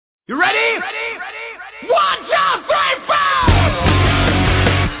You ready? Ready? 1, 2, 3, 4!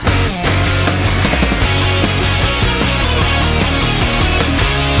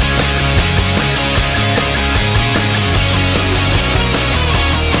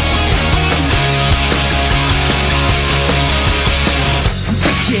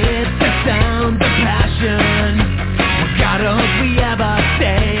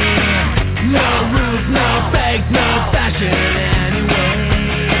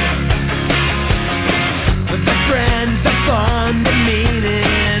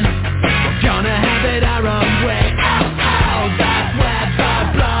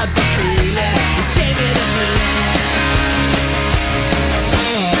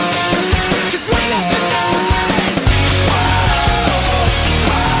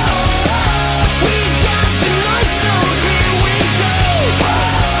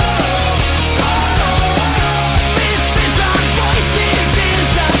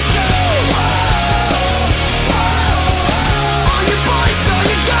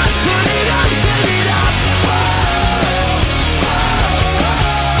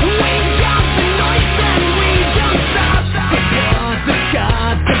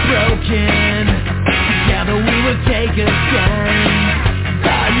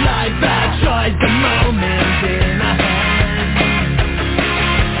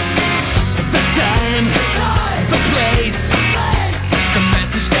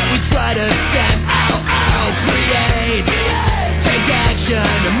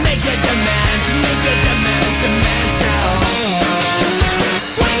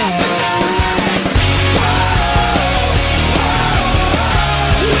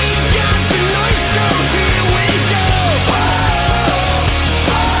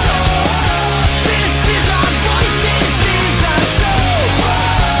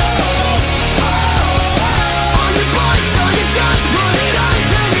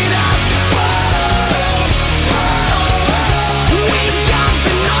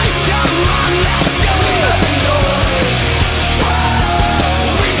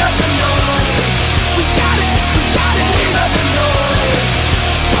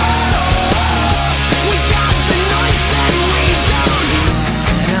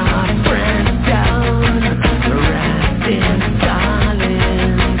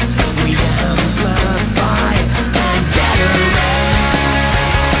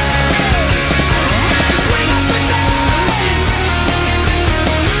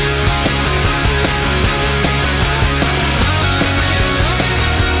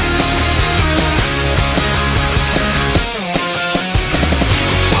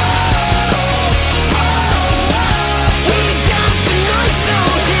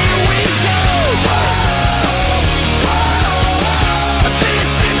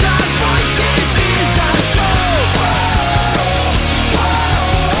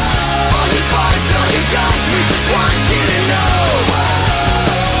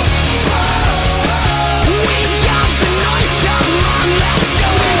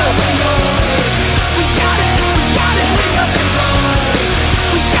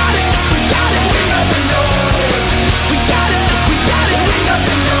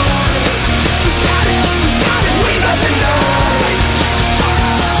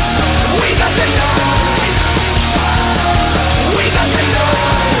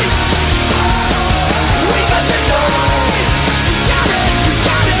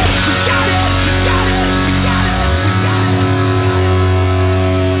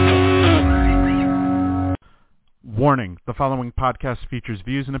 Warning, the following podcast features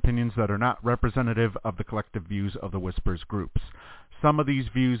views and opinions that are not representative of the collective views of the Whispers groups. Some of these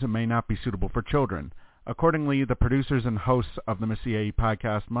views may not be suitable for children. Accordingly, the producers and hosts of the Missy AE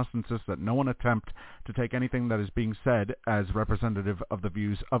podcast must insist that no one attempt to take anything that is being said as representative of the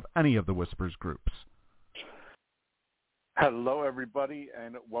views of any of the Whispers groups. Hello, everybody,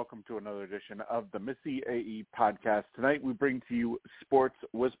 and welcome to another edition of the Missy AE podcast. Tonight, we bring to you Sports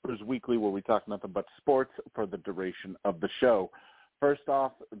Whispers Weekly, where we talk nothing but sports for the duration of the show. First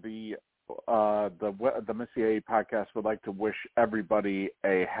off, the Missy AE podcast would like to wish everybody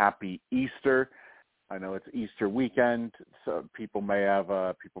a happy Easter. I know it's Easter weekend, so people may have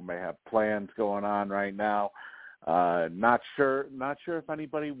plans going on right now. Not sure if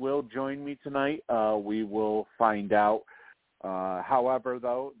anybody will join me tonight. We will find out. However,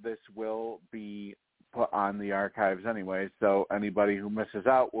 though, this will be put on the archives anyway, so anybody who misses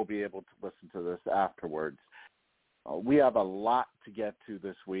out will be able to listen to this afterwards. We have a lot to get to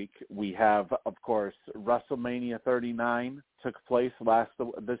this week. We have, of course, WrestleMania 39 took place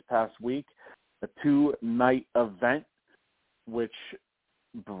this past week, a 2-night event which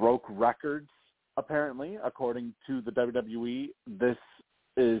broke records, apparently, according to the WWE. This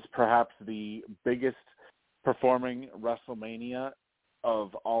is perhaps the biggest performing WrestleMania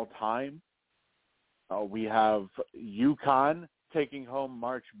of all time. We have UConn taking home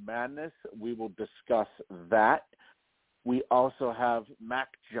March Madness. We will discuss that. We also have Mac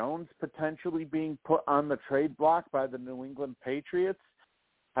Jones potentially being put on the trade block by the New England Patriots.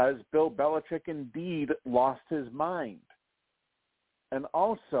 Has Bill Belichick indeed lost his mind? And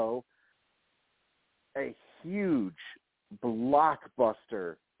also a huge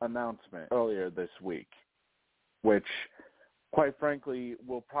blockbuster announcement earlier this week, which, quite frankly,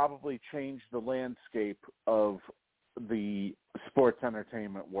 will probably change the landscape of the sports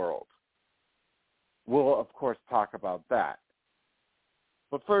entertainment world. We'll, of course, talk about that.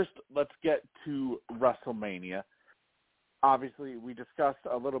 But first, let's get to WrestleMania. Obviously, we discussed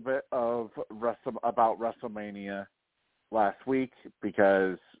a little bit about WrestleMania last week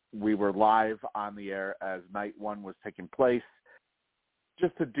because we were live on the air as Night 1 was taking place.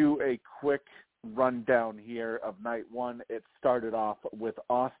 Just to do a quick rundown here of Night 1, it started off with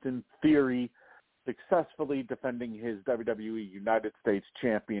Austin Theory successfully defending his WWE United States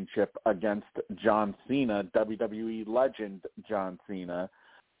Championship against John Cena, WWE legend John Cena,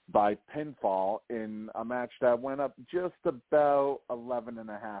 by pinfall in a match that went up just about 11 and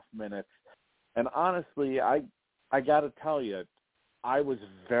a half minutes. And honestly, I got to tell you, I was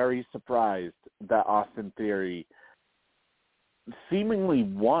very surprised that Austin Theory seemingly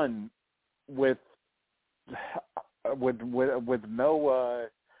won with no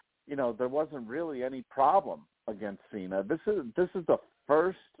there wasn't really any problem against Cena. This is the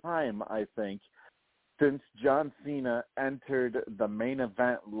first time, I think, since John Cena entered the main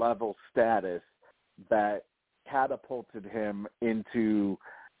event level status that catapulted him into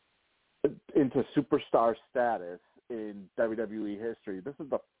superstar status in WWE history. This is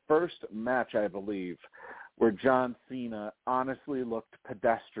the first match, I believe, where John Cena honestly looked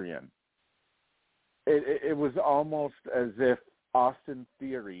pedestrian. It was almost as if Austin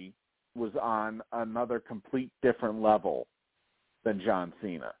Theory was on another complete different level than John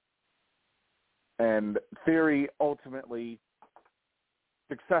Cena. And Theory ultimately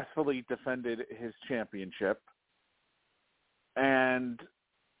successfully defended his championship. And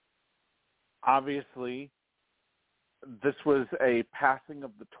obviously, this was a passing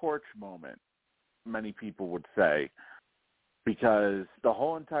of the torch moment, many people would say, because the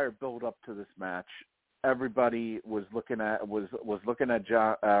whole entire build-up to this match, everybody was looking at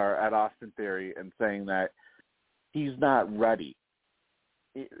at Austin Theory and saying that he's not ready.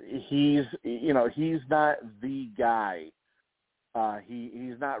 He's not the guy.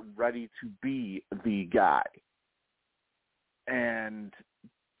 He's not ready to be the guy. And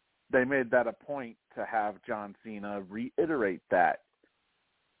they made that a point to have John Cena reiterate that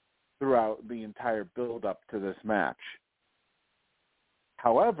throughout the entire build-up to this match.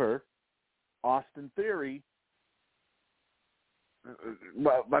 However, Austin Theory,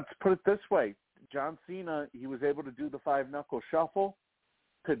 well, let's put it this way. John Cena, he was able to do the five-knuckle shuffle,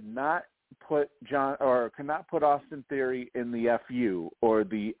 could not put Austin Theory in the FU, or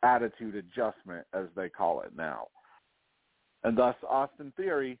the attitude adjustment, as they call it now. And thus, Austin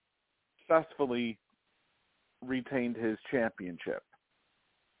Theory successfully retained his championship.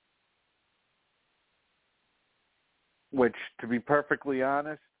 Which, to be perfectly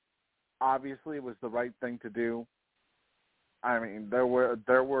honest, obviously was the right thing to do. I mean, there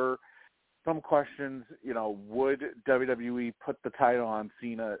were some questions, would WWE put the title on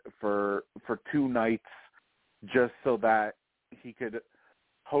Cena for 2 nights just so that he could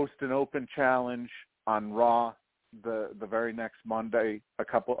host an open challenge on Raw the very next Monday, a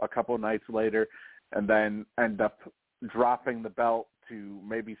couple nights later, and then end up dropping the belt to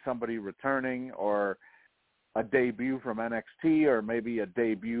maybe somebody returning, or a debut from NXT, or maybe a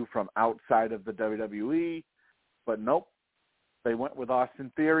debut from outside of the WWE. But nope, they went with Austin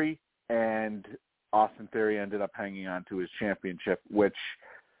Theory, and Austin Theory ended up hanging on to his championship, which,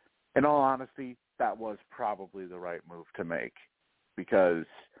 in all honesty, that was probably the right move to make. Because,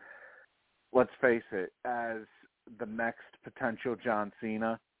 let's face it, as the next potential John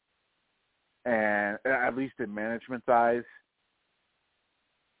Cena, and at least in management's eyes,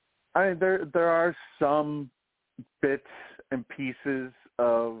 I mean, there are some bits and pieces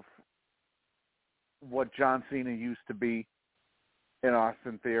of what John Cena used to be in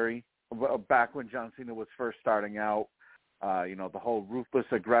Austin Theory. Back when John Cena was first starting out, the whole ruthless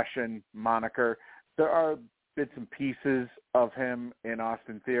aggression moniker. There are bits and pieces of him in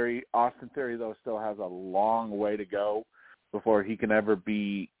Austin Theory. Austin Theory, though, still has a long way to go before he can ever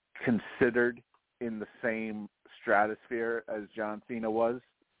be considered in the same stratosphere as John Cena was.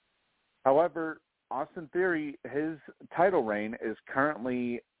 However, Austin Theory, his title reign is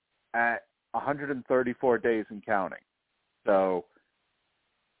currently at 134 days and counting. So,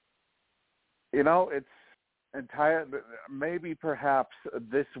 it's maybe perhaps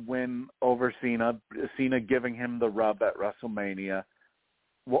this win over Cena giving him the rub at WrestleMania,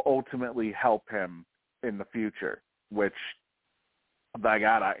 will ultimately help him in the future, which, by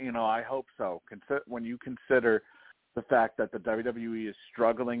God, I hope so. When you consider the fact that the WWE is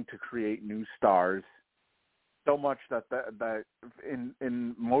struggling to create new stars, so much that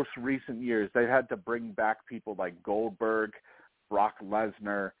in most recent years they've had to bring back people like Goldberg, Brock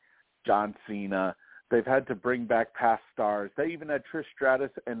Lesnar, John Cena. They've had to bring back past stars. They even had Trish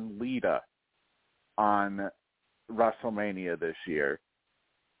Stratus and Lita on WrestleMania this year.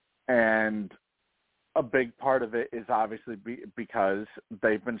 And a big part of it is obviously because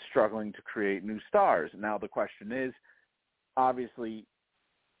they've been struggling to create new stars. Now the question is, obviously,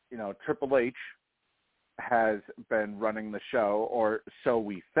 Triple H has been running the show, or so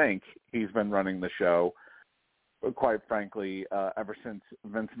we think he's been running the show, quite frankly, ever since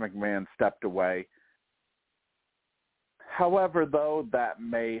Vince McMahon stepped away. However, though, that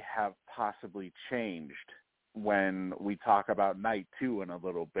may have possibly changed when we talk about night 2 in a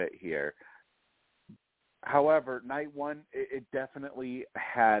little bit here. However, night 1, it definitely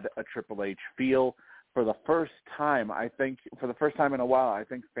had a Triple H feel. For the first time in a while, I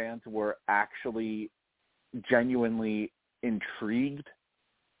think fans were actually genuinely intrigued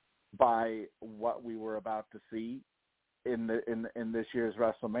by what we were about to see in this year's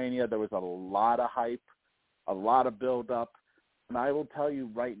WrestleMania. There was a lot of hype, a lot of build-up, and I will tell you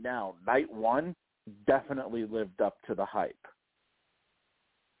right now, night 1 definitely lived up to the hype,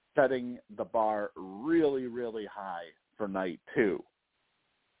 setting the bar really, really high for night 2.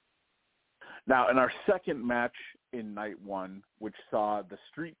 Now, in our second match in night 1, which saw the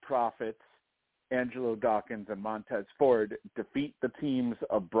Street Profits, Angelo Dawkins and Montez Ford, defeat the teams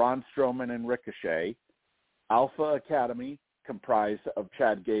of Braun Strowman and Ricochet, Alpha Academy, comprised of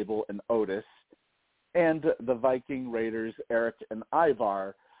Chad Gable and Otis, and the Viking Raiders, Eric and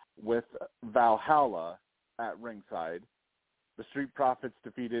Ivar, with Valhalla at ringside. The Street Profits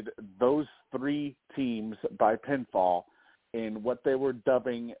defeated those 3 teams by pinfall in what they were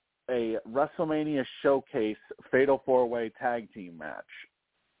dubbing a WrestleMania Showcase Fatal 4-Way Tag Team match.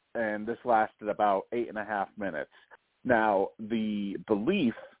 And this lasted about 8.5 minutes. Now, the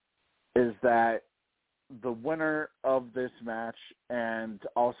belief is that the winner of this match and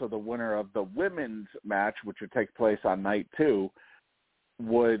also the winner of the women's match, which would take place on night 2,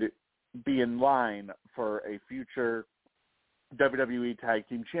 would be in line for a future WWE Tag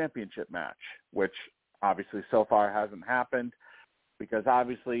Team Championship match, which obviously so far hasn't happened because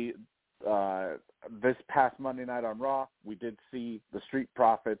obviously this past Monday night on Raw, we did see the Street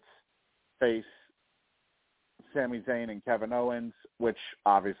Profits face Sami Zayn and Kevin Owens, which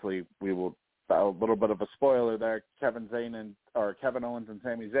obviously we will, a little bit of a spoiler there, Kevin Owens and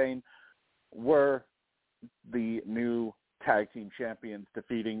Sami Zayn were the new tag team champions,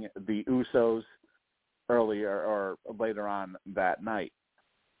 defeating the Usos earlier or later on that night.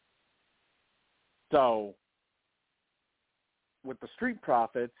 So, with the Street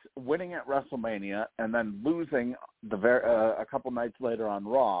Profits winning at WrestleMania and then losing a couple nights later on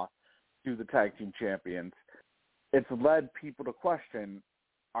Raw to the tag team champions, it's led people to question,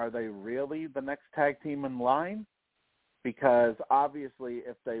 are they really the next tag team in line? Because obviously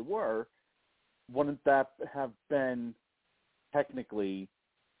if they were, wouldn't that have been technically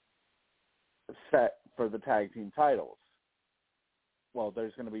set for the tag team titles? Well,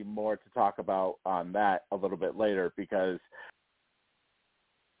 there's going to be more to talk about on that a little bit later because,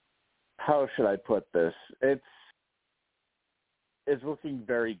 how should I put this? It's looking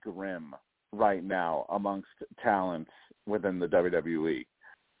very grim right now amongst talents within the WWE.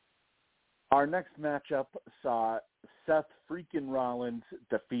 Our next matchup saw Seth freaking Rollins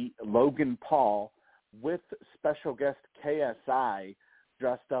defeat Logan Paul with special guest KSI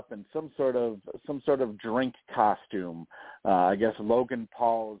dressed up in some sort of drink costume. I guess Logan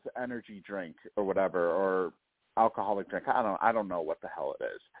Paul's energy drink or whatever, or alcoholic drink. I don't know what the hell it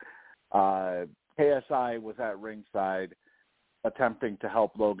is. KSI was at ringside attempting to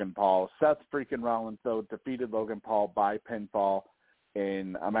help Logan Paul. Seth freaking Rollins, though, defeated Logan Paul by pinfall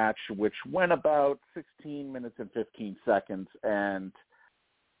in a match which went about 16 minutes and 15 seconds. And,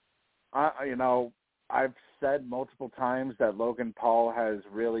 I've said multiple times that Logan Paul has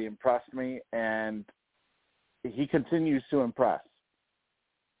really impressed me, and he continues to impress.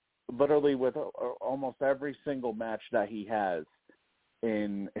 Literally with almost every single match that he has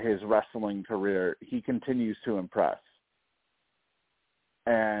in his wrestling career, he continues to impress.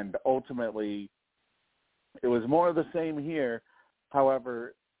 And ultimately, It was more of the same here.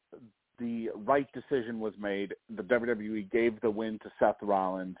 However, the right decision was made. The WWE gave the win to Seth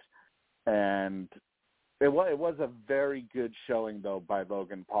Rollins, and it was a very good showing, though, by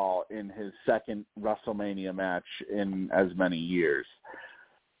Logan Paul in his second WrestleMania match in as many years.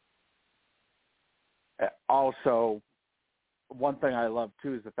 Also, one thing I love,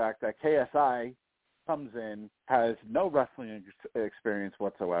 too, is the fact that KSI comes in, has no wrestling experience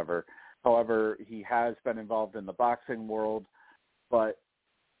whatsoever. However, he has been involved in the boxing world, but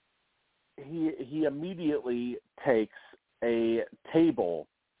he immediately takes a table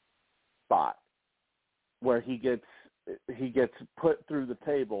spot where he gets put through the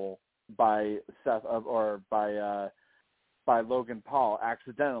table by Seth or by Logan Paul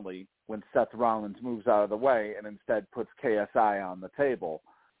accidentally when Seth Rollins moves out of the way and instead puts KSI on the table,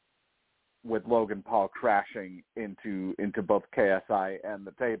 with Logan Paul crashing into both KSI and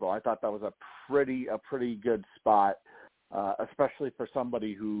the table. I thought that was a pretty good spot, especially for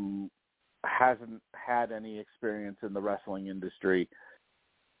somebody who hasn't had any experience in the wrestling industry.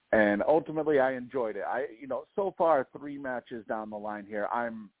 And ultimately, I enjoyed it. So far 3 matches down the line here, I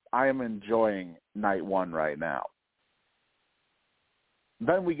am enjoying night 1 right now.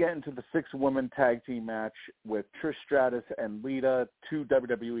 Then we get into the 6-woman tag team match with Trish Stratus and Lita, 2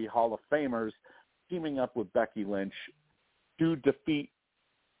 WWE Hall of Famers, teaming up with Becky Lynch to defeat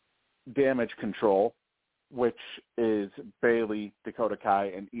Damage Control, which is Bayley, Dakota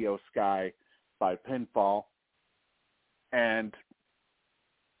Kai, and Io Sky by pinfall. And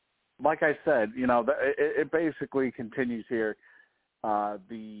like I said, it basically continues here.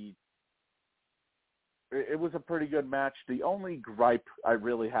 It was a pretty good match. The only gripe I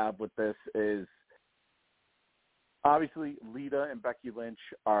really have with this is obviously Lita and Becky Lynch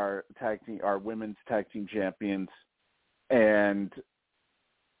are women's tag team champions, and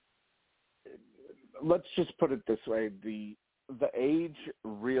let's just put it this way: the age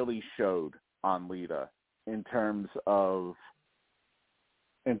really showed on Lita in terms of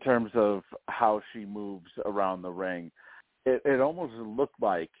how she moves around the ring. It almost looked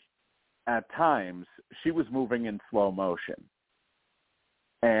like at times she was moving in slow motion.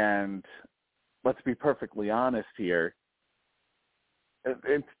 And let's be perfectly honest here.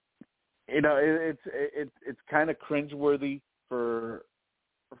 It's kind of cringeworthy for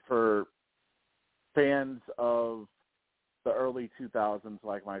fans of the early 2000s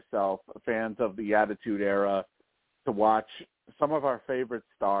like myself, fans of the Attitude Era, to watch some of our favorite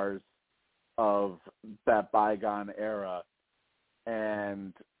stars of that bygone era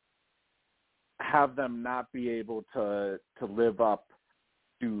and have them not be able to live up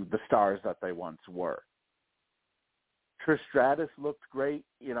to the stars that they once were. Trish Stratus looked great.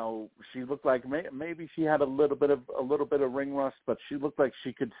 She looked like maybe she had a little bit of ring rust, but she looked like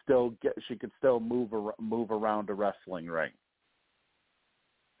she could still move around a wrestling ring.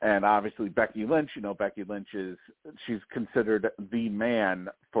 And obviously Becky Lynch, she's considered the man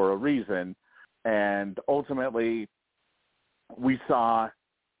for a reason. And ultimately we saw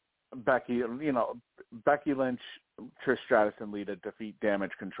Becky Lynch, Trish Stratus, and Lita defeat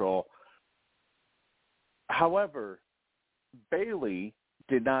Damage Control. However, Bayley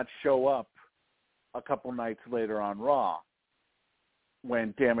did not show up a couple nights later on Raw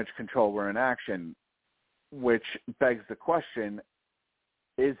when Damage Control were in action, which begs the question,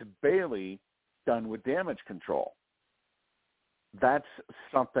 is Bayley done with Damage Control? That's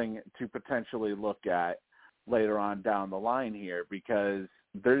something to potentially look at later on down the line here, because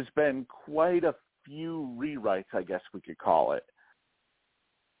there's been quite a few rewrites, I guess we could call it,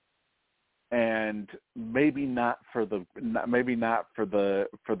 and maybe not for the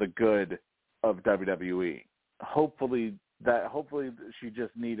good of WWE. Hopefully she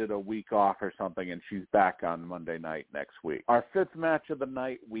just needed a week off or something, and she's back on Monday night next week. Our 5th match of the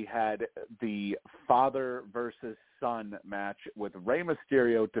night, we had the father versus son match with Rey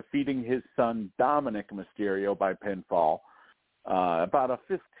Mysterio defeating his son Dominic Mysterio by pinfall. About a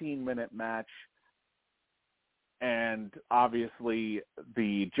 15-minute match, and obviously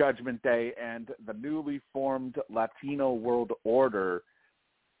the Judgment Day and the newly formed Latino World Order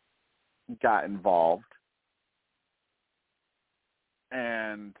got involved.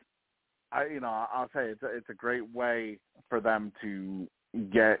 And I'll say it's a great way for them to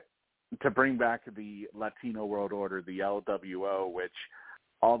bring back the Latino World Order, the LWO, which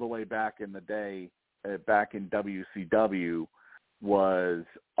all the way back in the day, back in WCW, was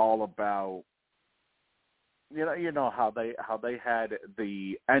all about how they had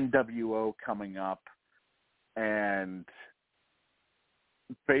the NWO coming up, and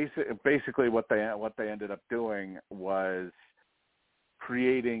basically what they ended up doing was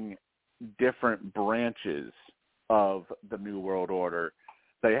creating different branches of the New World Order.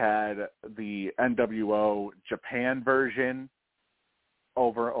 They had the NWO Japan version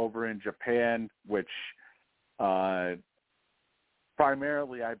over in Japan, which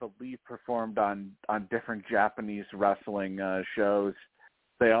primarily, I believe, performed on different Japanese wrestling shows.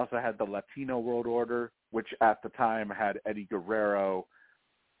 They also had the Latino World Order, which at the time had Eddie Guerrero,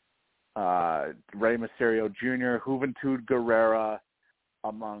 Rey Mysterio Jr., Juventud Guerrera,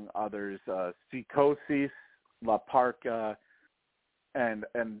 among others, Psicosis, La Parca, and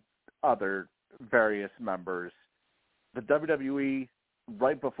other various members. The WWE,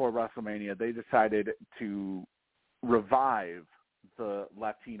 right before WrestleMania, they decided to revive the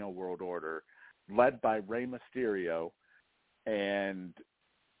Latino World Order, led by Rey Mysterio, and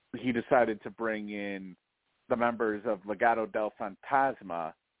he decided to bring in the members of Legado del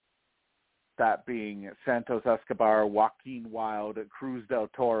Fantasma, that being Santos Escobar, Joaquin Wilde, Cruz del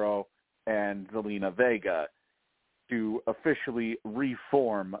Toro, and Zelina Vega, to officially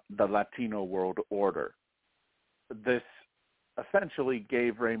reform the Latino World Order. This essentially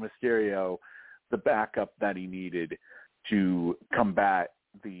gave Rey Mysterio the backup that he needed to combat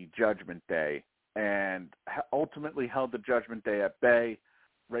the Judgment Day, and ultimately held the Judgment Day at bay.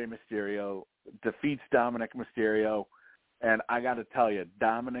 Rey Mysterio defeats Dominic Mysterio, and I got to tell you,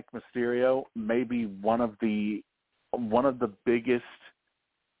 Dominic Mysterio may be one of the biggest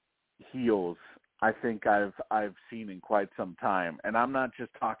heels I think I've seen in quite some time. And I'm not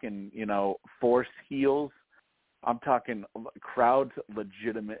just talking, forced heels. I'm talking crowds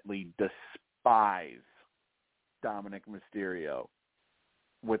legitimately despise Dominic Mysterio,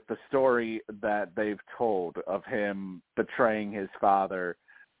 with the story that they've told of him betraying his father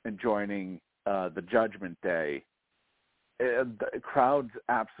and joining the Judgment Day. The crowds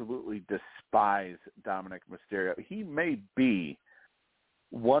absolutely despise Dominic Mysterio. He may be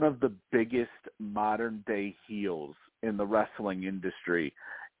one of the biggest modern-day heels in the wrestling industry,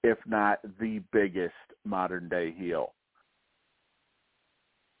 if not the biggest modern-day heel.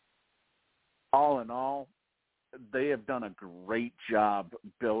 All in all, they have done a great job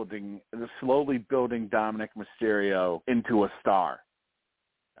slowly building Dominic Mysterio into a star.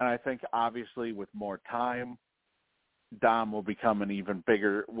 And I think obviously with more time, Dom will become an even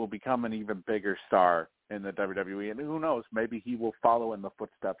bigger star in the WWE. And who knows, maybe he will follow in the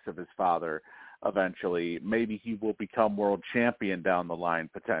footsteps of his father eventually. Maybe he will become world champion down the line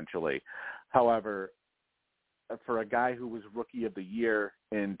potentially. However, for a guy who was Rookie of the Year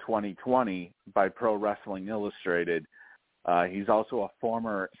in 2020 by Pro Wrestling Illustrated, he's also a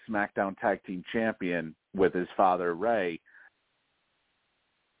former SmackDown Tag Team Champion with his father, Ray.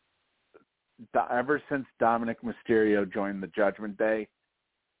 Ever since Dominic Mysterio joined the Judgment Day,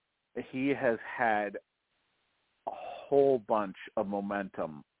 he has had a whole bunch of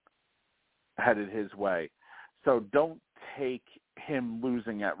momentum headed his way. So don't take him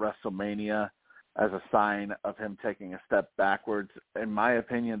losing at WrestleMania as a sign of him taking a step backwards. In my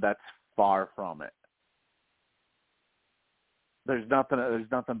opinion, that's far from it. There's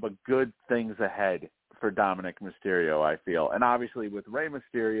nothing but good things ahead for Dominic Mysterio, I feel. And obviously with Rey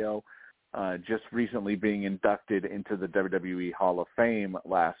Mysterio just recently being inducted into the WWE Hall of Fame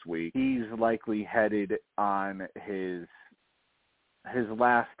last week, he's likely headed on his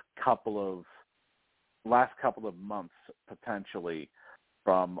last couple of months potentially,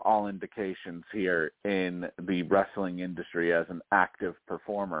 from all indications here in the wrestling industry as an active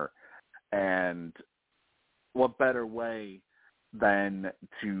performer. And what better way than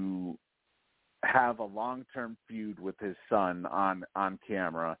to have a long-term feud with his son on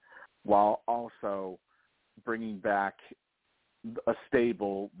camera, while also bringing back a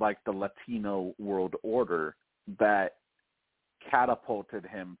stable like the Latino World Order that catapulted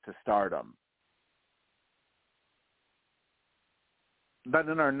him to stardom. Then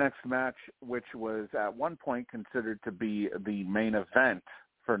in our next match, which was at one point considered to be the main event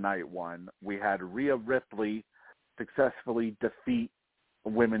for night one, we had Rhea Ripley successfully defeat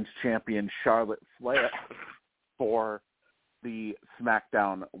women's champion Charlotte Flair for the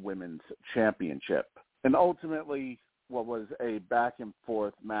SmackDown Women's Championship. And ultimately, what was a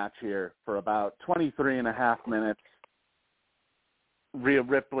back-and-forth match here for about 23 and a half minutes, Rhea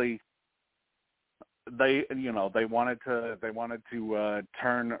Ripley, they wanted to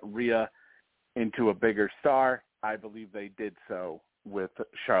turn Rhea into a bigger star. I believe they did so with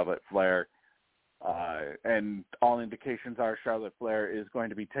Charlotte Flair. And all indications are Charlotte Flair is going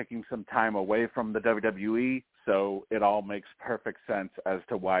to be taking some time away from the WWE, so it all makes perfect sense as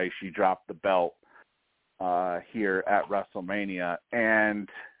to why she dropped the belt here at WrestleMania. And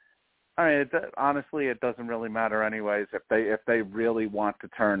I mean, honestly, it doesn't really matter anyways. If they really want to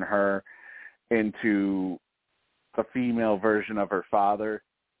turn her into a female version of her father,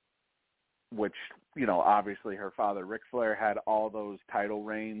 which, you know, obviously her father, Ric Flair, had all those title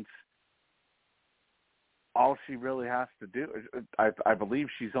reigns. All she really has to do, I believe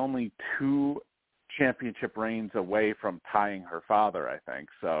she's only 2 championship reigns away from tying her father, I think.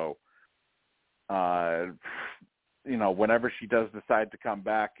 So, you know, whenever she does decide to come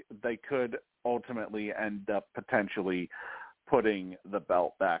back, they could ultimately end up potentially putting the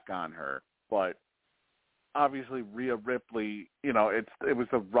belt back on her. But obviously Rhea Ripley, you know, it was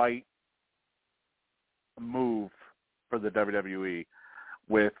the right move for the WWE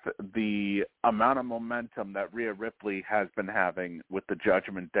with the amount of momentum that Rhea Ripley has been having with the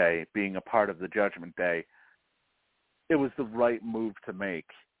Judgment Day, being a part of the Judgment Day. It was the right move to make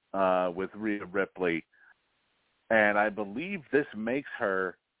with Rhea Ripley. And I believe this makes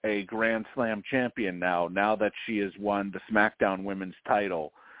her a Grand Slam champion now that she has won the SmackDown Women's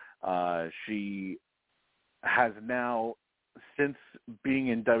title. She has now, since being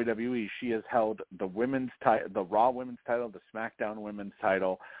in WWE, she has held the Raw Women's title, the SmackDown Women's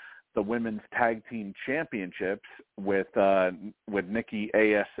title, the Women's Tag Team Championships with Nikki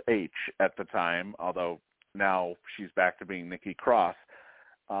ASH at the time, although now she's back to being Nikki Cross.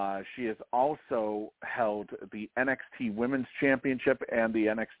 She has also held the NXT Women's Championship and the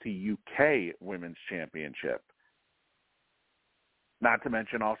NXT UK Women's Championship. Not to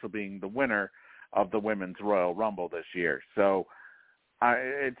mention also being the winner of the Women's Royal Rumble this year. So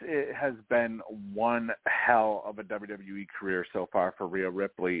it has been one hell of a WWE career so far for Rhea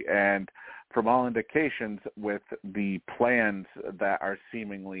Ripley. And from all indications, with the plans that are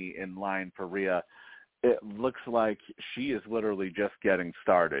seemingly in line for Rhea, it looks like she is literally just getting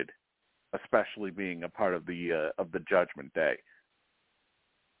started, especially being a part of the Judgment Day.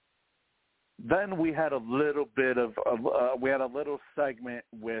 Then we had a little segment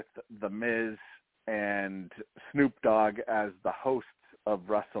with The Miz and Snoop Dogg as the hosts of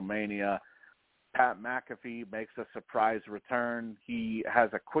WrestleMania. Pat McAfee makes a surprise return. He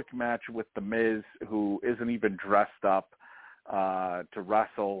has a quick match with The Miz, who isn't even dressed up to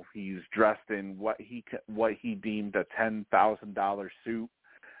wrestle. He's dressed in what he deemed a $10,000 suit.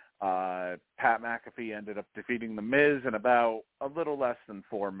 Pat McAfee ended up defeating The Miz in about a little less than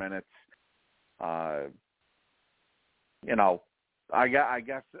 4 minutes. You know, I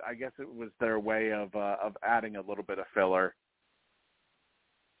guess it was their way of adding a little bit of filler.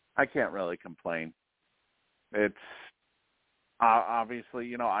 I can't really complain. It's obviously,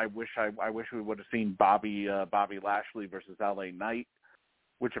 you know, I wish we would have seen Bobby Lashley versus LA Knight,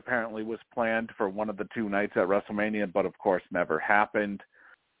 which apparently was planned for one of the 2 nights at WrestleMania, but of course never happened.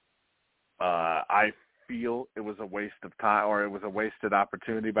 I feel it was a waste of time, or it was a wasted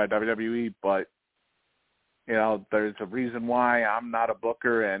opportunity by WWE, but you know, there's a reason why I'm not a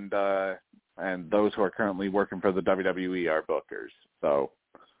booker, and those who are currently working for the WWE are bookers. So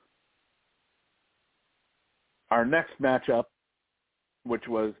our next matchup, which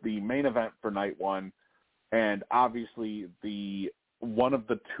was the main event for night 1, and obviously one of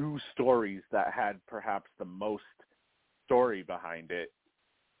the 2 stories that had perhaps the most story behind it.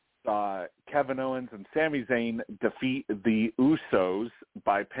 Kevin Owens and Sami Zayn defeat the Usos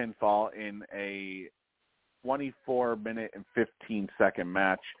by pinfall in a 24-minute and 15-second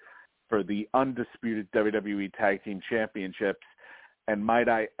match for the undisputed WWE Tag Team Championships. And might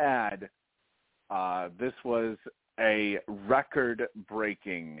I add, this was a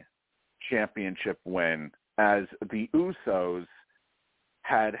record-breaking championship win, as the Usos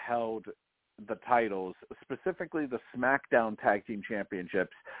had held the titles, specifically the SmackDown Tag Team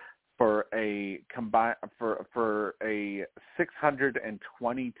Championships, for a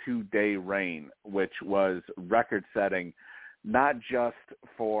 622-day reign, which was record-setting, not just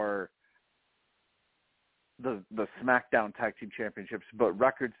for the SmackDown Tag Team Championships, but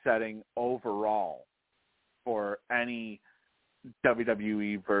record-setting overall for any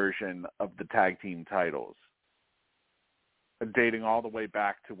WWE version of the tag team titles, dating all the way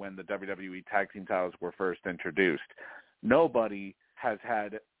back to when the WWE tag team titles were first introduced. Nobody has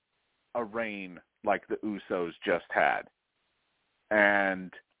had a reign like the Usos just had.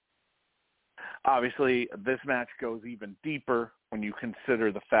 And obviously this match goes even deeper when you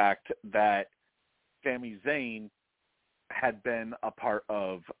consider the fact that Sami Zayn had been a part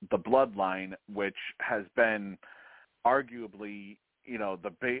of the Bloodline, which has been arguably, you know,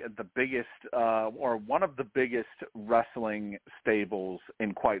 the biggest or one of the biggest wrestling stables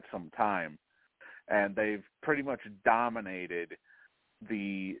in quite some time. And they've pretty much dominated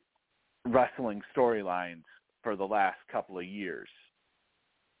the wrestling storylines for the last couple of years.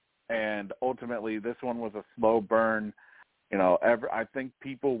 and ultimately this one was a slow burn. I think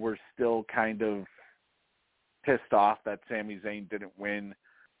people were still kind of pissed off that Sami Zayn didn't win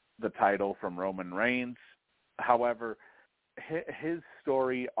the title from Roman Reigns. However, his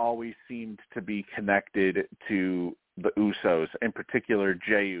story always seemed to be connected to the Usos, in particular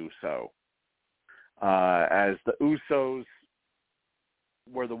Jey Uso, as the Usos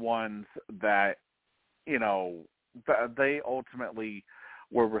were the ones that, they ultimately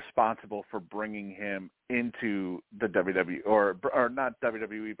were responsible for bringing him into the WWE, or not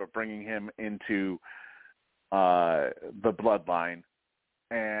WWE, but bringing him into the bloodline.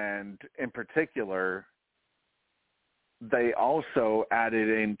 And in particular, they also added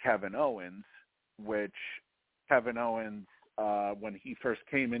in Kevin Owens, which Kevin Owens, when he first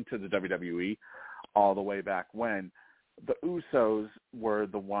came into the WWE, all the way back when, the Usos were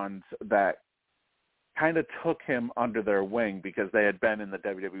the ones that kind of took him under their wing because they had been in the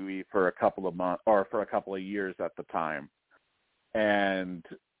WWE for a couple of months or for a couple of years at the time, and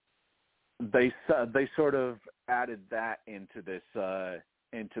they sort of added that into this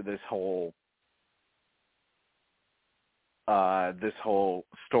whole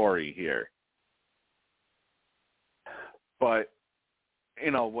story here. But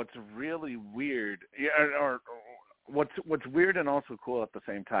what's really weird, or what's weird and also cool at the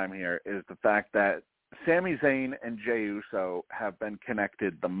same time here, is the fact that Sami Zayn and Jey Uso have been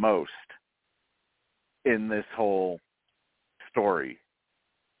connected the most in this whole story,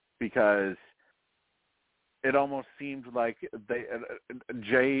 because it almost seemed like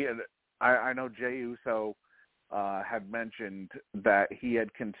I know Jey Uso had mentioned that he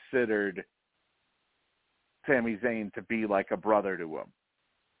had considered Sami Zayn to be like a brother to him,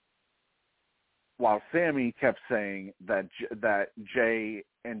 while Sami kept saying that Jey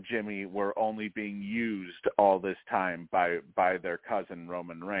and Jimmy were only being used all this time by their cousin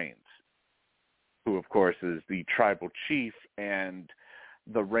Roman Reigns, who of course is the tribal chief and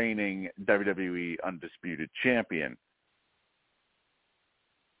the reigning WWE Undisputed Champion.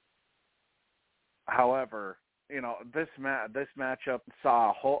 However, this matchup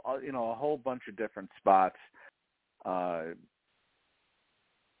saw a whole bunch of different spots.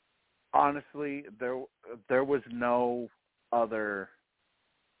 Honestly, there was no other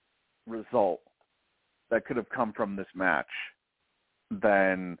result that could have come from this match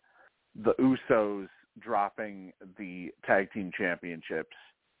than the Usos dropping the tag team championships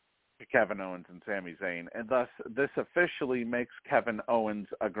to Kevin Owens and Sami Zayn, and thus this officially makes Kevin Owens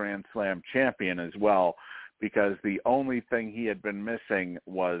a Grand Slam champion as well, because the only thing he had been missing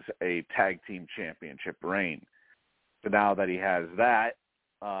was a tag team championship reign. So now that he has that,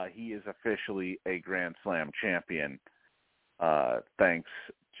 he is officially a Grand Slam champion, thanks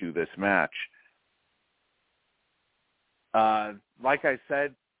to this match. Like I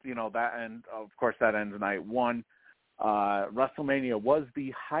said, that end, of course, that ends night one. WrestleMania was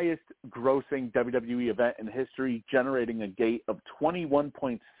the highest grossing WWE event in history, generating a gate of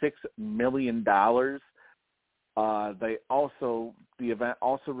 $21.6 million. The event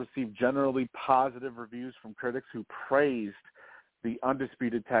also received generally positive reviews from critics who praised the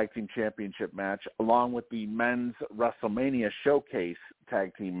Undisputed Tag Team Championship match, along with the men's WrestleMania Showcase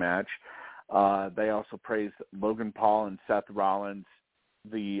Tag Team match. They also praised Logan Paul and Seth Rollins,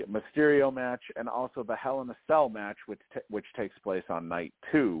 the Mysterio match, and also the Hell in a Cell match, which takes place on night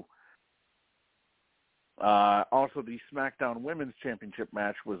two. Also, the SmackDown Women's Championship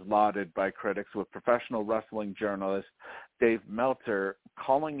match was lauded by critics, with professional wrestling journalist Dave Meltzer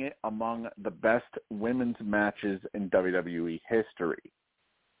calling it among the best women's matches in WWE history.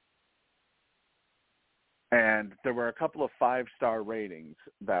 And there were a couple of 5-star ratings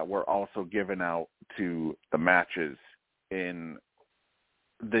that were also given out to the matches in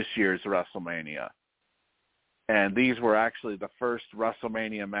this year's WrestleMania. And these were actually the first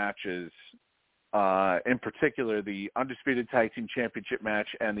WrestleMania matches, in particular the Undisputed Tag Team Championship match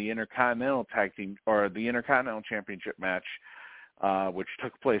and the Intercontinental Championship match, which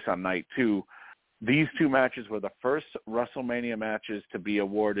took place on night two. These two matches were the first WrestleMania matches to be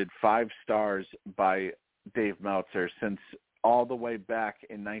awarded 5 stars by Dave Meltzer since all the way back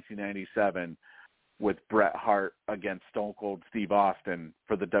in 1997 with Bret Hart against Stone Cold Steve Austin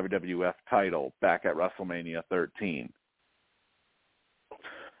for the WWF title back at WrestleMania 13.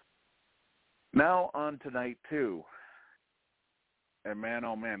 Now on to night two. And man,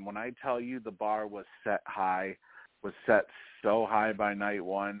 oh man, when I tell you the bar was set so high by night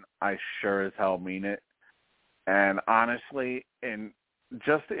one, I sure as hell mean it. And honestly, in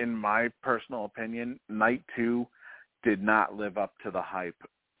my personal opinion, night two did not live up to the hype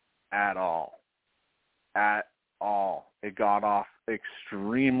at all. At all. It got off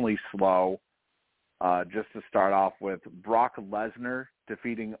extremely slow. Just to start off with, Brock Lesnar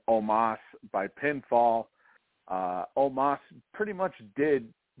defeating Omos by pinfall. Omos pretty much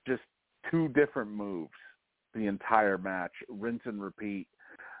did just two different moves the entire match, rinse and repeat.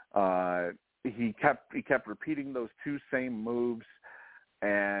 He kept repeating those two same moves,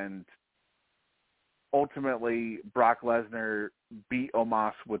 and ultimately Brock Lesnar beat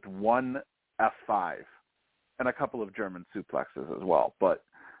Omos with one F5 and a couple of German suplexes as well. But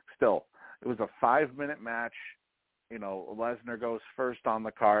still, it was a 5-minute match. You know, Lesnar goes first on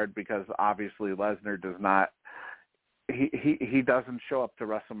the card because obviously Lesnar does not. He doesn't show up to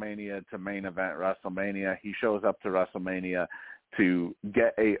WrestleMania to main event WrestleMania. He shows up to WrestleMania to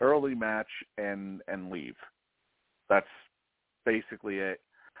get a early match and leave. That's basically it.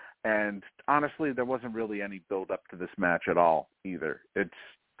 And honestly, there wasn't really any build up to this match at all either.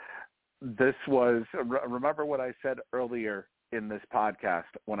 Remember what I said earlier in this podcast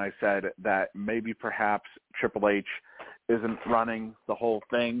when I said that maybe perhaps Triple H isn't running the whole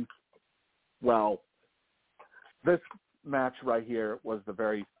thing? Well, this match right here was the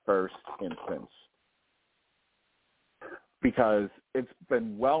very first instance, because it's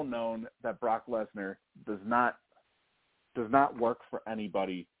been well known that Brock Lesnar does not work for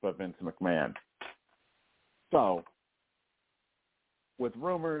anybody but Vince McMahon. So, with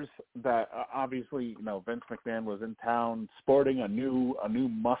rumors that obviously, you know, Vince McMahon was in town sporting a new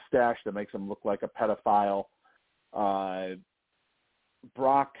mustache that makes him look like a pedophile.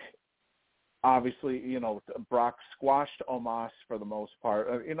 Brock, obviously, you know, Brock squashed Omos for the most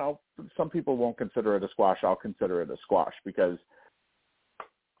part. You know, some people won't consider it a squash. I'll consider it a squash because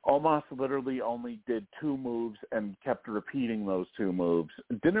Omos literally only did two moves and kept repeating those two moves.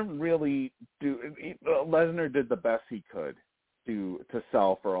 Didn't really do. Lesnar did the best he could to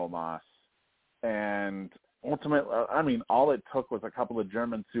sell for Omos, and ultimately, I mean, all it took was a couple of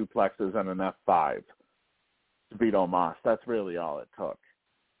German suplexes and an F5 to beat Omos. That's really all it took.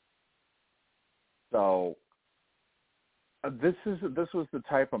 So this was the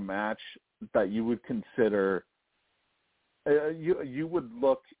type of match that you would consider. You would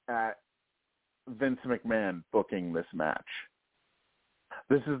look at Vince McMahon booking this match.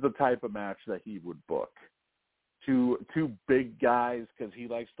 This is the type of match that he would book. Two big guys, because he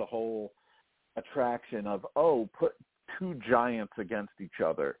likes the whole attraction of, put two giants against each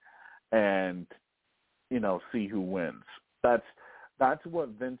other and, you know, see who wins. That's what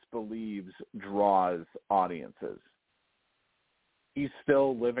Vince believes draws audiences. He's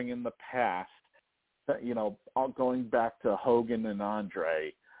still living in the past. You know, going back to Hogan and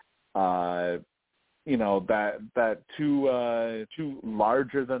Andre, you know, that two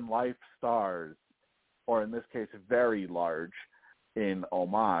larger than life stars, or in this case, very large, in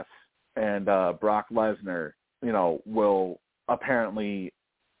Omos and Brock Lesnar, you know, will apparently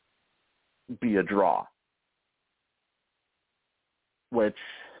be a draw. Which,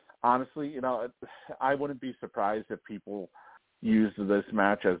 honestly, you know, I wouldn't be surprised if people used this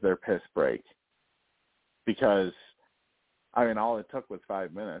match as their piss break. Because, I mean, all it took was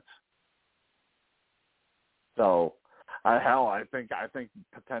 5 minutes. So, I think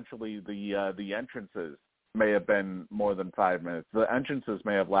potentially the entrances may have been more than 5 minutes. The entrances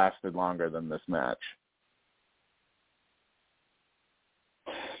may have lasted longer than this match.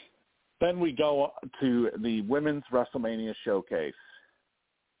 Then we go to the Women's WrestleMania Showcase.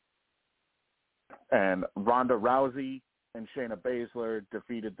 And Ronda Rousey and Shayna Baszler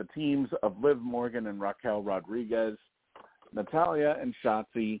defeated the teams of Liv Morgan and Raquel Rodriguez, Natalya and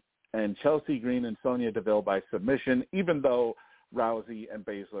Shotzi, and Chelsea Green and Sonya Deville by submission, even though Rousey and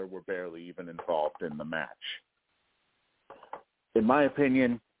Baszler were barely even involved in the match. In my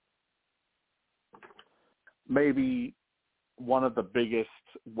opinion, maybe one of the biggest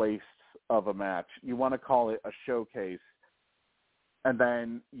wastes of a match. You want to call it a showcase, and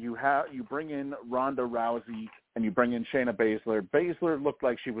then you bring in Ronda Rousey and you bring in Shayna Baszler. Baszler looked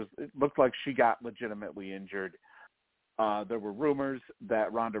like she got legitimately injured. There were rumors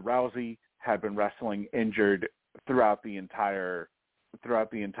that Ronda Rousey had been wrestling injured throughout the entire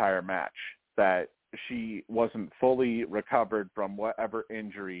match, that she wasn't fully recovered from whatever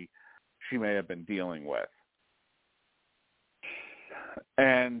injury she may have been dealing with.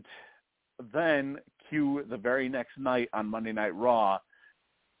 And then cue the very next night on Monday Night Raw,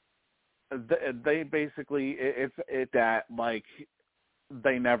 they basically, it's that like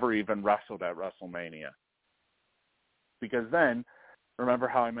they never even wrestled at WrestleMania. Because then, remember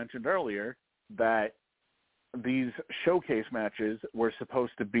how I mentioned earlier that these showcase matches were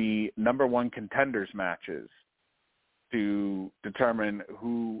supposed to be number one contenders matches to determine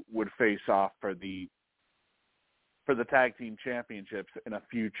who would face off for the for the tag team championships in a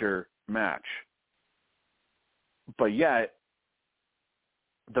future match. But yet,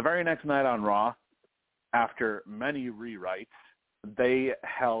 the very next night on Raw, after many rewrites, they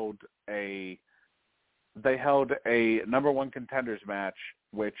held a number one contenders match,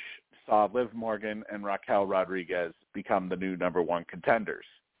 which saw Liv Morgan and Raquel Rodriguez become the new number one contenders.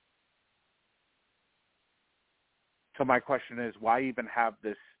 So my question is, why even have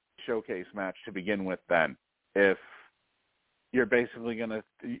this showcase match to begin with then? If you're basically gonna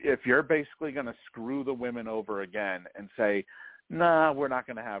screw the women over again and say, nah, we're not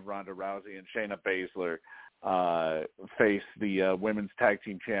gonna have Ronda Rousey and Shayna Baszler face the women's tag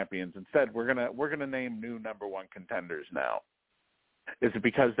team champions. Instead, we're gonna name new number one contenders now. Is it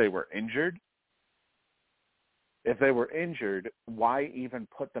because they were injured? If they were injured, why even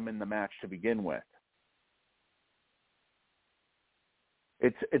put them in the match to begin with?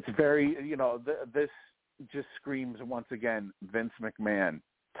 It's very, this just screams once again Vince McMahon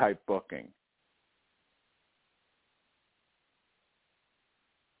type booking.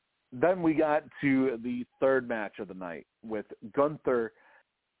 Then we got to the third match of the night with Gunther.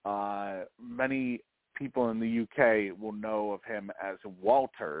 Many people in the UK will know of him as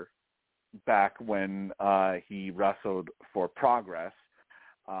Walter back when he wrestled for Progress.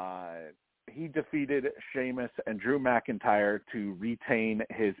 He defeated Sheamus and Drew McIntyre to retain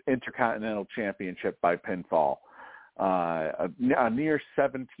his Intercontinental Championship by pinfall. A near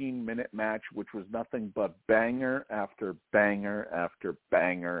 17-minute match, which was nothing but banger after banger after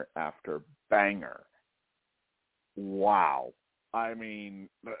banger after banger. Wow. I mean,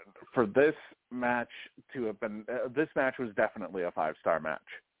 for this match to have been, this match was definitely a 5-star match.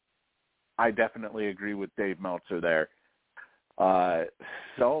 I definitely agree with Dave Meltzer there.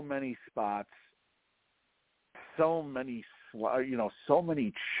 So many spots, so many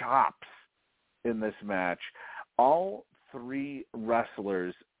chops in this match. All three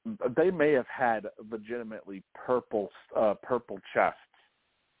wrestlers, they may have had legitimately purple chests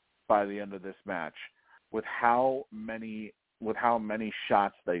by the end of this match with how many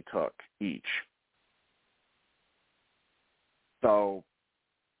shots they took each. So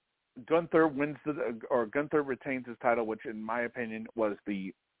Gunther retains his title, which in my opinion was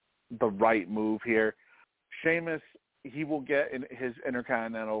the right move here. Sheamus, he will get in his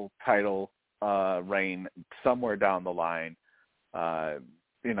Intercontinental title reign somewhere down the line.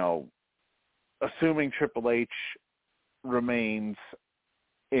 Assuming Triple H remains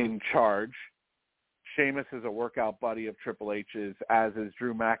in charge. Sheamus is a workout buddy of Triple H's, as is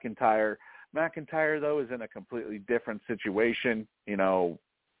Drew McIntyre. McIntyre, though, is in a completely different situation.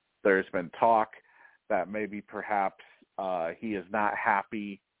 There's been talk that maybe perhaps he is not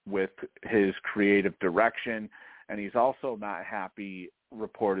happy with his creative direction, and he's also not happy,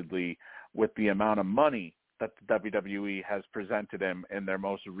 reportedly, with the amount of money that the WWE has presented him in their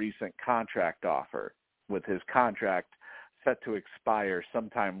most recent contract offer, with his contract set to expire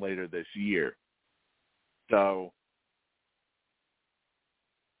sometime later this year. So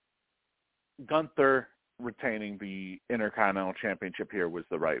Gunther retaining the Intercontinental Championship here was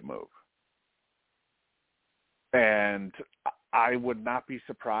the right move. And I would not be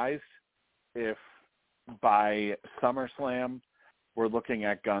surprised if by SummerSlam we're looking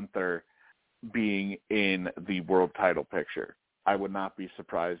at Gunther being in the world title picture. I would not be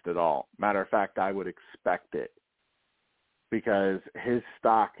surprised at all. Matter of fact, I would expect it. Because his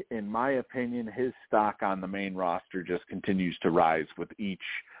stock, in my opinion, his stock on the main roster just continues to rise with each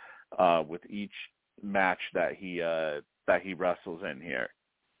match that he wrestles in here.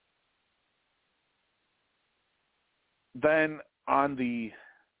 Then on the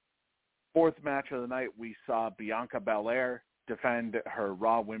fourth match of the night, we saw Bianca Belair defend her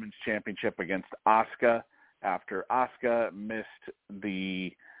Raw Women's Championship against Asuka after Asuka missed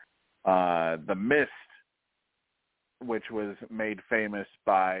the mist, which was made famous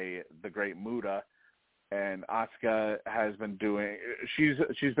by the Great Muta. And Asuka has been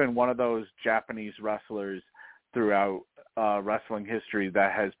she's been one of those Japanese wrestlers throughout wrestling history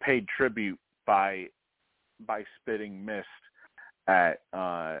that has paid tribute by spitting mist at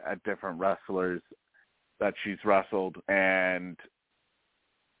different wrestlers that she's wrestled, and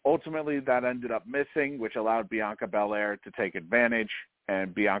ultimately that ended up missing, which allowed Bianca Belair to take advantage,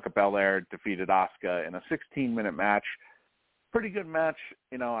 and Bianca Belair defeated Asuka in a 16-minute match. Pretty good match.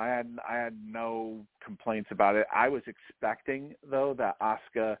 I had no complaints about it. I was expecting, though, that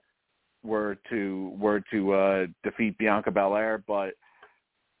Asuka were to defeat Bianca Belair, but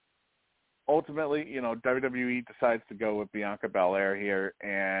ultimately, WWE decides to go with Bianca Belair here,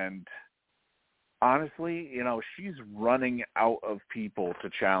 and honestly, she's running out of people to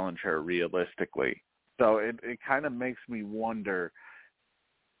challenge her realistically. So it kind of makes me wonder,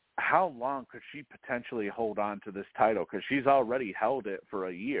 how long could she potentially hold on to this title? Because she's already held it for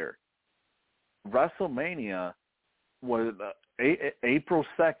a year. WrestleMania was April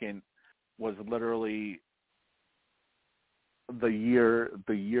 2nd was literally the year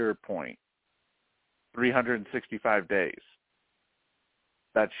point, 365 days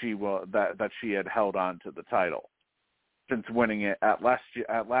that she had held on to the title since winning it at last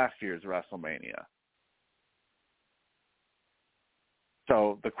year's WrestleMania.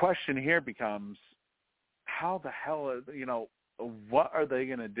 So the question here becomes, how the hell, what are they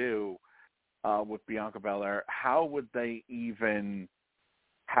going to do with Bianca Belair? How would they even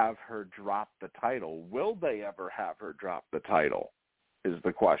have her drop the title? Will they ever have her drop the title is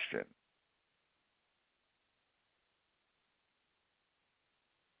the question.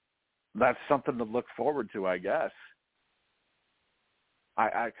 That's something to look forward to, I guess.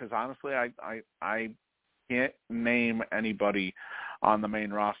 Because honestly, I can't name anybody on the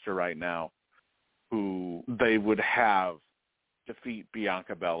main roster right now who they would have defeat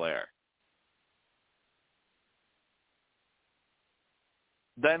Bianca Belair.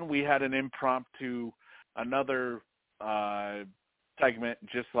 Then we had an impromptu, another segment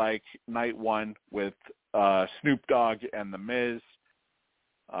just like night one with Snoop Dogg and The Miz.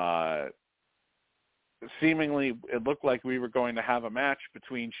 Seemingly, it looked like we were going to have a match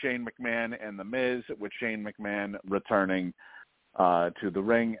between Shane McMahon and The Miz, with Shane McMahon returning to the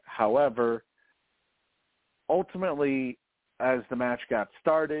ring. However, ultimately, as the match got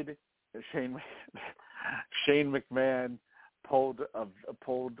started, Shane McMahon pulled a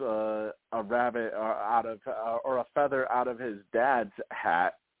rabbit or a feather out of his dad's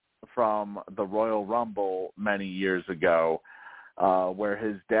hat from the Royal Rumble many years ago, where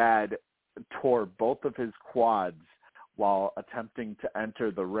his dad tore both of his quads while attempting to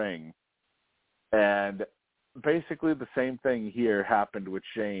enter the ring. And basically the same thing here happened with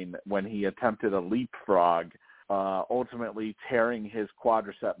Shane when he attempted a leapfrog, ultimately tearing his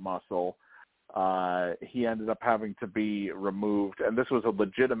quadricep muscle. He ended up having to be removed, and this was a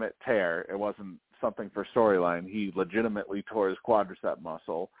legitimate tear. It wasn't something for storyline. He legitimately tore his quadricep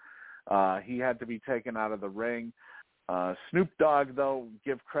muscle. He had to be taken out of the ring. Snoop Dogg, though,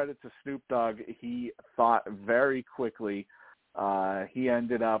 give credit to Snoop Dogg, he thought very quickly. He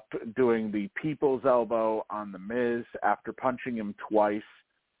ended up doing the People's Elbow on The Miz after punching him twice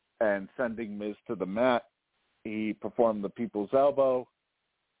and sending Miz to the mat. He performed the People's Elbow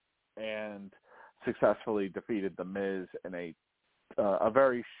and successfully defeated The Miz in a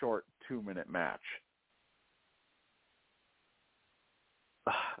very short 2-minute match.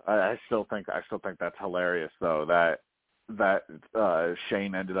 I still think that's hilarious, though, that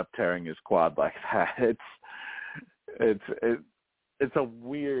Shane ended up tearing his quad like that. It's a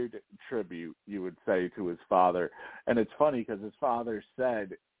weird tribute, you would say, to his father, and it's funny because his father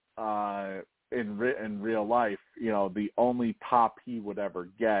said in real life, the only pop he would ever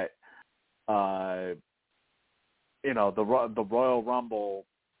get, the Royal Rumble,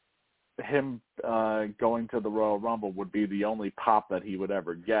 him going to the Royal Rumble would be the only pop that he would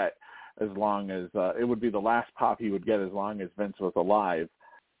ever get, as long as it would be the last pop he would get as long as Vince was alive.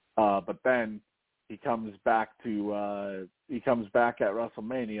 But then he comes back at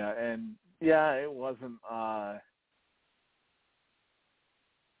WrestleMania, and yeah, it wasn't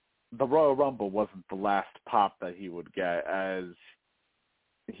the Royal Rumble wasn't the last pop that he would get, as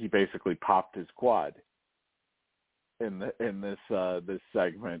he basically popped his quad in this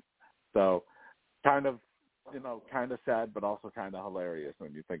segment. So kind of sad, but also kind of hilarious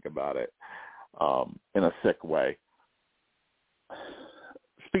when you think about it, in a sick way.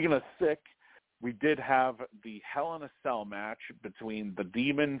 Speaking of sick, we did have the Hell in a Cell match between the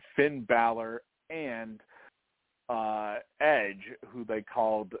Demon, Finn Balor, and Edge, who they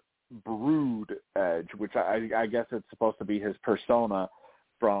called Brood Edge, which I guess it's supposed to be his persona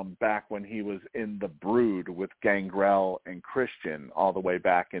from back when he was in the Brood with Gangrel and Christian all the way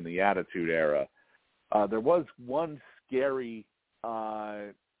back in the Attitude Era. There was one scary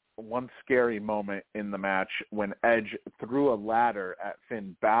moment in the match when Edge threw a ladder at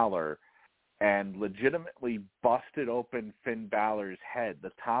Finn Balor and legitimately busted open Finn Balor's head.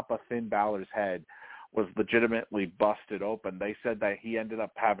 The top of Finn Balor's head was legitimately busted open. They said that he ended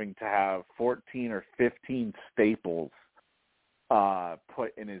up having to have 14 or 15 staples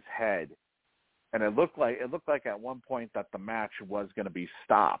put in his head. And it looked like at one point that the match was going to be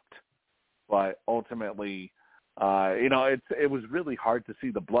stopped. But ultimately, it was really hard to see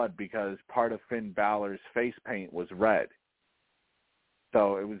the blood because part of Finn Balor's face paint was red.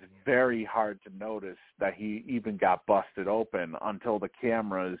 So it was very hard to notice that he even got busted open until the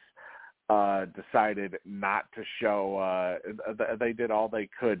cameras decided not to show. They did all they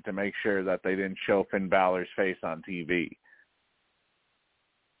could to make sure that they didn't show Finn Balor's face on TV.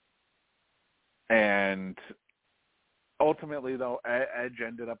 And ultimately, though, Edge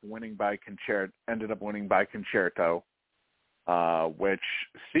ended up winning by concerto, which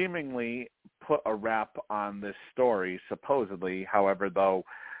seemingly put a wrap on this story, supposedly. However, though,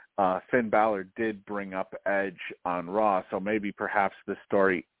 Finn Balor did bring up Edge on Raw, so maybe perhaps this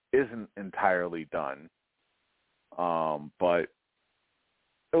story isn't entirely done. But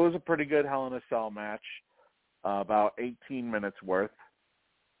it was a pretty good Hell in a Cell match, about 18 minutes worth.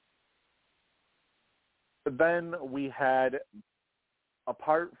 Then we had,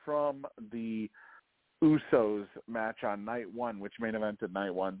 apart from the Usos match on night one, which main evented night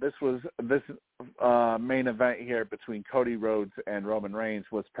one, this main event here between Cody Rhodes and Roman Reigns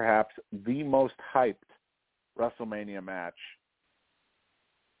was perhaps the most hyped WrestleMania match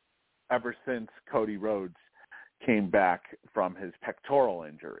ever since Cody Rhodes came back from his pectoral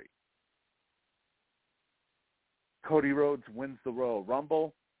injury. Cody Rhodes wins the Royal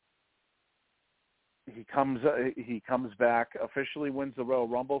Rumble. He comes back, officially wins the Royal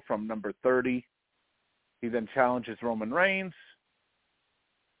Rumble from number 30. He then challenges Roman Reigns.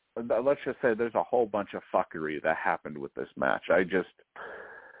 Let's just say there's a whole bunch of fuckery that happened with this match.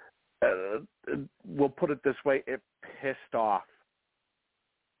 We'll put it this way, it pissed off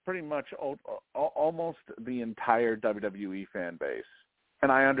pretty much almost the entire WWE fan base. And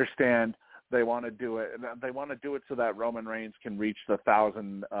I understand they want to do it. They want to do it so that Roman Reigns can reach the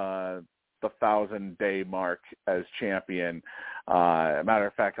 1,000-day mark as champion. Matter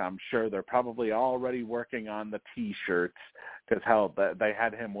of fact, I'm sure they're probably already working on the T-shirts, because hell, they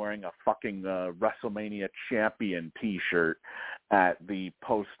had him wearing a fucking WrestleMania champion T-shirt at the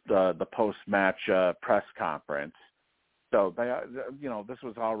post-match press conference. So they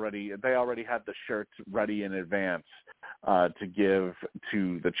already had the shirts ready in advance to give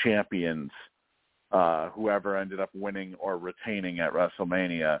to the champions, whoever ended up winning or retaining at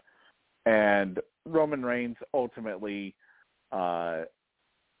WrestleMania. And Roman Reigns ultimately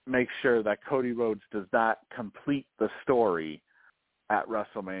makes sure that Cody Rhodes does not complete the story at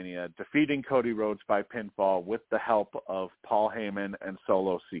WrestleMania, defeating Cody Rhodes by pinfall with the help of Paul Heyman and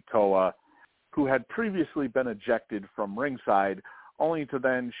Solo Sikoa, who had previously been ejected from ringside, only to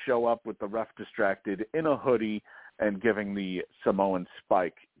then show up with the ref distracted in a hoodie and giving the Samoan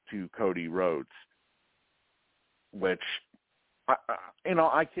spike to Cody Rhodes, which,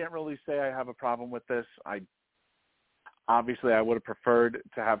 I can't really say I have a problem with this. Obviously I would have preferred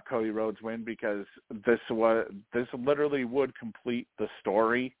to have Cody Rhodes win, because this literally would complete the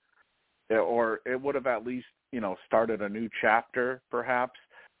story, or it would have at least, started a new chapter perhaps.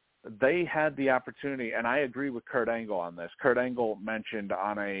 They had the opportunity, and I agree with Kurt Angle on this. Kurt Angle mentioned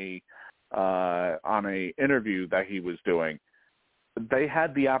on a interview that he was doing, they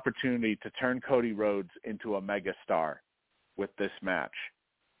had the opportunity to turn Cody Rhodes into a megastar with this match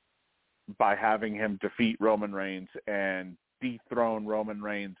by having him defeat Roman Reigns and dethrone Roman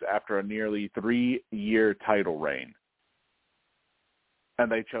Reigns after a nearly 3-year title reign.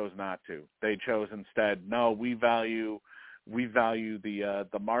 And they chose not to. They chose instead, no, we value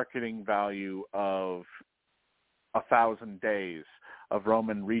the marketing value of 1,000 days, of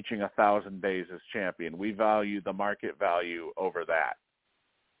Roman reaching 1,000 days as champion. We value the market value over that.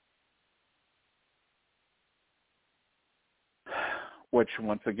 Which,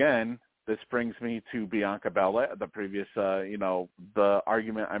 once again, this brings me to Bianca Belair, the previous, the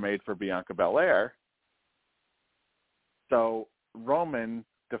argument I made for Bianca Belair. So Roman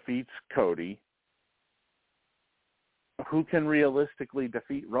defeats Cody. Who can realistically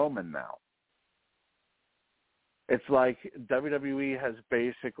defeat Roman now? It's like WWE has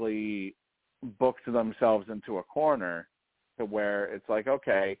basically booked themselves into a corner to where it's like,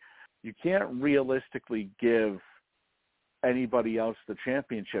 okay, you can't realistically give anybody else the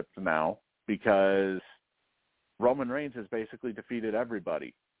championship now, because Roman Reigns has basically defeated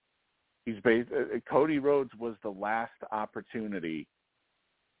everybody. Cody Rhodes was the last opportunity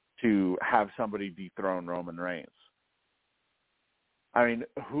to have somebody dethrone Roman Reigns. I mean,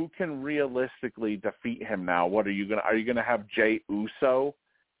 who can realistically defeat him now? Are you gonna have Jey Uso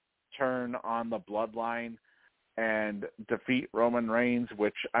turn on the Bloodline and defeat Roman Reigns?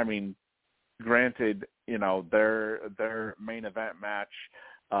 Which, I mean, granted, their main event match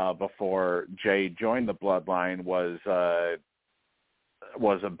before Jey joined the Bloodline was a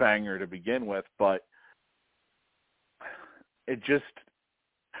banger to begin with, but it just,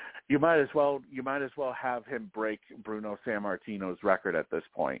 you might as well have him break Bruno Sammartino's record at this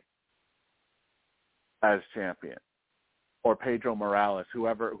point as champion. or Pedro Morales,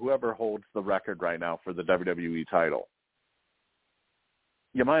 whoever holds the record right now for the WWE title.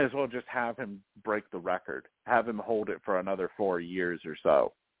 You might as well just have him break the record. Have him hold it for another 4 years or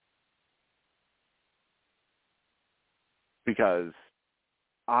so. Because,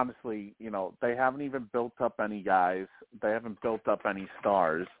 honestly, they haven't even built up any guys. They haven't built up any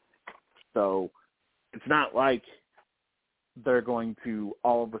stars. So it's not like they're going to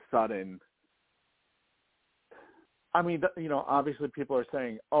all of a sudden... I mean, obviously people are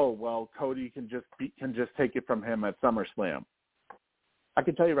saying, oh, well, Cody can just take it from him at SummerSlam. I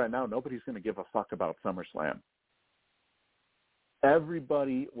can tell you right now, nobody's going to give a fuck about SummerSlam.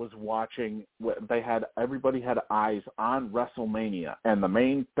 Everybody was watching. Everybody had eyes on WrestleMania, and the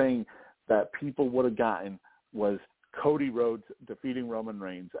main thing that people would have gotten was Cody Rhodes defeating Roman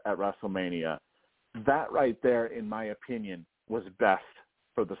Reigns at WrestleMania. That right there, in my opinion, was best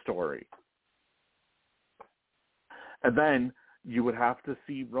for the story. And then you would have to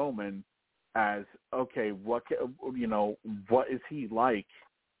see Roman as, okay, what is he like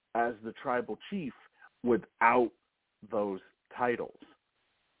as the tribal chief without those titles?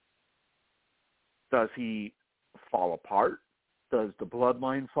 Does he fall apart? Does the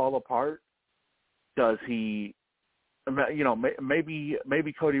bloodline fall apart? Does he, maybe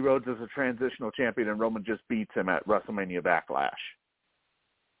Cody Rhodes is a transitional champion and Roman just beats him at WrestleMania Backlash.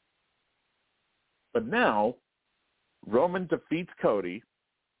 But now Roman defeats Cody.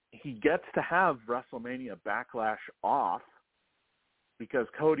 He gets to have WrestleMania Backlash off because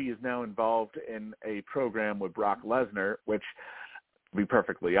Cody is now involved in a program with Brock Lesnar, which, to be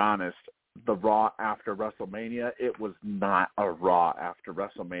perfectly honest, the Raw after WrestleMania, it was not a Raw after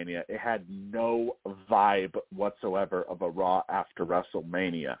WrestleMania. It had no vibe whatsoever of a Raw after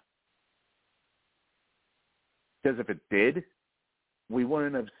WrestleMania. Because if it did, we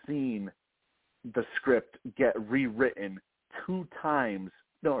wouldn't have seen the script get rewritten 2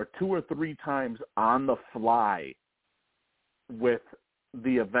 or 3 times on the fly with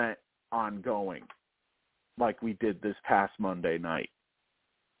the event ongoing, like we did this past Monday night.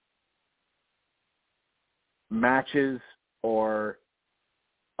 Matches or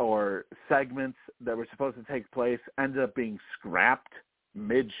segments that were supposed to take place ended up being scrapped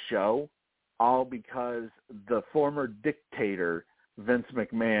mid-show, all because the former dictator, Vince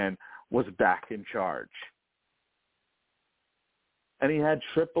McMahon, was back in charge. And he had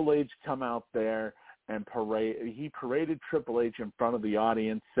Triple H come out there and paraded Triple H in front of the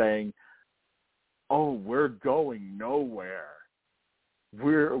audience saying, oh, we're going nowhere.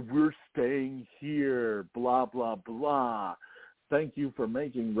 We're staying here, blah, blah, blah. Thank you for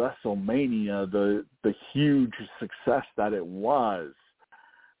making WrestleMania the huge success that it was.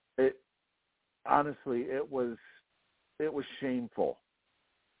 Honestly, it was shameful.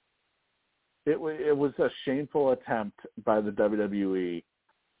 It was a shameful attempt by the WWE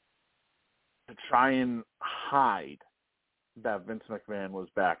to try and hide that Vince McMahon was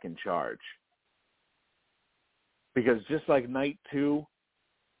back in charge. Because just like night 2,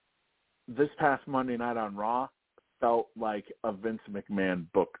 this past Monday night on Raw felt like a Vince McMahon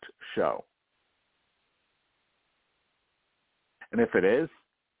booked show. And if it is,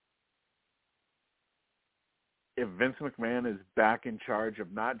 if Vince McMahon is back in charge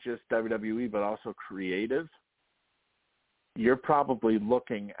of not just WWE but also creative, you're probably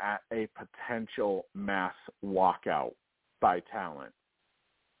looking at a potential mass walkout by talent.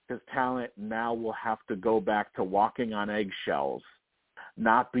 Because talent now will have to go back to walking on eggshells,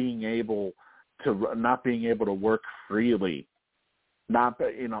 not being able to work freely,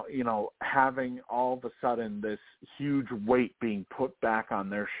 having all of a sudden this huge weight being put back on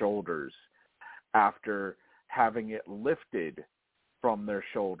their shoulders after having it lifted from their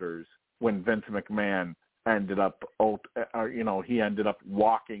shoulders when Vince McMahon ended up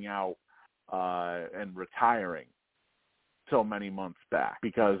walking out and retiring so many months back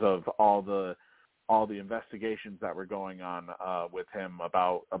because of all the investigations that were going on with him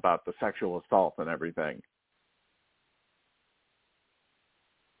about the sexual assault and everything.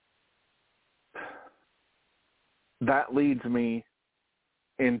 That leads me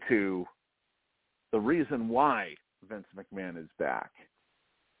into the reason why Vince McMahon is back.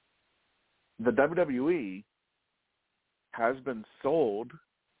 The WWE has been sold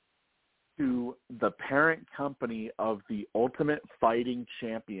to the parent company of the Ultimate Fighting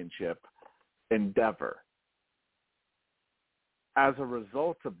Championship, Endeavor. As a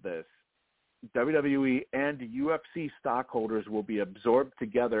result of this, WWE and UFC stockholders will be absorbed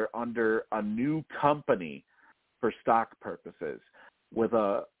together under a new company for stock purposes with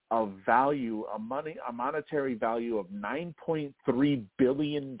a monetary value of $9.3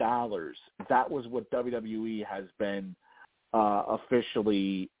 billion. That was what WWE has been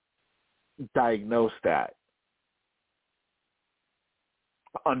officially diagnosed at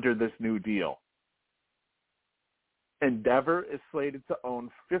under this new deal. Endeavor is slated to own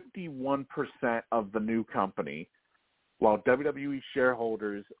 51% of the new company, while WWE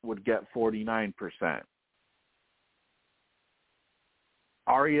shareholders would get 49%.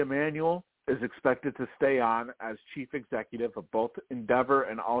 Ari Emanuel is expected to stay on as chief executive of both Endeavor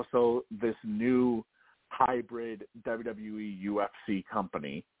and also this new hybrid WWE-UFC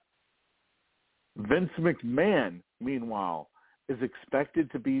company. Vince McMahon, meanwhile, is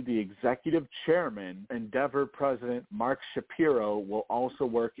expected to be the executive chairman. Endeavor president Mark Shapiro will also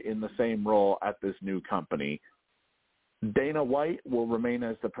work in the same role at this new company. Dana White will remain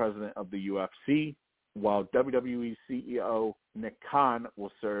as the president of the UFC, while WWE CEO Nick Khan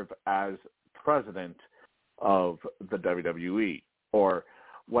will serve as president of the WWE, or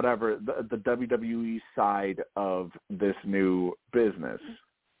whatever, the WWE side of this new business.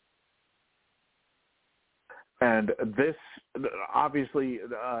 And this, obviously,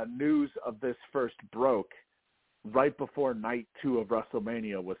 news of this first broke right before night 2 of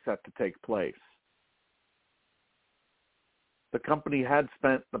WrestleMania was set to take place. The company had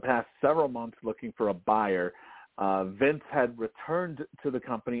spent the past several months looking for a buyer. Vince had returned to the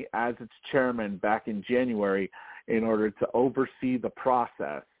company as its chairman back in January in order to oversee the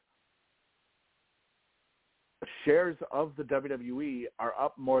process. Shares of the WWE are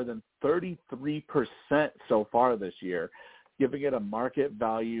up more than 33% so far this year, giving it a market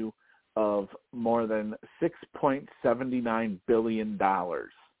value of more than $6.79 billion.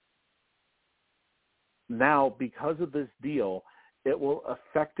 Now, because of this deal, it will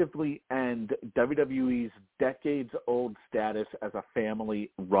effectively end WWE's decades-old status as a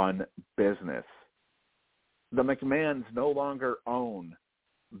family-run business. The McMahons no longer own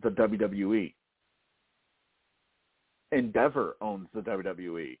the WWE. Endeavor owns the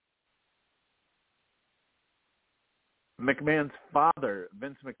WWE. McMahon's father,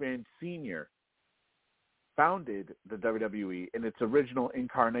 Vince McMahon Sr., founded the WWE in its original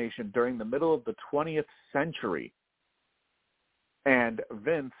incarnation during the middle of the 20th century. And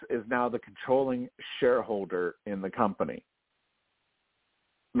Vince is now the controlling shareholder in the company.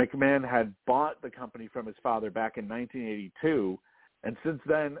 McMahon had bought the company from his father back in 1982, and since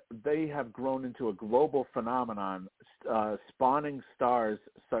then they have grown into a global phenomenon, spawning stars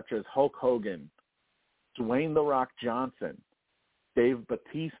such as Hulk Hogan, Dwayne "The Rock" Johnson, Dave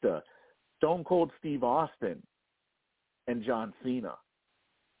Bautista, Stone Cold Steve Austin, and John Cena.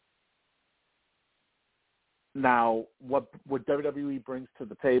 Now, what WWE brings to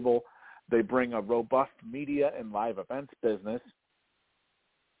the table, they bring a robust media and live events business,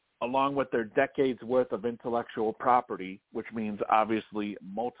 along with their decades worth of intellectual property, which means obviously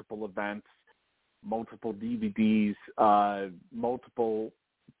multiple events, multiple DVDs,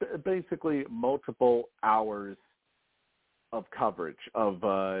 basically multiple hours of coverage of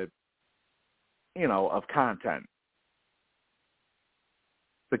content.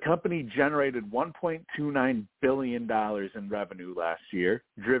 The company generated $1.29 billion in revenue last year,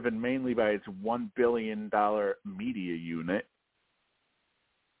 driven mainly by its $1 billion media unit.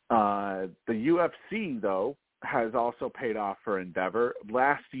 The UFC, though, has also paid off for Endeavor.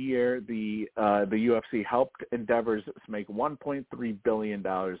 Last year, the UFC helped Endeavors make $1.3 billion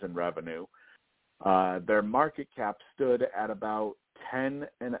in revenue. Their market cap stood at about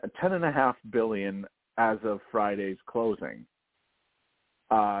 $10.5 billion as of Friday's closing.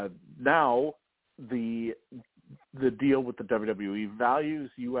 Now, the deal with the WWE values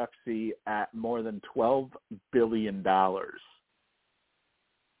UFC at more than $12 billion.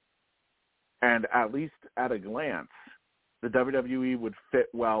 And at least at a glance, the WWE would fit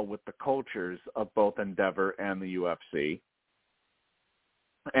well with the cultures of both Endeavor and the UFC.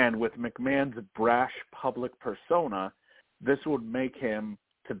 And with McMahon's brash public persona, this would make him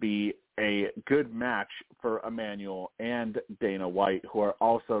to be a good match for Emanuel and Dana White, who are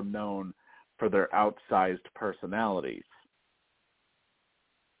also known for their outsized personalities.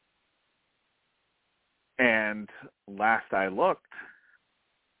 And last I looked,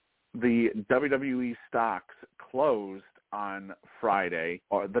 the WWE stocks closed on Friday,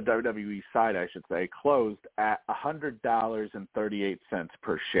 or the WWE side, I should say, closed at $100.38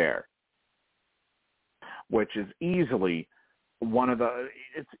 per share, which is easily one of the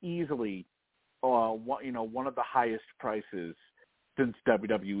highest prices since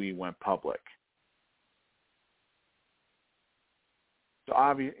WWE went public. So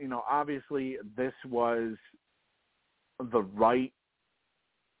obviously this was the right,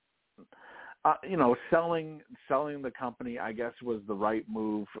 selling the company, I guess, was the right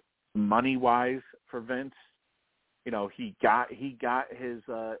move money-wise for Vince. he got his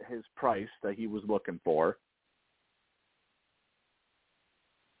price that he was looking for,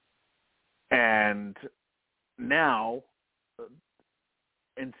 and now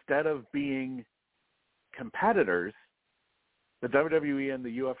instead of being competitors, the WWE and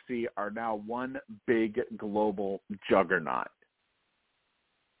the UFC are now one big global juggernaut.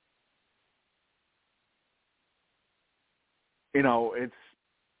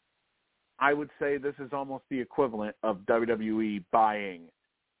 I would say this is almost the equivalent of WWE buying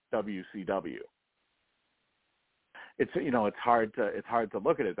WCW. It's hard to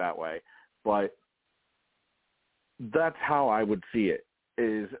look at it that way, but that's how I would see it.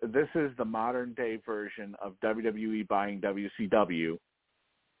 This is the modern day version of WWE buying WCW,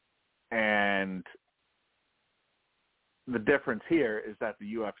 and the difference here is that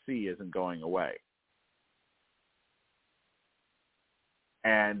the UFC isn't going away.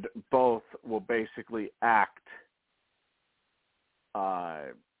 And both will basically act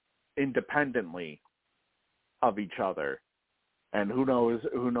independently of each other. And who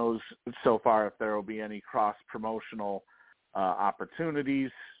knows so far if there will be any cross-promotional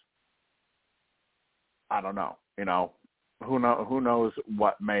opportunities. I don't know. Who knows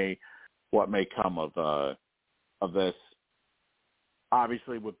what may come of this.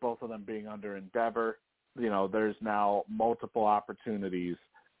 Obviously, with both of them being under Endeavor, there's now multiple opportunities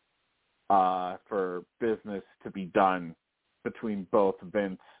for business to be done between both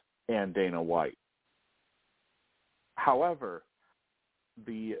Vince and Dana White. However,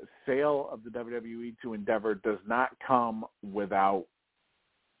 the sale of the WWE to Endeavor does not come without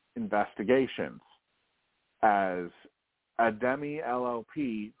investigations, as Ademi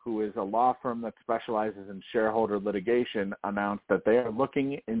LLP, who is a law firm that specializes in shareholder litigation, announced that they are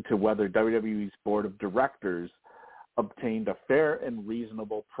looking into whether WWE's board of directors obtained a fair and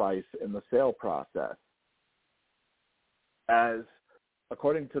reasonable price in the sale process. As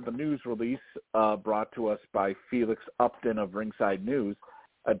according to the news release brought to us by Felix Upton of Ringside News,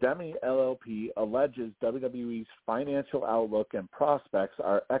 Ademi LLP alleges WWE's financial outlook and prospects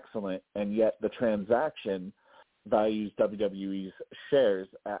are excellent, and yet the transaction values WWE's shares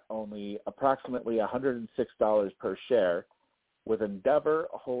at only approximately $106 per share, with Endeavor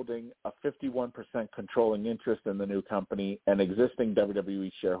holding a 51% controlling interest in the new company and existing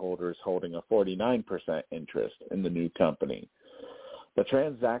WWE shareholders holding a 49% interest in the new company. The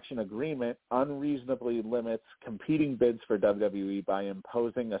transaction agreement unreasonably limits competing bids for WWE by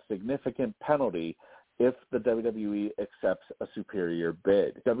imposing a significant penalty if the WWE accepts a superior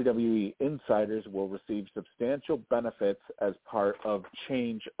bid. WWE insiders will receive substantial benefits as part of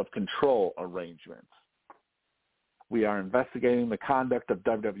change of control arrangements. We are investigating the conduct of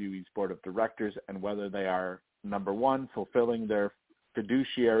WWE's board of directors and whether they are, number one, fulfilling their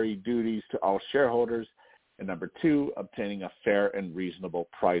fiduciary duties to all shareholders, and number two, obtaining a fair and reasonable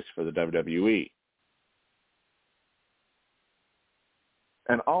price for the WWE.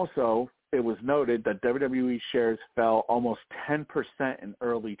 And also, it was noted that WWE shares fell almost 10% in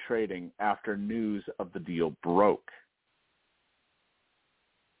early trading after news of the deal broke.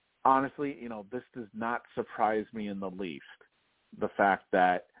 Honestly, this does not surprise me in the least. The fact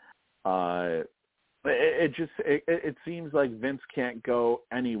that it seems like Vince can't go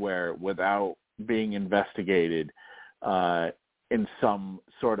anywhere without being investigated in some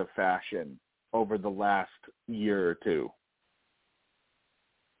sort of fashion over the last year or two.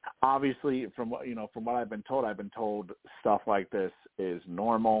 Obviously, from what I've been told stuff like this is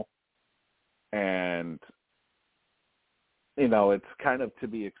normal, and it's kind of to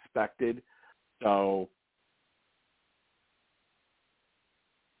be expected. So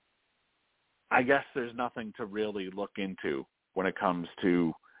I guess there's nothing to really look into when it comes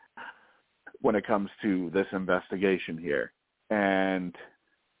to this investigation here. And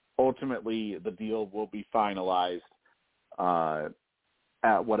ultimately the deal will be finalized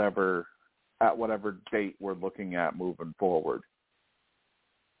at whatever date we're looking at moving forward.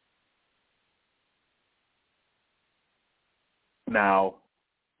 Now,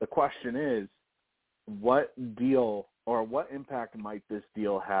 the question is, what deal or what impact might this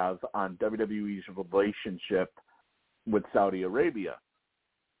deal have on WWE's relationship with Saudi Arabia,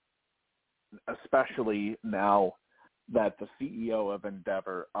 especially now that the CEO of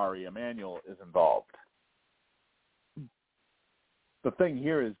Endeavor, Ari Emanuel, is involved? The thing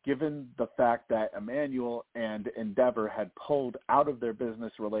here is, given the fact that Emanuel and Endeavor had pulled out of their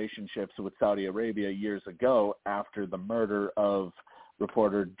business relationships with Saudi Arabia years ago after the murder of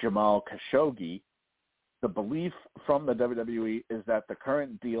reporter Jamal Khashoggi, the belief from the WWE is that the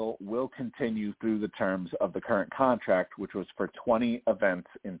current deal will continue through the terms of the current contract, which was for 20 events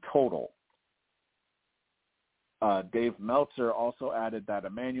in total. Dave Meltzer also added that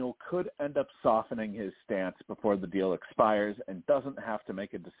Emmanuel could end up softening his stance before the deal expires and doesn't have to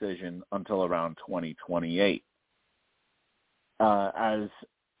make a decision until around 2028. As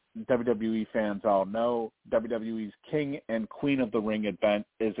WWE fans all know, WWE's King and Queen of the Ring event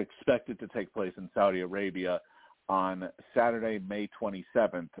is expected to take place in Saudi Arabia on Saturday, May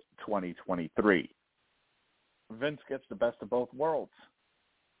 27th, 2023. Vince gets the best of both worlds.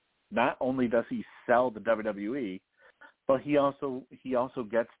 Not only does he sell the WWE, but he also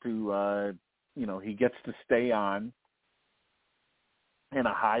gets to he gets to stay on in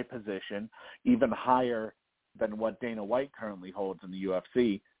a high position, even higher than what Dana White currently holds in the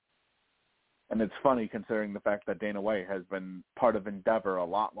UFC. And it's funny considering the fact that Dana White has been part of Endeavor a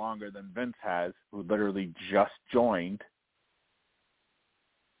lot longer than Vince has, who literally just joined.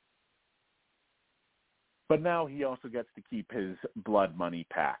 But now he also gets to keep his blood money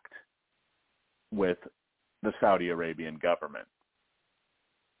pact with the Saudi Arabian government.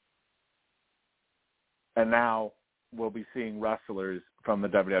 And now we'll be seeing wrestlers from the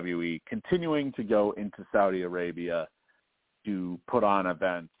WWE continuing to go into Saudi Arabia to put on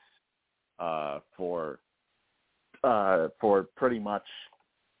events for pretty much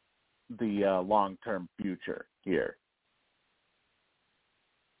the long-term future here,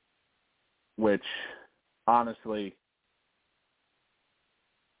 which honestly,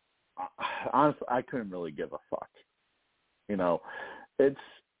 I couldn't really give a fuck.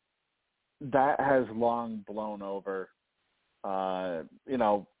 That has long blown over.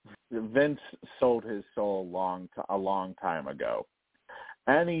 Vince sold his soul a long time ago.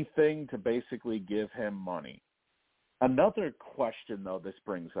 Anything to basically give him money. Another question, though, this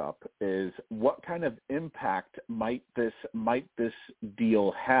brings up is what kind of impact might this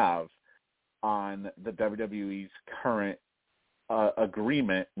deal have on the WWE's current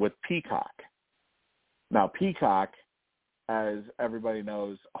agreement with Peacock? Now, Peacock, as everybody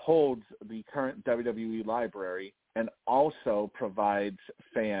knows, holds the current WWE library and also provides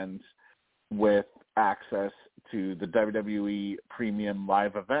fans with access to the WWE premium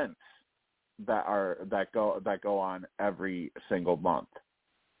live events that go on every single month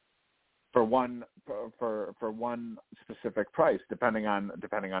for one specific price, depending on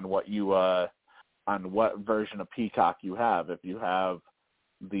what you on what version of Peacock you have. If you have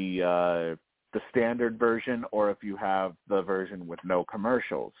the standard version or if you have the version with no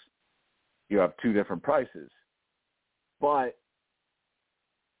commercials, you have two different prices. But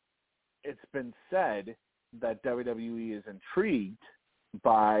it's been said that WWE is intrigued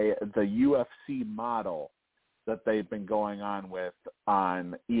by the UFC model that they've been going on with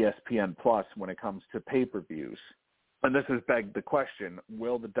on ESPN Plus when it comes to pay-per-views. And this has begged the question,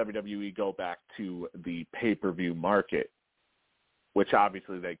 will the WWE go back to the pay-per-view market? Which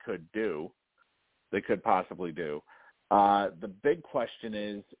obviously they could do. They could possibly do. The big question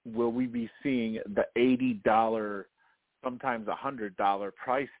is, will we be seeing the $80, sometimes $100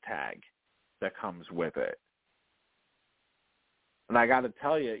 price tag that comes with it? And I got to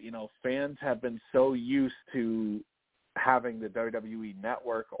tell you, fans have been so used to having the WWE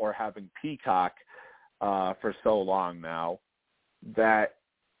Network or having Peacock for so long now that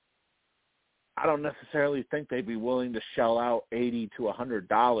I don't necessarily think they'd be willing to shell out $80 to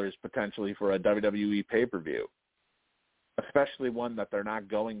 $100 potentially for a WWE pay-per-view, especially one that they're not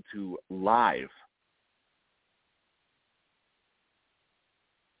going to live.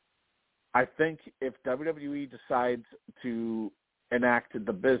 I think if WWE decides to enact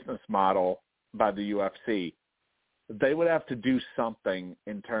the business model by the UFC, they would have to do something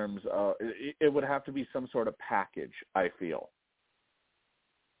in terms of, it would have to be some sort of package, I feel.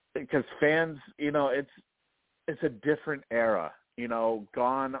 Because fans, it's a different era.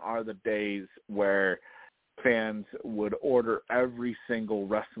 Gone are the days where fans would order every single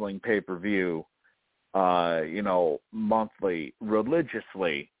wrestling pay-per-view, monthly,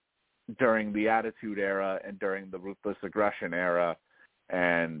 religiously, during the Attitude Era and during the Ruthless Aggression Era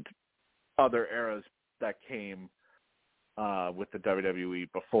and other eras that came with the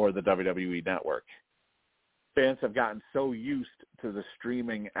WWE before the WWE Network. Fans have gotten so used to the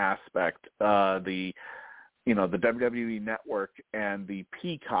streaming aspect, the WWE Network and the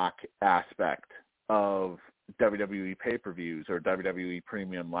Peacock aspect of WWE pay-per-views or WWE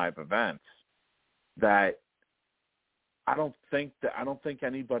premium live events, that I don't think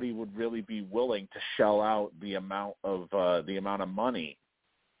anybody would really be willing to shell out the amount of money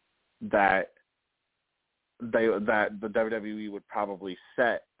that the WWE would probably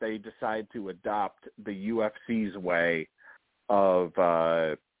set. They decide to adopt the UFC's way of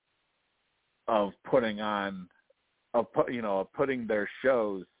putting their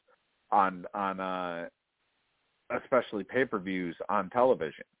shows on especially pay-per-views on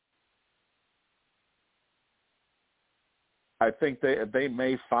television. I think they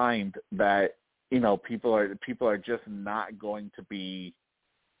may find that, you know, people are just not going to be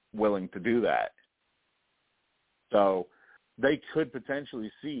willing to do that. So they could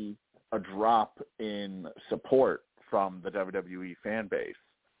potentially see a drop in support from the WWE fan base.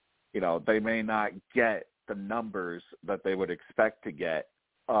 You know, they may not get the numbers that they would expect to get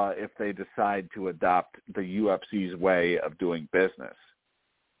if they decide to adopt the UFC's way of doing business.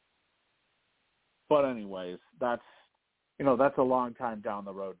 But anyways, that's a long time down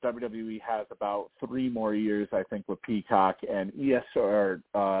the road. WWE has about 3 more years, I think, with Peacock, and UFC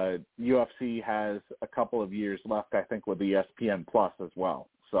has a couple of years left, I think, with ESPN Plus as well.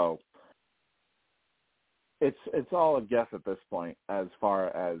 So it's all a guess at this point as far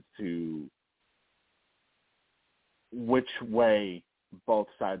as to which way both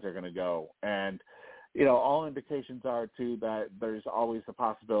sides are going to go. And, you know, all indications are, too, that there's always a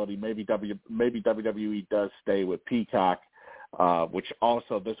possibility maybe WWE does stay with Peacock, which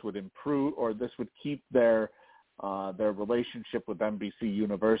also this would improve, or this would keep their relationship with NBC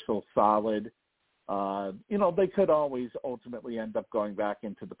Universal solid. You know, they could always ultimately end up going back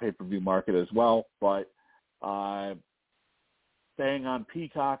into the pay-per-view market as well, but staying on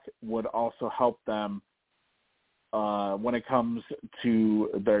Peacock would also help them when it comes to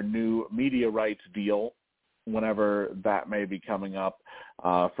their new media rights deal, whenever that may be coming up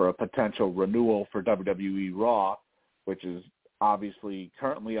for a potential renewal for WWE Raw, which is obviously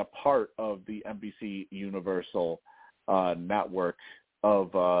currently a part of the NBC Universal network of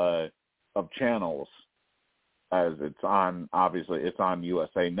channels, as it's on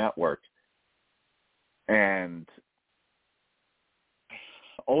USA Network. And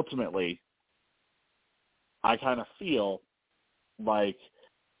ultimately, I kind of feel like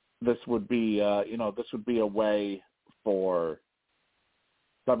this would be a way for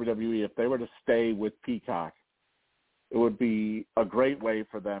WWE, if they were to stay with Peacock, it would be a great way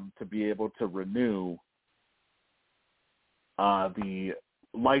for them to be able to renew the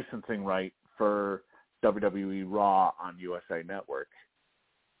licensing right for WWE Raw on USA Network.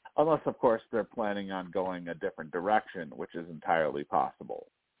 Unless, of course, they're planning on going a different direction, which is entirely possible.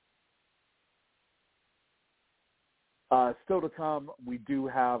 Still to come, we do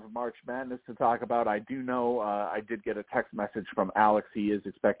have March Madness to talk about. I do know I did get a text message from Alex. He is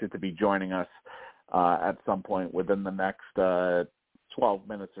expected to be joining us at some point within the next 12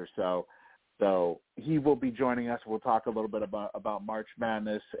 minutes or so. So he will be joining us. We'll talk a little bit about March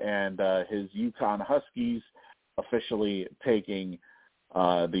Madness and his UConn Huskies officially taking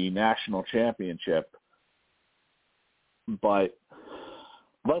the national championship. But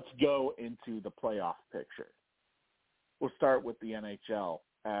let's go into the playoff picture. We'll start with the NHL,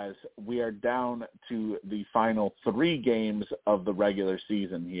 as we are down to the final 3 games of the regular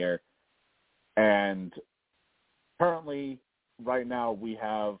season here. And currently, right now, we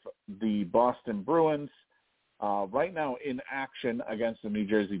have the Boston Bruins right now in action against the New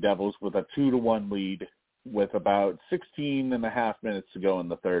Jersey Devils with a 2-1 lead with about 16 and a half minutes to go in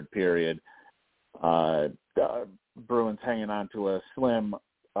the third period. Bruins hanging on to a slim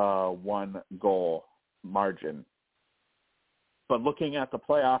 1-goal margin. But looking at the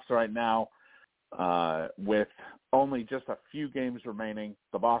playoffs right now, with only just a few games remaining,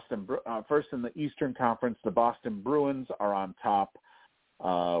 first in the Eastern Conference, the Boston Bruins are on top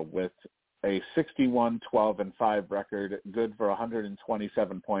with a 61-12-5 record, good for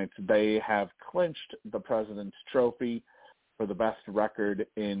 127 points. They have clinched the President's Trophy for the best record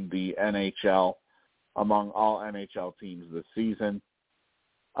in the NHL among all NHL teams this season.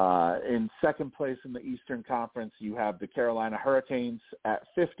 In second place in the Eastern Conference, you have the Carolina Hurricanes at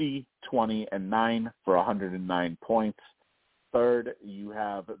 50-20-9 for 109 points. Third, you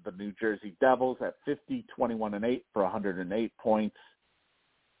have the New Jersey Devils at 50-21-8 for 108 points.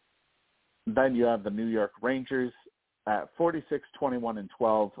 Then you have the New York Rangers at 46-21-12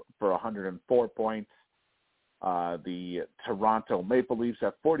 for 104 points. The Toronto Maple Leafs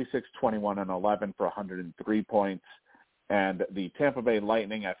at 46-21-11 for 103 points. And the Tampa Bay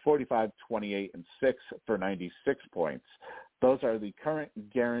Lightning at 45-28-6 for 96 points. Those are the current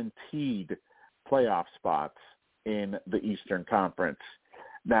guaranteed playoff spots in the Eastern Conference.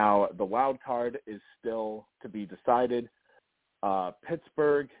 Now, the wild card is still to be decided.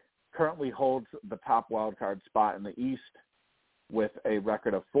 Pittsburgh currently holds the top wild card spot in the East with a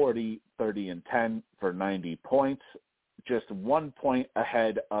record of 40-30-10 for 90 points, just 1 point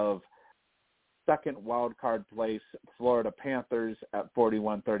ahead of second wild card place Florida Panthers at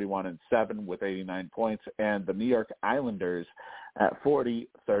 41-31-7 with 89 points, and the New York Islanders at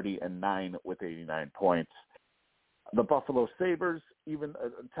 40-30-9 with 89 points. The Buffalo Sabres, even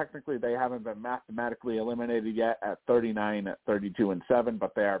technically they haven't been mathematically eliminated yet at 39, 32, and 7,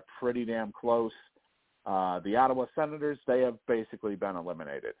 but they are pretty damn close. The Ottawa Senators, they have basically been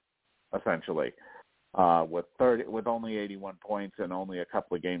eliminated, essentially, with only 81 points and only a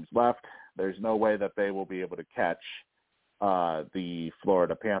couple of games left. There's no way that they will be able to catch the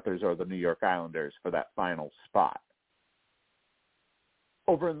Florida Panthers or the New York Islanders for that final spot.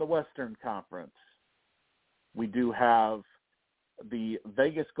 Over in the Western Conference, we do have the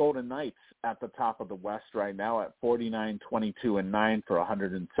Vegas Golden Knights at the top of the West right now at 49, 22, and 9 for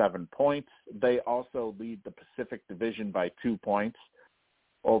 107 points. They also lead the Pacific Division by 2 points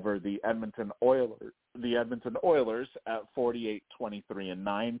over the Edmonton Oilers. The Edmonton Oilers at 48, 23, and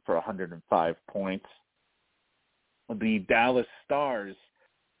 9 for 105 points. The Dallas Stars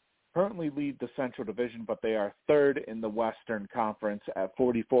currently lead the Central Division, but they are third in the Western Conference at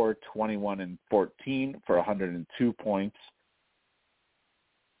 44, 21, and 14 for 102 points.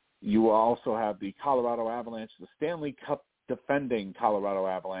 You also have the Colorado Avalanche, the Stanley Cup defending Colorado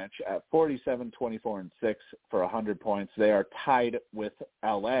Avalanche at 47, 24, and 6 for 100 points. They are tied with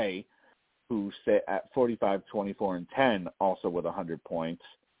LA, who sit at 45, 24, and 10, also with 100 points.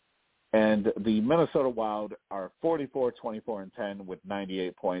 And the Minnesota Wild are 44, 24, and 10 with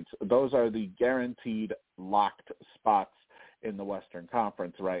 98 points. Those are the guaranteed locked spots in the Western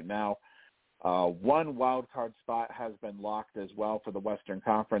Conference right now. One wild card spot has been locked as well for the Western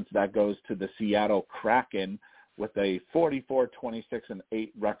Conference. That goes to the Seattle Kraken with a 44, 26, and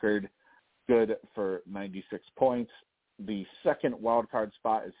 8 record, good for 96 points. The second wild card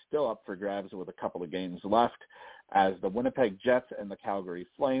spot is still up for grabs with a couple of games left, as the Winnipeg Jets and the Calgary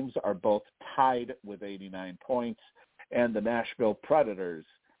Flames are both tied with 89 points, and the Nashville Predators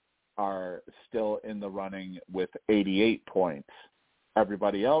are still in the running with 88 points.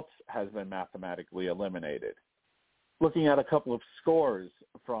 Everybody else has been mathematically eliminated. Looking at a couple of scores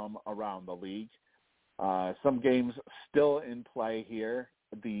from around the league, some games still in play here.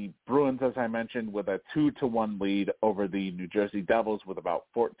 The Bruins, as I mentioned, with a 2-1 lead over the New Jersey Devils with about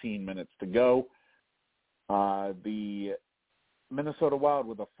 14 minutes to go. The Minnesota Wild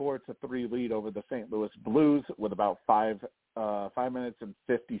with a 4-3 lead over the St. Louis Blues with about 5 minutes and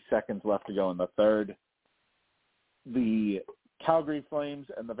 50 seconds left to go in the third. The Calgary Flames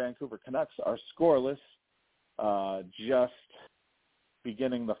and the Vancouver Canucks are scoreless, just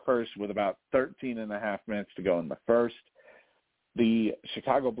beginning the first with about 13 and a half minutes to go in the first. The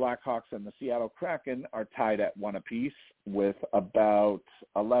Chicago Blackhawks and the Seattle Kraken are tied at 1 apiece with about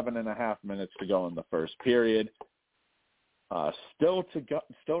 11 and a half minutes to go in the first period. Still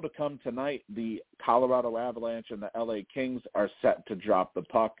to come tonight, the Colorado Avalanche and the LA Kings are set to drop the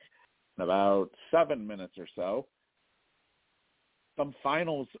puck in about 7 minutes or so. Some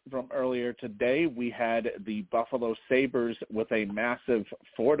finals from earlier today, we had the Buffalo Sabres with a massive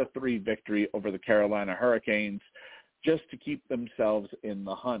 4-3 victory over the Carolina Hurricanes, just to keep themselves in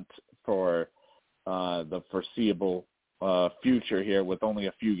the hunt for the foreseeable future here with only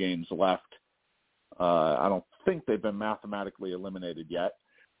a few games left. I don't think they've been mathematically eliminated yet.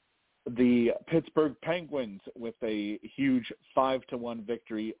 The Pittsburgh Penguins with a huge 5-1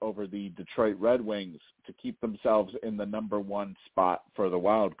 victory over the Detroit Red Wings to keep themselves in the number 1 spot for the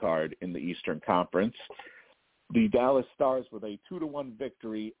wild card in the Eastern Conference. The Dallas Stars with a 2-1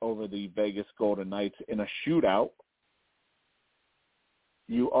 victory over the Vegas Golden Knights in a shootout.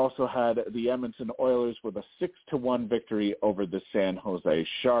 You also had the Edmonton Oilers with a 6-1 victory over the San Jose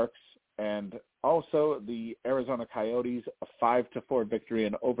Sharks, and also the Arizona Coyotes, a 5-4 victory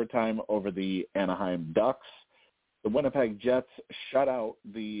in overtime over the Anaheim Ducks. The Winnipeg Jets shut out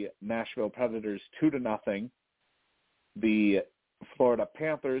the Nashville Predators 2-0. The Florida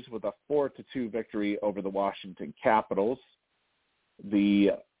Panthers with a 4-2 victory over the Washington Capitals.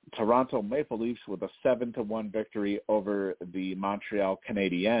 The Toronto Maple Leafs with a 7-1 victory over the Montreal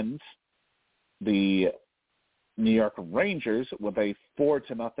Canadiens. The New York Rangers with a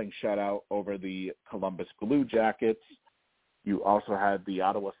 4-0 shutout over the Columbus Blue Jackets. You also had the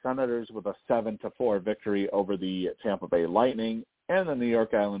Ottawa Senators with a 7-4 victory over the Tampa Bay Lightning, and the New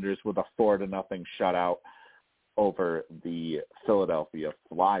York Islanders with a 4-0 shutout over the Philadelphia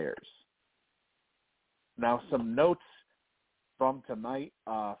Flyers. Now, some notes from tonight.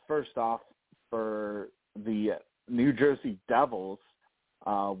 First off, for the New Jersey Devils,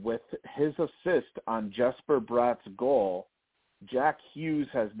 with his assist on Jesper Bratt's goal, Jack Hughes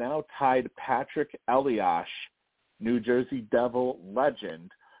has now tied Patrick Elias, New Jersey Devil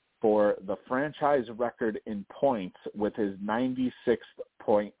legend, for the franchise record in points with his 96th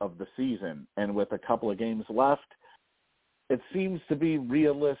point of the season. And with a couple of games left, it seems to be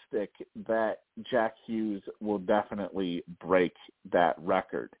realistic that Jack Hughes will definitely break that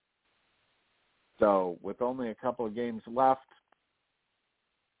record. So with only a couple of games left,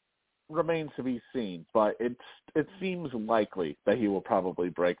 remains to be seen, but it seems likely that he will probably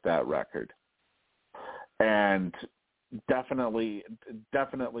break that record. And definitely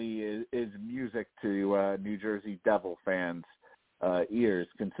is music to New Jersey Devil fans' ears,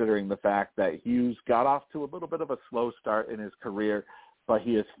 considering the fact that Hughes got off to a little bit of a slow start in his career, but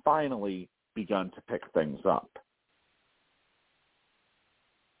he has finally begun to pick things up.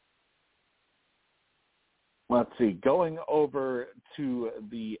 Let's see, going over to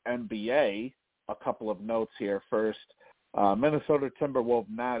the NBA, a couple of notes here first. Minnesota Timberwolves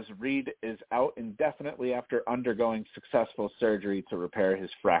Naz Reid is out indefinitely after undergoing successful surgery to repair his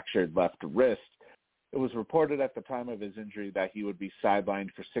fractured left wrist. It was reported at the time of his injury that he would be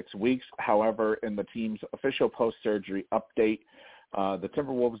sidelined for 6 weeks. However, in the team's official post-surgery update, the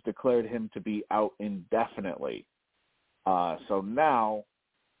Timberwolves declared him to be out indefinitely. So now,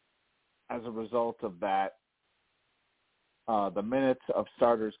 as a result of that, the minutes of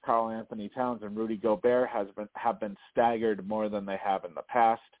starters Karl Anthony Towns and Rudy Gobert have been staggered more than they have in the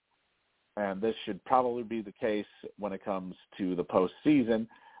past, and this should probably be the case when it comes to the postseason.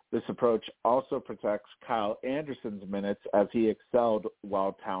 This approach also protects Kyle Anderson's minutes as he excelled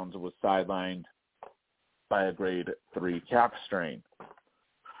while Towns was sidelined by a grade 3 calf strain.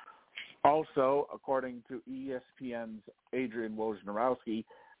 Also, according to ESPN's Adrian Wojnarowski,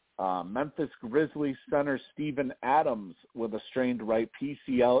 Memphis Grizzlies center Steven Adams with a strained right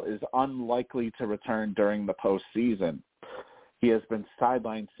PCL is unlikely to return during the postseason. He has been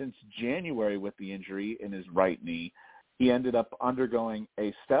sidelined since January with the injury in his right knee. He ended up undergoing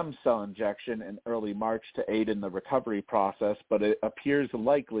a stem cell injection in early March to aid in the recovery process, but it appears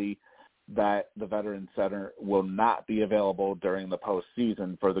likely that the veteran center will not be available during the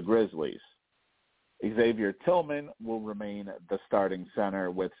postseason for the Grizzlies. Xavier Tillman will remain the starting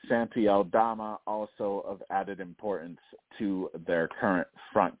center, with Santi Aldama also of added importance to their current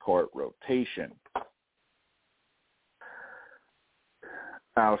front court rotation.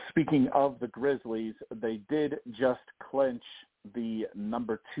 Now, speaking of the Grizzlies, they did just clinch the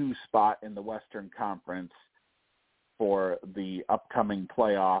number 2 spot in the Western Conference for the upcoming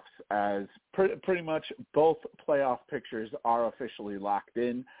playoffs, as pretty much both playoff pictures are officially locked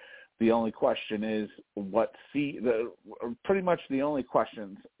in. The only question is pretty much the only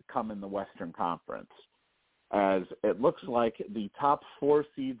questions come in the Western Conference, as it looks like the top 4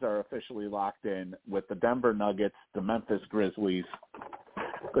 seeds are officially locked in, with the Denver Nuggets, the Memphis Grizzlies,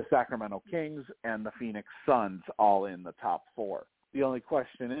 the Sacramento Kings, and the Phoenix Suns all in the top 4. The only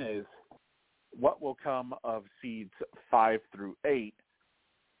question is, what will come of seeds 5 through 8,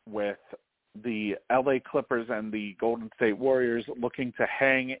 with the LA Clippers and the Golden State Warriors looking to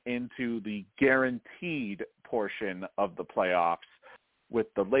hang into the guaranteed portion of the playoffs, with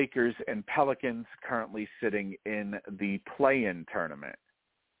the Lakers and Pelicans currently sitting in the play-in tournament.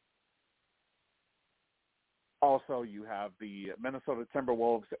 Also, you have the Minnesota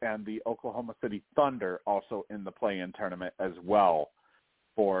Timberwolves and the Oklahoma City Thunder also in the play-in tournament as well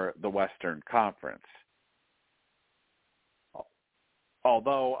for the Western Conference.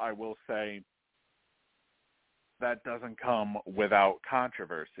 Although I will say that doesn't come without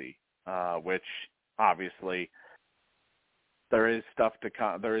controversy, which obviously there is stuff to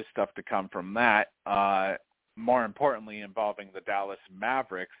come from that. More importantly, involving the Dallas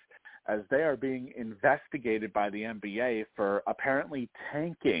Mavericks, as they are being investigated by the NBA for apparently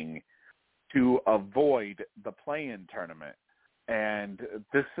tanking to avoid the play-in tournament. And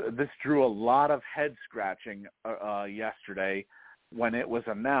this drew a lot of head scratching yesterday when it was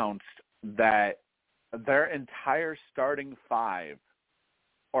announced that their entire starting 5,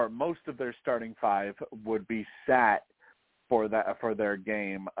 or most of their starting 5, would be sat for their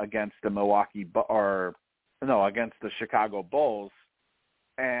game against the against the Chicago Bulls,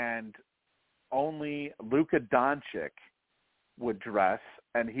 and only Luka Doncic would dress,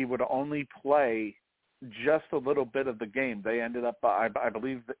 and he would only play just a little bit of the game. They ended up, I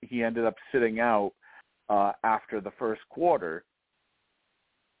believe, that he ended up sitting out after the first quarter.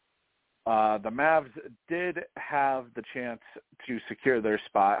 The Mavs did have the chance to secure their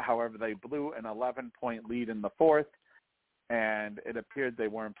spot. However, they blew an 11-point lead in the fourth, and it appeared they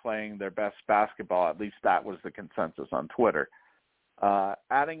weren't playing their best basketball. At least that was the consensus on Twitter.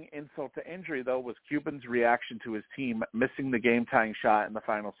 Adding insult to injury, though, was Cuban's reaction to his team missing the game-tying shot in the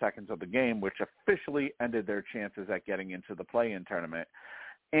final seconds of the game, which officially ended their chances at getting into the play-in tournament.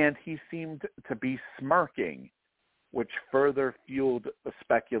 And he seemed to be smirking, which further fueled the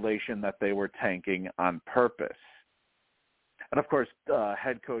speculation that they were tanking on purpose. And, of course,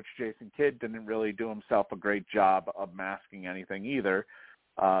 head coach Jason Kidd didn't really do himself a great job of masking anything either,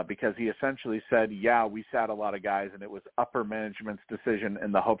 because he essentially said, yeah, we sat a lot of guys, and it was upper management's decision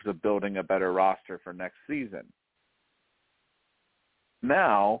in the hopes of building a better roster for next season.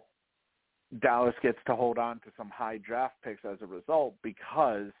 Now, Dallas gets to hold on to some high draft picks as a result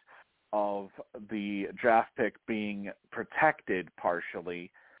because of the draft pick being protected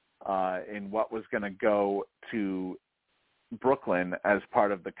partially in what was going to go to Brooklyn as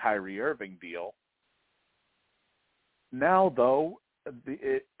part of the Kyrie Irving deal. Now, though,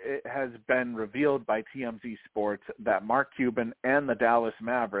 it has been revealed by TMZ Sports that Mark Cuban and the Dallas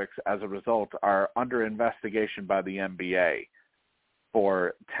Mavericks, as a result, are under investigation by the NBA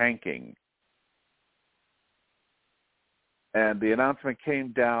for tanking. And the announcement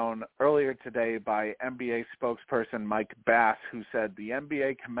came down earlier today by NBA spokesperson Mike Bass, who said the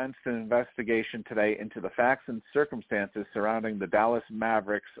NBA commenced an investigation today into the facts and circumstances surrounding the Dallas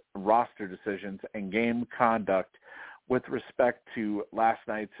Mavericks roster decisions and game conduct with respect to last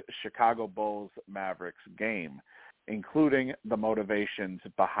night's Chicago Bulls-Mavericks game, including the motivations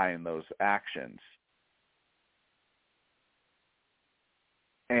behind those actions.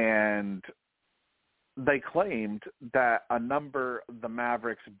 And they claimed that a number of the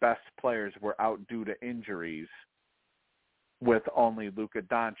Mavericks' best players were out due to injuries, with only Luka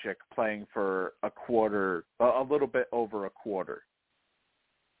Doncic playing for a little bit over a quarter.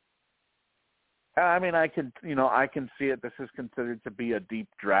 I mean, I can see it. This is considered to be a deep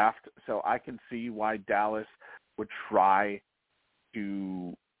draft, so I can see why Dallas would try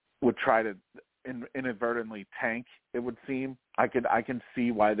to inadvertently tank. It would seem I can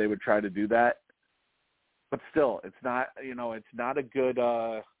see why they would try to do that, but still, it's not a good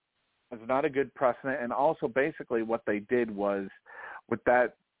precedent. And also, basically, what they did was, with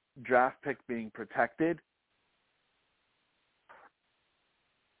that draft pick being protected,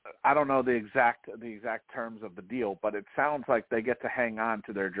 I don't know the exact terms of the deal, but it sounds like they get to hang on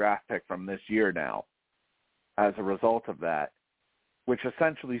to their draft pick from this year now as a result of that, which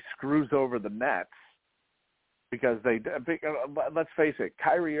essentially screws over the Nets because let's face it,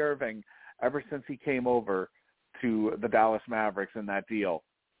 Kyrie Irving, ever since he came over to the Dallas Mavericks in that deal,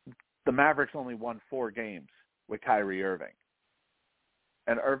 the Mavericks only won 4 games with Kyrie Irving.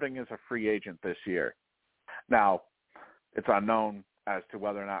 And Irving is a free agent this year. Now, it's unknown as to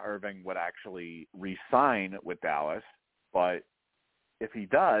whether or not Irving would actually re-sign with Dallas, but if he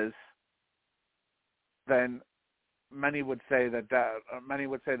does, then many would say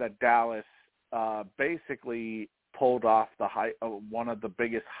that Dallas basically pulled off one of the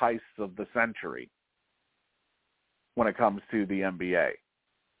biggest heists of the century when it comes to the NBA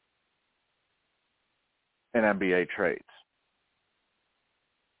and NBA trades.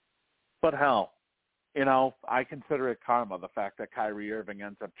 But hell, I consider it karma, the fact that Kyrie Irving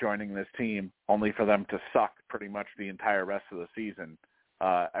ends up joining this team only for them to suck pretty much the entire rest of the season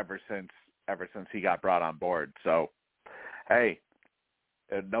ever since he got brought on board. So, hey,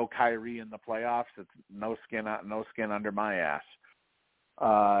 no Kyrie in the playoffs. It's no skin under my ass.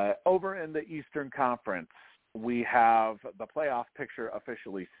 Over in the Eastern Conference, we have the playoff picture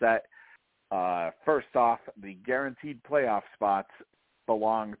officially set. First off, the guaranteed playoff spots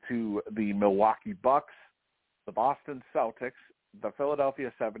belong to the Milwaukee Bucks, the Boston Celtics, the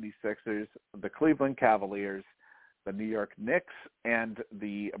Philadelphia 76ers, the Cleveland Cavaliers, the New York Knicks, and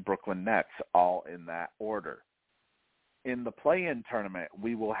the Brooklyn Nets, all in that order. In the play-in tournament,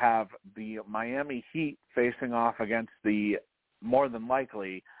 we will have the Miami Heat facing off more than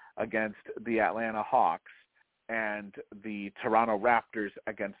likely, against the Atlanta Hawks, and the Toronto Raptors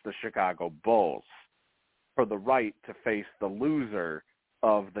against the Chicago Bulls, for the right to face the loser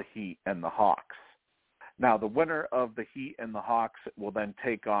of the Heat and the Hawks. Now, the winner of the Heat and the Hawks will then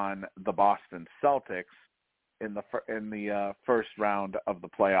take on the Boston Celtics in the first round of the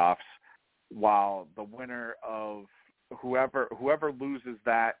playoffs, while the winner of whoever loses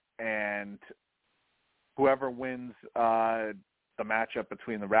that and whoever wins the matchup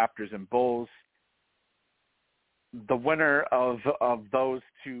between the Raptors and Bulls, the winner of those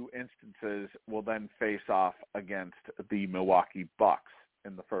two instances will then face off against the Milwaukee Bucks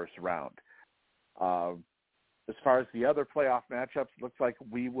in the first round. As far as the other playoff matchups, it looks like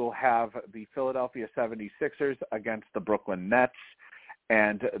we will have the Philadelphia 76ers against the Brooklyn Nets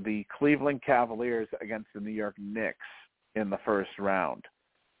and the Cleveland Cavaliers against the New York Knicks in the first round,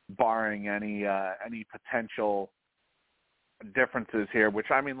 barring any potential differences here, which,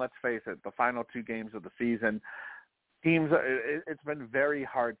 I mean, let's face it, the final 2 games of the season, it's been very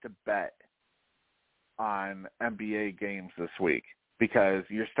hard to bet on NBA games this week because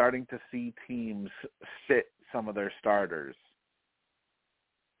you're starting to see teams sit some of their starters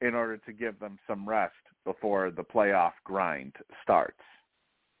in order to give them some rest before the playoff grind starts.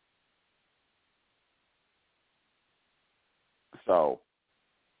 So,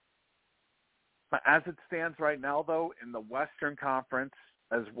 as it stands right now, though, in the Western Conference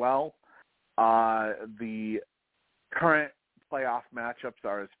as well, the current playoff matchups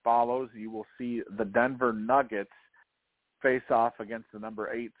are as follows. You will see the Denver Nuggets face off against the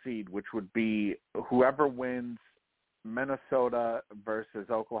number 8 seed, which would be whoever wins Minnesota versus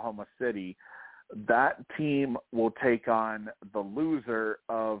Oklahoma City. That team will take on the loser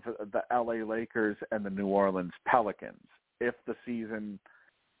of the LA Lakers and the New Orleans Pelicans if the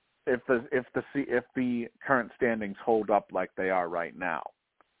current standings hold up like they are right now.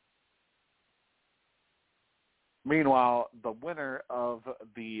 Meanwhile, the winner of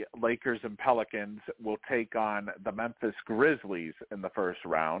the Lakers and Pelicans will take on the Memphis Grizzlies in the first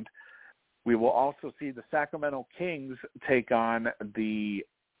round. We will also see the Sacramento Kings take on the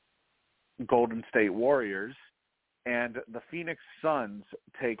Golden State Warriors, and the Phoenix Suns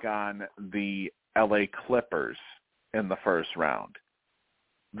take on the LA Clippers in the first round.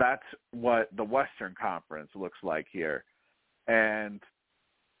 That's what the Western Conference looks like here. And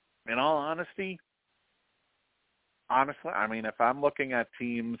in all honestly, I mean, if I'm looking at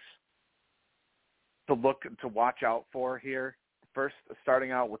teams to watch out for here, first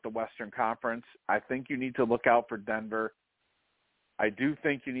starting out with the Western Conference, I think you need to look out for Denver. I do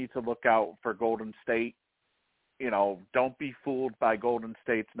think you need to look out for Golden State. You know, don't be fooled by Golden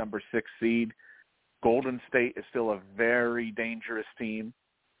State's number 6 seed. Golden State is still a very dangerous team,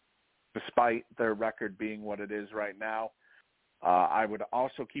 despite their record being what it is right now. I would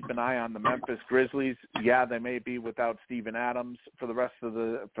also keep an eye on the Memphis Grizzlies. Yeah, they may be without Steven Adams for the rest of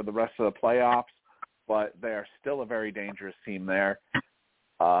the playoffs, but they are still a very dangerous team there.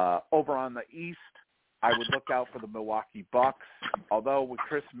 Over on the East, I would look out for the Milwaukee Bucks. Although with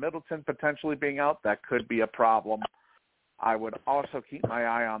Chris Middleton potentially being out, that could be a problem. I would also keep my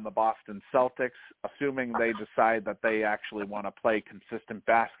eye on the Boston Celtics, assuming they decide that they actually want to play consistent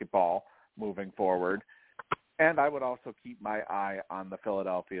basketball moving forward. And I would also keep my eye on the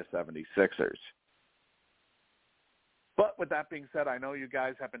Philadelphia 76ers. But with that being said, I know you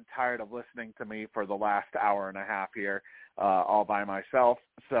guys have been tired of listening to me for the last hour and a half here all by myself.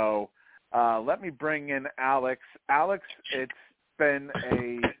 So let me bring in Alex. Alex, it's been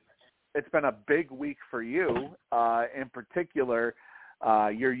a big week for you. In particular,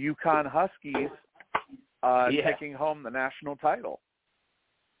 your UConn Huskies taking home the national title.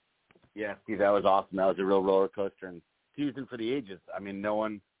 Yeah, Steve, that was awesome. That was a real roller coaster and season for the ages. I mean, no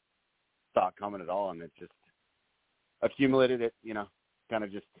one saw it coming at all, and it just accumulated. It, kind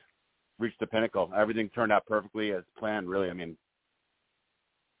of just reached the pinnacle. Everything turned out perfectly as planned, really. I mean,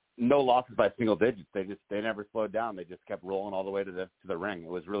 no losses by single digits. They never slowed down. They just kept rolling all the way to the ring. It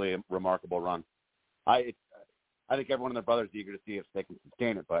was really a remarkable run. I think everyone and their brother is eager to see if they can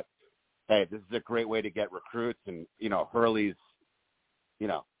sustain it. But hey, this is a great way to get recruits, and Hurley's,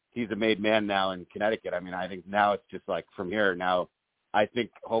 he's a made man now in Connecticut. I mean, I think now it's just like from here. Now, I think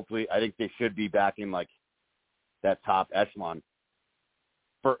they should be backing like that top echelon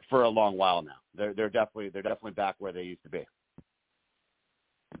for a long while now. They're definitely back where they used to be.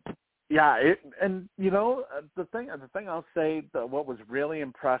 Yeah, the thing I'll say that what was really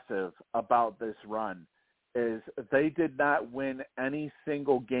impressive about this run is they did not win any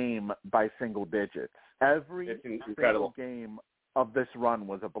single game by single digits. Every single game of this run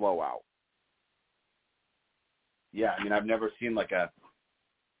was a blowout. Yeah, I mean, I've never seen like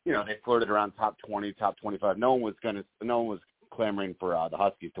they flirted around top 20, top 25. No one was clamoring for the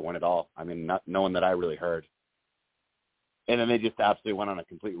Huskies to win it all. I mean, no one that I really heard. And then they just absolutely went on a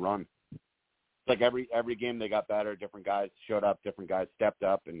complete run. It's like every game they got better. Different guys showed up. Different guys stepped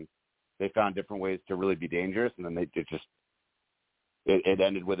up, and they found different ways to really be dangerous. And then it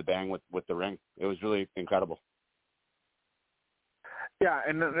ended with a bang with the ring. It was really incredible. Yeah,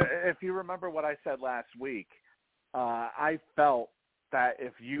 and if you remember what I said last week, I felt that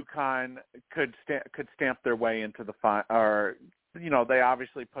if UConn could stamp their way into the they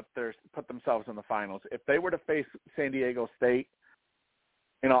obviously put themselves in the finals. If they were to face San Diego State,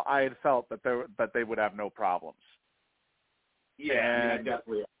 I had felt that they would have no problems. Yeah, and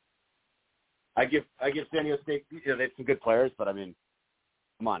definitely. I give San Diego State. They have some good players, but I mean,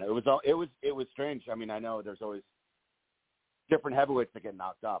 come on, it was strange. I mean, I know there's always different heavyweights that get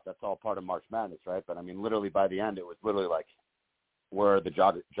knocked off. That's all part of March Madness, right? But I mean, literally by the end, it was literally like, where are the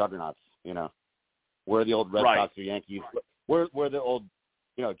juggernauts? Where are the old Red Sox or Yankees? Where the old,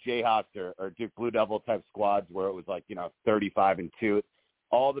 Jayhawks or Duke Blue Devil type squads where it was like 35-2.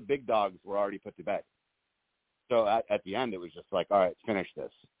 All the big dogs were already put to bed. So at the end, it was just like, all right, finish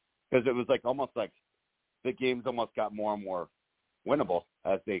this. Because it was like almost like the games almost got more and more winnable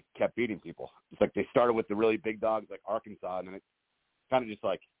as they kept beating people. It's like they started with the really big dogs like Arkansas, and then it kind of just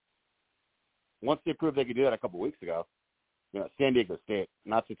like, once they proved they could do that a couple of weeks ago, San Diego State,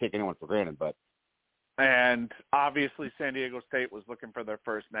 not to take anyone for granted, but. And obviously San Diego State was looking for their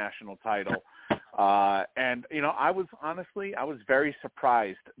first national title. And, I was very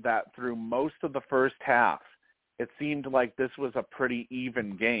surprised that through most of the first half, it seemed like this was a pretty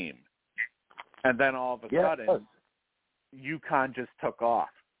even game. And then all of a sudden, UConn just took off.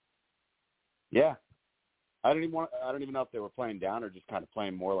 Yeah. I don't even know if they were playing down or just kind of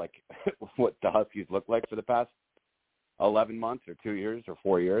playing more like what the Huskies look like for the past 11 months or 2 years or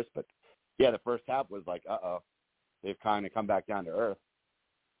 4 years. But, yeah, the first half was like, they've kind of come back down to earth.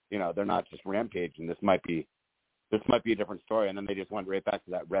 They're not just rampaging. This might be a different story. And then they just went right back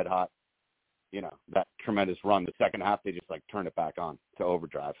to that red hot, that tremendous run. The second half, they just like turned it back on to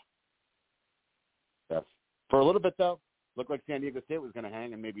overdrive. Yes. For a little bit though, looked like San Diego State was going to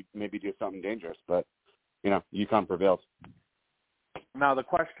hang and maybe do something dangerous, but UConn prevails. Now the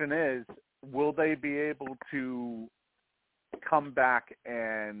question is, will they be able to come back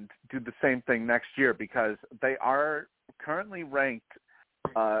and do the same thing next year? Because they are currently ranked,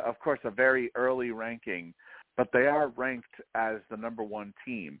 of course, a very early ranking, but they are ranked as the number one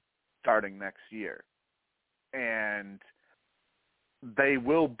team starting next year. And they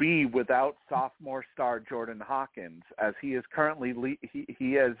will be without sophomore star Jordan Hawkins, as he is currently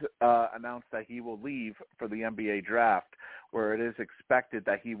he has announced that he will leave for the NBA draft, where it is expected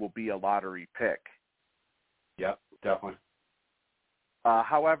that he will be a lottery pick. Yep, definitely.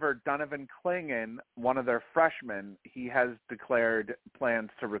 However, Donovan Clingan, one of their freshmen, he has declared plans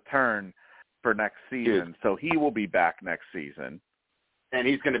to return for next season, so he will be back next season. And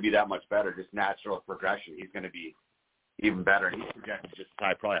he's going to be that much better, just natural progression. He's going to be even better. He's projected just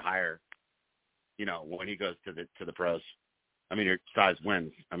probably higher, when he goes to the pros. I mean, your size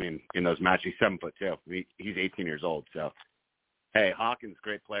wins. I mean, in those matches, he's 7'2". He's 18 years old. So, hey, Hawkins,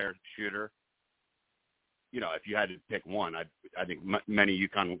 great player, shooter. If you had to pick one, I think many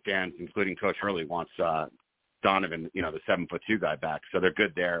UConn fans, including Coach Hurley, wants Donovan, the 7'2" guy back. So they're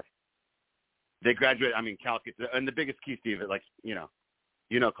good there. They graduate. I mean, Cal gets, and the biggest key, Steve, like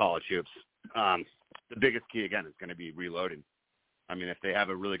college hoops. The biggest key again is going to be reloading. I mean, if they have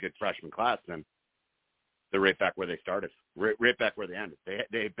a really good freshman class, then they're right back where they started, right back where they ended.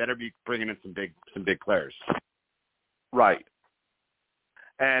 They better be bringing in some big players. Right.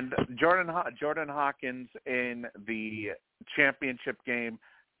 And Jordan Hawkins in the championship game,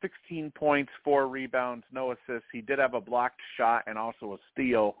 16 points, 4 rebounds, no assists. He did have a blocked shot and also a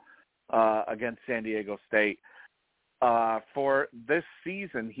steal against San Diego State. For this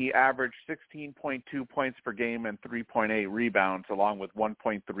season, he averaged 16.2 points per game and 3.8 rebounds, along with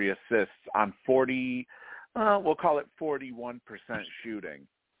 1.3 assists on 40, we'll call it 41% shooting.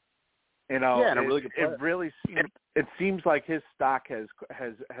 And a really good player. It seems like his stock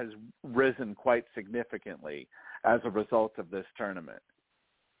has risen quite significantly as a result of this tournament.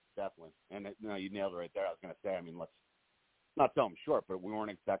 Definitely, and you nailed it right there. I was going to say, I mean, let's not sell him short, but we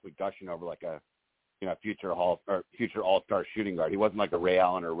weren't exactly gushing over like a future all-star shooting guard. He wasn't like a Ray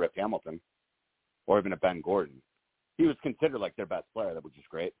Allen or Rip Hamilton, or even a Ben Gordon. He was considered like their best player, which is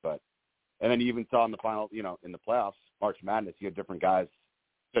great. And then you even saw in the final, in the playoffs, March Madness, you had different guys.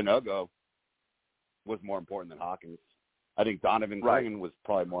 Sonogo was more important than Hawkins. I think Donovan Clingan was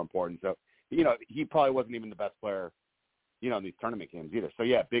probably more important. So, he probably wasn't even the best player, in these tournament games either. So,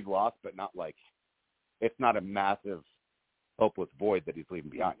 yeah, big loss, but not like it's not a massive, hopeless void that he's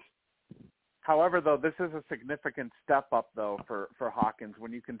leaving behind. However, though, this is a significant step up, though, for Hawkins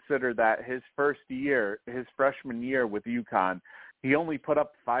when you consider that his freshman year with UConn, he only put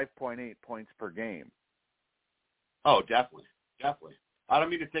up 5.8 points per game. Oh, definitely. I don't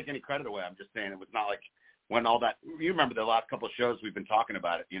mean to take any credit away. I'm just saying it was not like when all that. You remember the last couple of shows we've been talking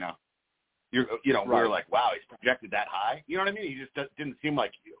about it. We were like, wow, he's projected that high. You know what I mean? He just didn't seem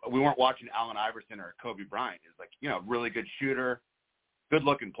like we weren't watching Allen Iverson or Kobe Bryant. He's like, really good shooter, good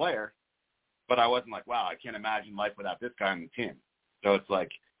looking player. But I wasn't like, wow, I can't imagine life without this guy on the team. So it's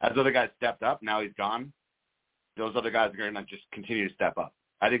like, as other guys stepped up, now he's gone. Those other guys are going to just continue to step up.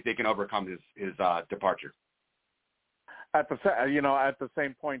 I think they can overcome his departure. At the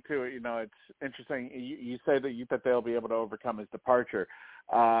same point too, it's interesting. You say that they'll be able to overcome his departure.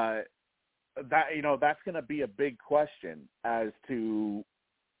 That's going to be a big question as to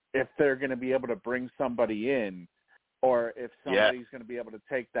if they're going to be able to bring somebody in, or if somebody's going to be able to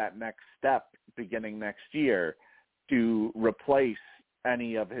take that next step beginning next year to replace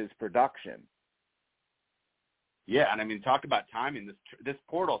any of his production. Yeah, and I mean, talk about timing. This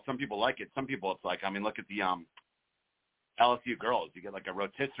portal, some people like it. Some people, it's like, I mean, look at the LSU girls. You get like a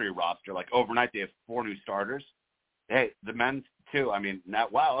rotisserie roster. Like overnight, they have 4 new starters. Hey, the men's too. I mean,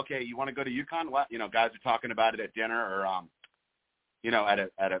 wow, okay, you want to go to UConn? Well, you know, guys are talking about it at dinner or, you know, at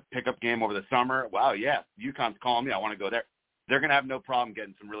a pickup game over the summer. Wow, yeah, UConn's calling me. I want to go there. They're going to have no problem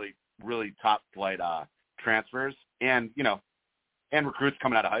getting some really, really top flight transfers and, you know, and recruits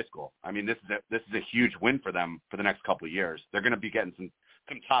coming out of high school. I mean, this is a huge win for them for the next couple of years. They're going to be getting some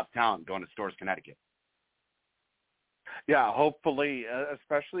top talent going to Storrs, Connecticut. Yeah, hopefully,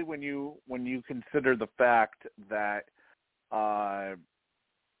 especially when you consider the fact that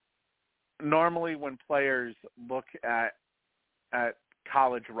normally when players look at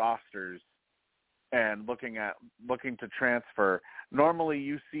college rosters and looking to transfer, normally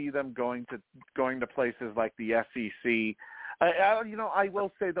you see them going to places like the SEC. I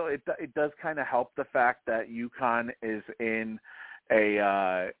will say though it does kind of help the fact that UConn is in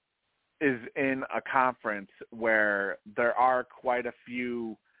a conference where there are quite a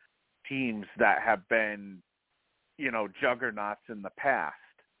few teams that have been, you know, juggernauts in the past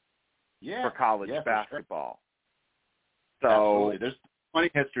for college basketball. Sure. So absolutely. There's plenty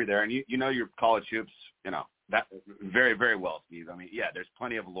of history there, and you know your college hoops, you know, that very, very well, Steve. I mean, yeah, there's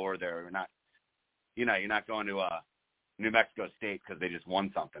plenty of lore there. You're not going to New Mexico State because they just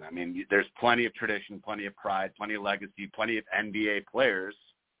won something. I mean, there's plenty of tradition, plenty of pride, plenty of legacy, plenty of NBA players,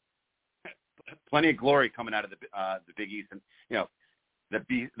 plenty of glory coming out of the Big East, and you know,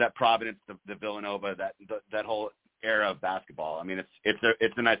 that Providence, the Villanova, that whole era of basketball. I mean,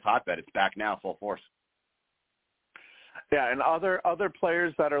 it's a nice hotbed. It's back now, full force. Yeah, and other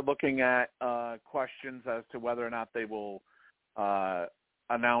players that are looking at questions as to whether or not they will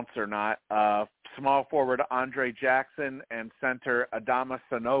announce or not. Small forward Andre Jackson and center Adama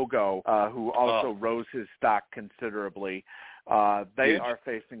Sanogo, who also rose his stock considerably. They are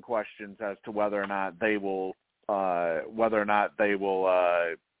facing questions as to whether or not they will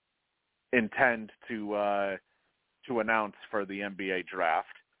intend to announce for the NBA draft.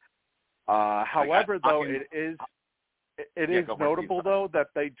 However, though, it is notable though that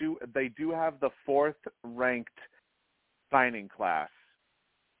they do have the 4th ranked signing class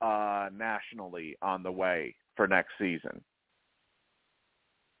nationally on the way for next season.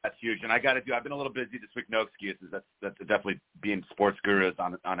 That's huge, and I've been a little busy this week. No excuses. That's definitely being sports gurus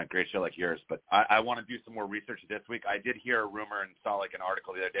on a great show like yours. But I want to do some more research this week. I did hear a rumor and saw like an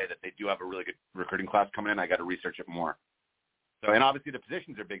article the other day that they do have a really good recruiting class coming in. I got to research it more. So, and obviously the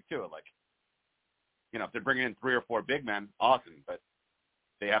positions are big too. Like, you know, if they're bringing in 3 or 4 big men, awesome. But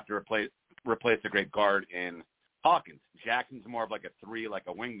they have to replace the great guard in Hawkins. Jackson's more of like a 3, like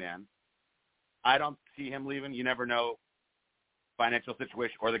a wingman. I don't see him leaving. You never know financial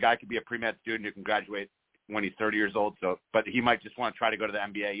situation, or the guy could be a pre-med student who can graduate when he's 30 years old. So, but he might just want to try to go to the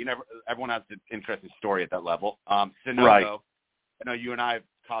NBA. Everyone has an interesting story at that level. Sanogo, right. I know you and I have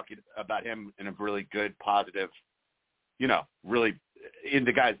talked about him in a really good, positive, you know, really, and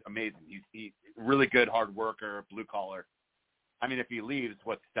the guy's amazing. He's really good, hard worker, blue collar. I mean, if he leaves,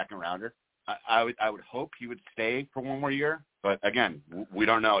 what's the second rounder? I would hope he would stay for one more year, but again, we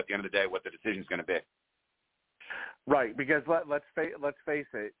don't know at the end of the day what the decision is going to be. Right, because let's face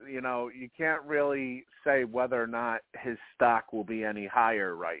it. You know, you can't really say whether or not his stock will be any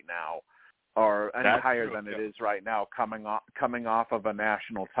higher right now, or any higher than it is right now, coming off of a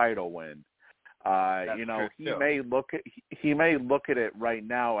national title win. You know, he may look at it right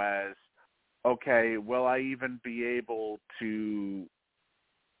now as, okay, will I even be able to,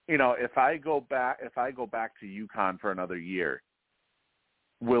 you know, if I go back to UConn for another year,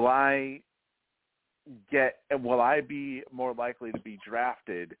 will I be more likely to be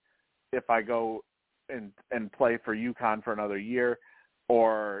drafted if I go and play for UConn for another year,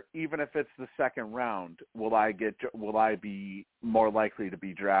 or even if it's the second round, will I be more likely to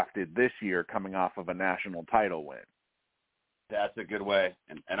be drafted this year coming off of a national title win? That's a good way,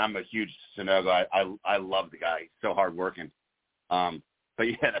 and I'm a huge Sanogo. I love the guy. He's so hardworking. But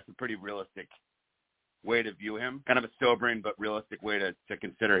yeah, that's a pretty realistic way to view him. Kind of a sobering but realistic way to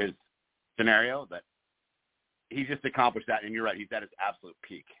consider his scenario. That he just accomplished that, and you're right. He's at his absolute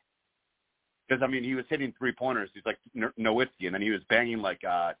peak. Because I mean, he was hitting 3-pointers. He's like Nowitzki, and then he was banging like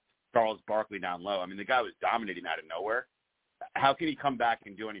Charles Barkley down low. I mean, the guy was dominating out of nowhere. How can he come back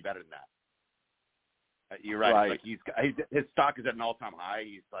and do any better than that? You're right. Like his stock is at an all-time high.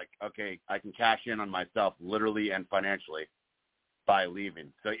 He's like, okay, I can cash in on myself literally and financially by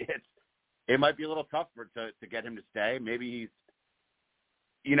leaving. So it might be a little tough to get him to stay. Maybe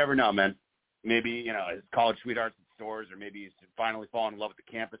you never know, man. Maybe, you know, his college sweetheart's stores, or maybe he's finally fallen in love with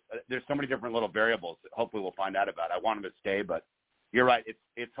the campus. There's so many different little variables that hopefully we'll find out about. I want him to stay, but you're right.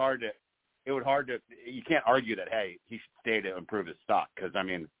 It's hard to. It would hard to. You can't argue that, hey, he should stay to improve his stock, because I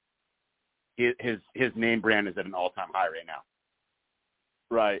mean, his name brand is at an all-time high right now.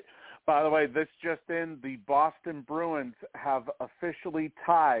 Right. By the way, this just in: the Boston Bruins have officially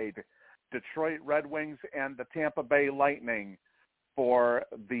tied Detroit Red Wings and the Tampa Bay Lightning for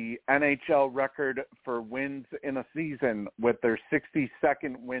the NHL record for wins in a season, with their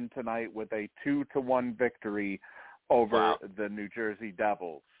 62nd win tonight with a 2-1 victory over the New Jersey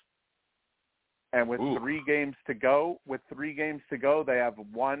Devils. And with 3 games to go, they have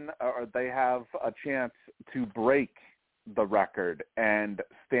a chance to break the record and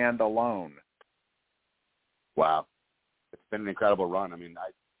stand alone. Wow. It's been an incredible run. I mean,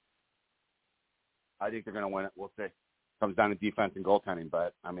 I think they're going to win it. We'll see. Comes down to defense and goaltending,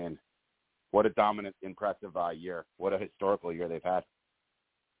 but I mean, what a dominant, impressive year. What a historical year they've had.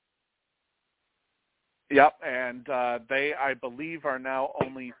 Yep, and they, I believe, are now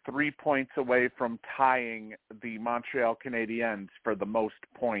only 3 points away from tying the Montreal Canadiens for the most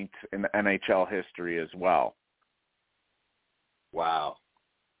points in the NHL history as well. Wow.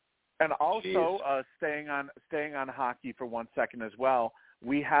 And also, staying on hockey for 1 second as well,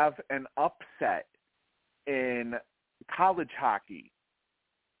 we have an upset in college hockey.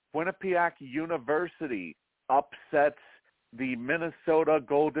 Quinnipiac University upsets the Minnesota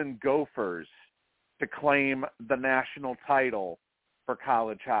Golden Gophers to claim the national title for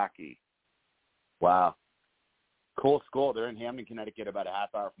college hockey. Wow. Cool school. They're in Hamden, Connecticut, about a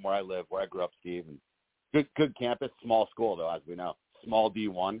half hour from where I live, where I grew up, Steve. And good campus, small school, though, as we know. Small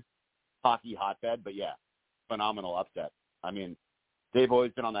D1, hockey hotbed, but yeah, phenomenal upset. I mean, they've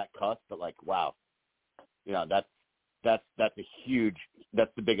always been on that cusp, but like, wow. You know, that's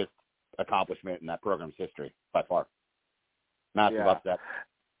the biggest accomplishment in that program's history by far. Massive upset.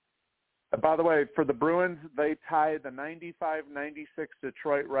 By the way, for the Bruins, they tied the 95-96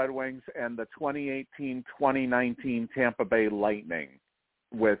 Detroit Red Wings and the 2018-2019 Tampa Bay Lightning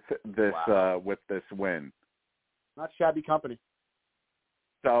with this win. Not shabby company.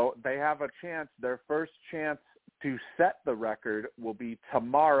 So they have a chance. Their first chance to set the record will be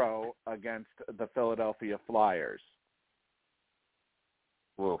tomorrow against the Philadelphia Flyers.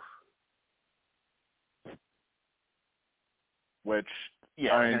 Oof. Which,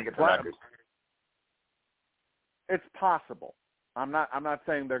 I mean, it's possible. I'm not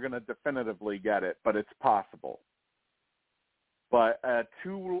saying they're going to definitively get it, but it's possible. But a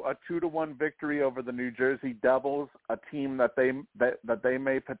 2-1 victory over the New Jersey Devils, a team that they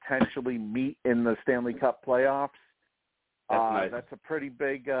may potentially meet in the Stanley Cup playoffs. Nice. That's a pretty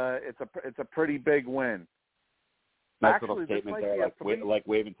big. It's a pretty big win. Nice Actually, little statement there, like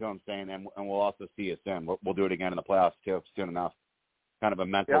waving to him, saying, and we'll also see you soon. We'll do it again in the playoffs too, soon enough. Kind of a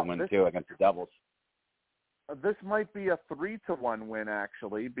mental win too against the Devils. This might be a 3-1 win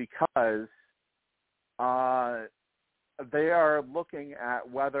actually, because they are looking at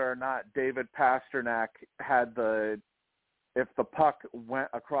whether or not David Pasternak had if the puck went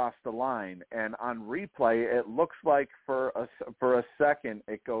across the line, and on replay it looks like for a second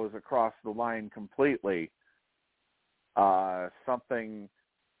it goes across the line completely. Something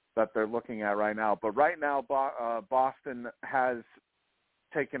that they're looking at right now. But right now, Boston has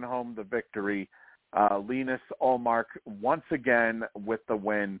taken home the victory. Linus Ullmark once again with the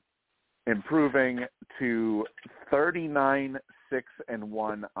win, improving to 39-6-1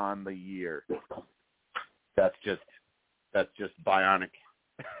 on the year. That's just bionic,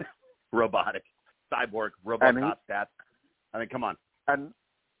 robotic, cyborg, RoboCop stats. I mean, come on.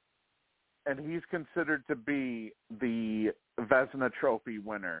 And he's considered to be the Vezina Trophy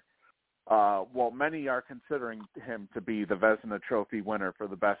winner. Well, many are considering him to be the Vezina Trophy winner for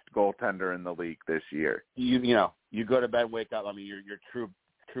the best goaltender in the league this year. You go to bed, wake up. I mean, you're true,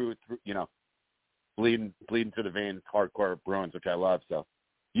 bleeding through the veins, hardcore Bruins, which I love. So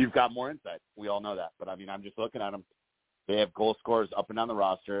you've got more insight. We all know that. But I mean, I'm just looking at them. They have goal scorers up and down the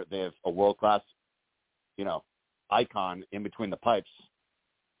roster. They have a world-class, icon in between the pipes.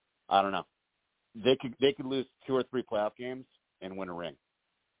 I don't know. They could lose 2 or 3 playoff games and win a ring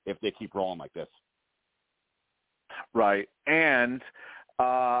if they keep rolling like this. Right. And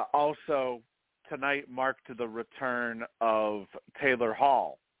also tonight marked the return of Taylor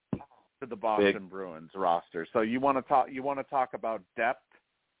Hall to the Boston Bruins roster. So you want to talk about depth?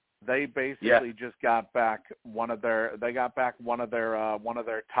 They basically just got back one of their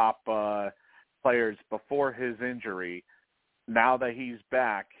top players before his injury. Now that he's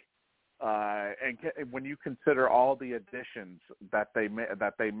back, and when you consider all the additions that they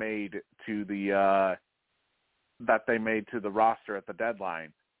made to that they made to the roster at the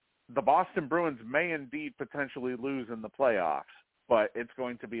deadline. The Boston Bruins may indeed potentially lose in the playoffs, but it's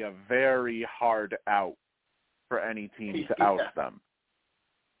going to be a very hard out for any team to oust them.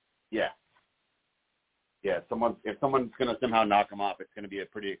 Yeah. Yeah, if someone's going to somehow knock them off, it's going to be a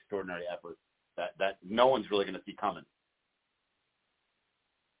pretty extraordinary effort that no one's really going to see coming.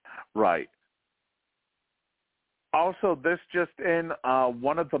 Right. Also, this just in,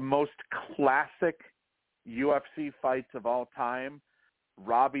 one of the most classic UFC fights of all time,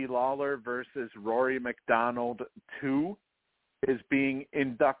 Robbie Lawler versus Rory McDonald 2, is being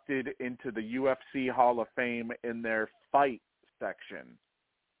inducted into the UFC Hall of Fame in their fight section.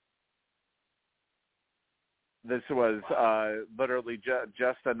 This was literally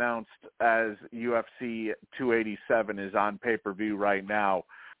just announced as UFC 287 is on pay-per-view right now,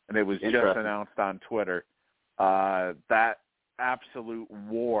 and it was just announced on Twitter. That absolute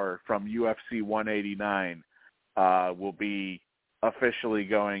war from UFC 189 will be officially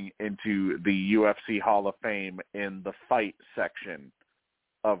going into the UFC Hall of Fame in the fight section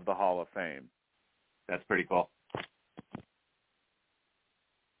of the Hall of Fame. That's pretty cool.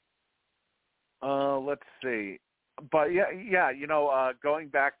 Let's see. But yeah, you know, going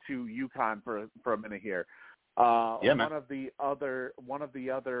back to UConn for a minute here. One of the other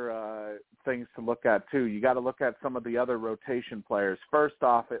things to look at too, you got to look at some of the other rotation players. First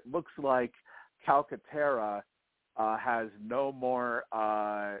off, it looks like Calcaterra has no more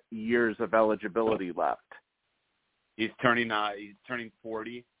years of eligibility left. He's turning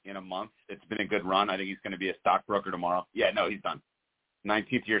 40 in a month. It's been a good run. I think he's going to be a stockbroker tomorrow. Yeah, no, he's done.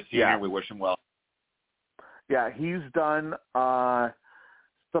 19th year senior. Yeah. We wish him well. Yeah, he's done.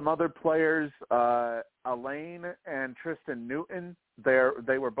 Some other players, Elaine and Tristan Newton,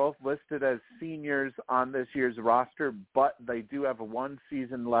 they were both listed as seniors on this year's roster, but they do have one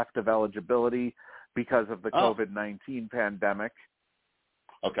season left of eligibility because of the COVID-19 pandemic.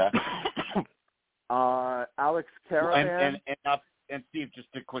 Okay. Alex Caravan. And Steve, just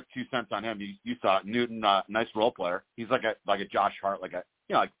a quick 2 cents on him. You saw it. Newton, nice role player. He's like a Josh Hart, like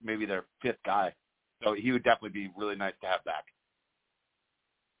maybe their fifth guy. So he would definitely be really nice to have back.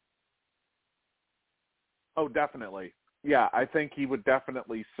 Oh, definitely. Yeah, I think he would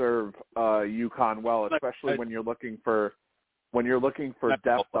definitely serve UConn well, especially when you're looking for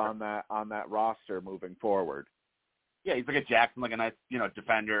depth on that roster moving forward. Yeah, he's like a Jackson, like a nice,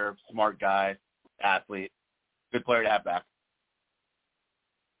 defender, smart guy, athlete, good player to have back.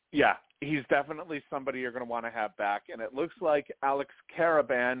 Yeah, he's definitely somebody you're going to want to have back. And it looks like Alex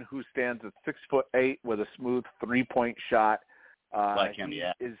Caravan, who stands at 6'8" with a smooth 3-point shot,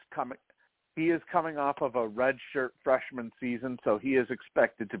 He is coming off of a redshirt freshman season, so he is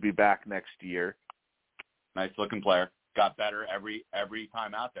expected to be back next year. Nice looking player. Got better every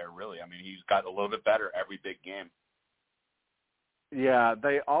time out there, really. I mean, he's got a little bit better every big game. Yeah,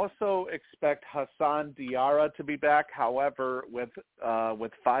 they also expect Hassan Diarra to be back. However, with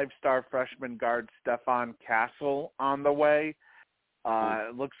 5-star freshman guard Stefan Castle on the way,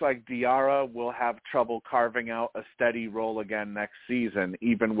 it looks like Diarra will have trouble carving out a steady role again next season,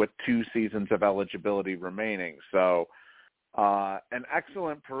 even with 2 seasons of eligibility remaining. So an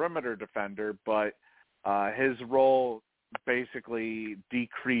excellent perimeter defender, but his role basically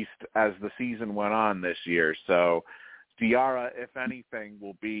decreased as the season went on this year. So Diarra, if anything,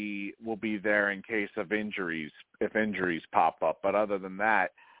 will be there in case of injuries, if injuries pop up. But other than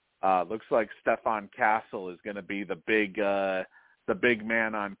that, looks like Stefan Castle is going to be the big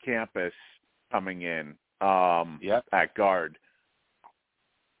man on campus coming in at guard.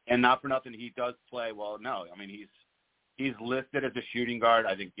 And not for nothing, he does play well. No, I mean he's listed as a shooting guard.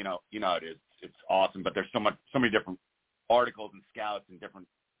 I think you know it is. It's awesome, but there's so many different articles and scouts and different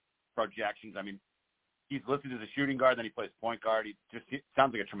projections. I mean, he's listed as a shooting guard, then he plays point guard. He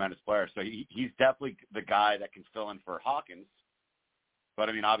sounds like a tremendous player. So he's definitely the guy that can fill in for Hawkins. But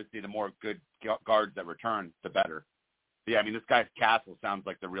I mean, obviously, the more good guards that return, the better. Yeah, I mean, this guy's Castle sounds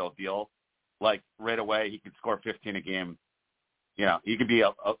like the real deal. Like, right away, he could score 15 a game. He could be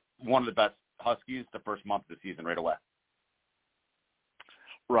one of the best Huskies the first month of the season right away.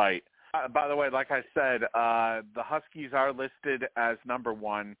 Right. By the way, like I said, the Huskies are listed as number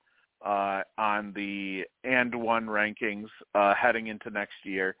 1 on the and 1 rankings heading into next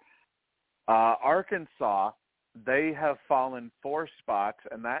year. Arkansas, they have fallen 4 spots,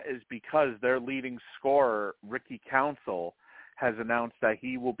 and that is because their leading scorer, Ricky Council, has announced that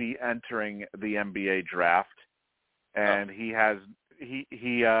he will be entering the NBA draft, and he has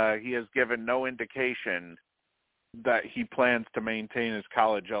given no indication that he plans to maintain his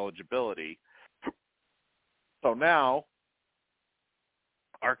college eligibility. So now,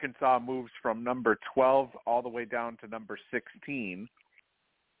 Arkansas moves from number 12 all the way down to number 16.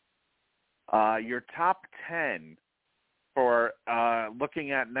 Your top 10 for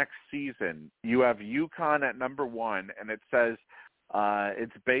looking at next season, you have UConn at number 1, and it says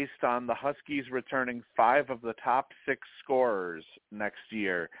it's based on the Huskies returning 5 of the top 6 scorers next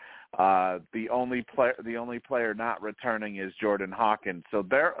year. The only player not returning is Jordan Hawkins. So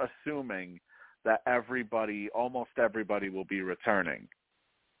they're assuming that almost everybody will be returning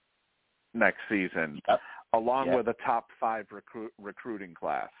next season, along with a top 5 recruiting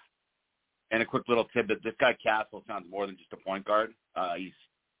class. And a quick little tidbit: this guy Castle sounds more than just a point guard. He's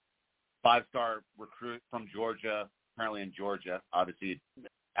 5-star recruit from Georgia, apparently in Georgia. Obviously,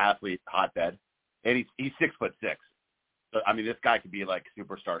 athlete hotbed, and he's 6'6". So I mean, this guy could be like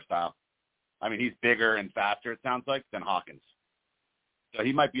superstar style. I mean, he's bigger and faster. It sounds like than Hawkins. So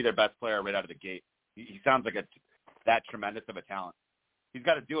he might be their best player right out of the gate. He sounds like that tremendous of a talent. He's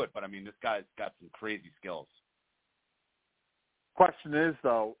got to do it, but I mean, this guy's got some crazy skills. Question is,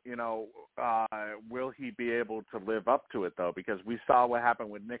 though, will he be able to live up to it, though? Because we saw what happened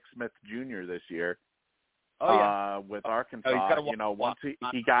with Nick Smith Jr. this year. With Arkansas. Once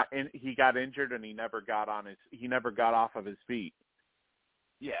he got injured and he never got off of his feet.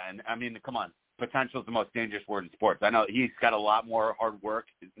 Yeah, and I mean, come on, potential is the most dangerous word in sports. I know he's got a lot more hard work.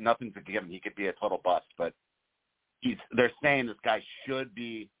 Nothing's a given. He could be a total bust, but they're saying this guy should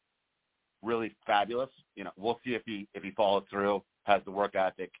be really fabulous. We'll see if he follows through, has the work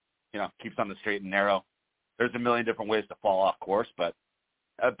ethic, keeps on the straight and narrow. There's a million different ways to fall off course, but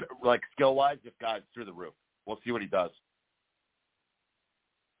like skill-wise, this guy's through the roof. We'll see what he does.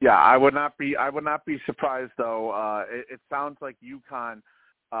 Yeah, I would not be surprised though. It sounds like UConn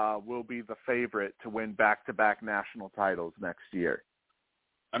will be the favorite to win back-to-back national titles next year.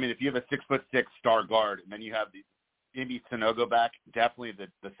 I mean, if you have a 6'6" star guard, and then you have maybe Sanogo back, definitely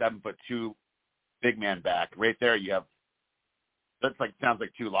the 7'2" big man back. Right there, you have sounds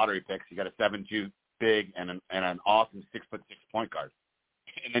like 2 lottery picks. You got a 7'2" big and an awesome 6'6" point guard,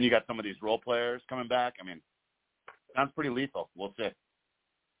 and then you got some of these role players coming back. I mean, sounds pretty lethal. We'll see.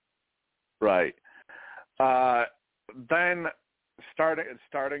 Right. Then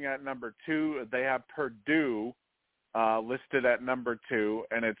starting at number 2, they have Purdue listed at number 2,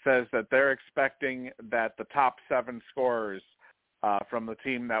 and it says that they're expecting that the top 7 scorers from the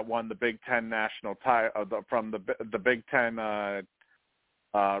team that won the Big Ten national title, from the Big Ten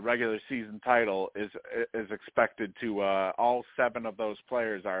regular season title, is expected to. All 7 of those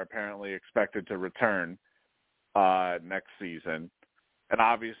players are apparently expected to return next season, and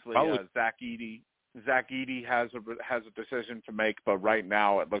obviously Zach Edey has a decision to make, but right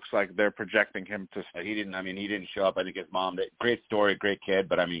now it looks like they're projecting him to. He didn't show up. I think his mom. Great story, great kid,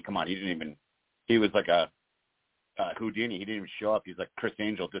 but I mean, come on, he was like a Houdini. He didn't even show up. He's like Chris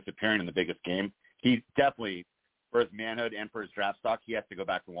Angel disappearing in the biggest game. He definitely, for his manhood and for his draft stock, he has to go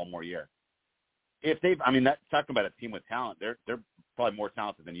back for one more year. That's talking about a team with talent. They're probably more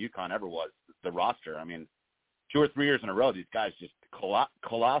talented than UConn ever was. The roster. I mean, 2 or 3 years in a row, these guys just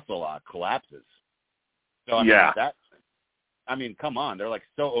collapses. So I mean, come on, they're like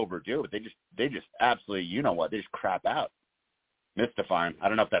so overdue. They just absolutely, they just crap out, mystifying. I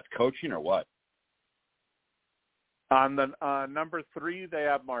don't know if that's coaching or what. On the number 3, they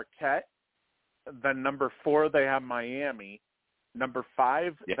have Marquette. Then number 4, they have Miami. Number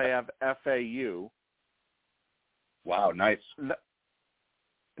 5, they have FAU. Wow, nice.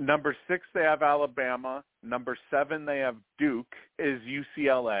 Number 6, they have Alabama. Number 7, they have Duke, is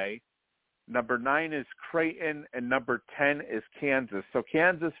UCLA. Number 9 is Creighton, and number 10 is Kansas. So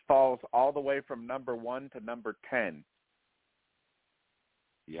Kansas falls all the way from number 1 to number 10.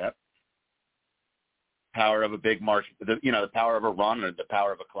 Yep. Power of a big march, the power of a run or the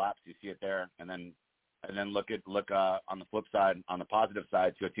power of a collapse. You see it there, and then look on the flip side, on the positive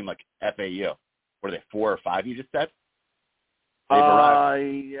side, to a team like FAU. What are they, 4 or 5? You just said.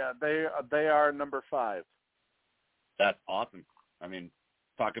 Yeah, they are number 5. That's awesome. I mean,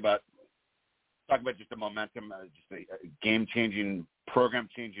 talk about just a momentum, just a game-changing,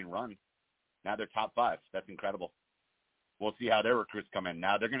 program-changing run. Now they're top 5. That's incredible. We'll see how their recruits come in.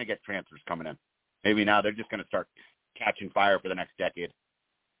 Now they're going to get transfers coming in. Maybe now they're just going to start catching fire for the next decade.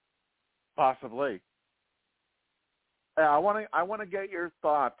 Possibly. I want to get your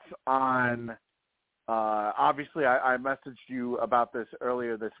thoughts on. Obviously, I messaged you about this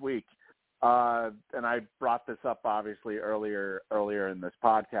earlier this week, and I brought this up obviously earlier in this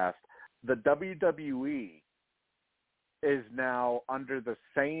podcast. The WWE is now under the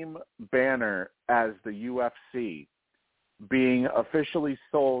same banner as the UFC, being officially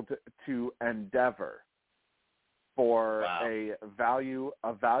sold to Endeavor. for a value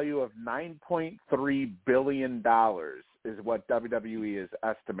of $9.3 billion is what WWE is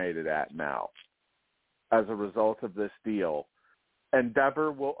estimated at now as a result of this deal.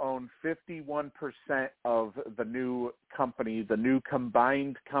 Endeavor will own 51% of the new company. The new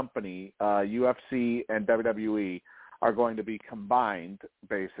combined company, UFC and WWE, are going to be combined,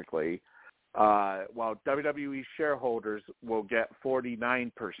 basically, while WWE shareholders will get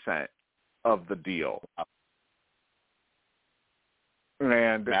 49% of the deal.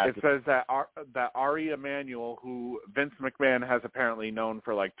 And it says that Ari Emanuel, who Vince McMahon has apparently known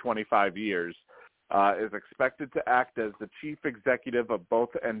for like 25 years, is expected to act as the chief executive of both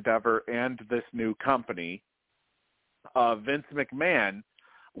Endeavor and this new company. Vince McMahon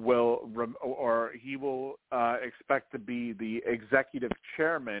will expect to be the executive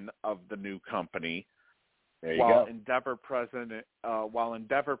chairman of the new company, while Endeavor President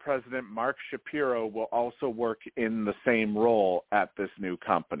Mark Shapiro will also work in the same role at this new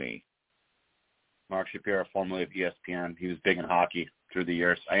company. Mark Shapiro, formerly of ESPN, he was big in hockey through the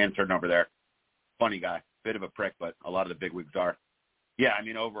years. I interned over there. Funny guy, bit of a prick, but a lot of the bigwigs are. Yeah, I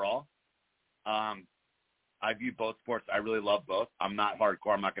mean, overall, I view both sports. I really love both. I'm not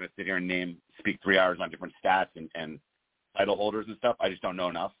hardcore. I'm not going to sit here and speak 3 hours on different stats and title holders and stuff. I just don't know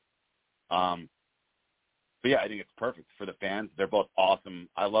enough. But yeah, I think it's perfect for the fans. They're both awesome.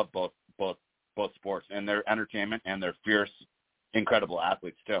 I love both sports, and their entertainment, and they're fierce, incredible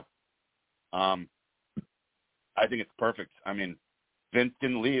athletes too. I think it's perfect. I mean, Vince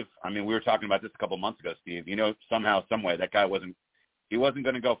didn't leave. I mean, we were talking about this a couple months ago, Steve. You know, somehow, some way, that guy wasn't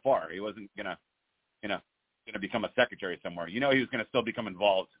going to go far. He wasn't going to become a secretary somewhere. You know, he was going to still become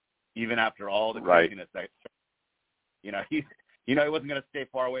involved even after all the craziness. Right. He wasn't going to stay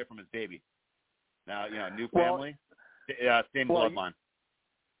far away from his baby. Now, new family, same bloodline.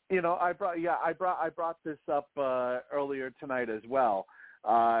 I brought this up earlier tonight as well.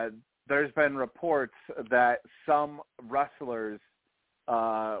 There's been reports that some wrestlers,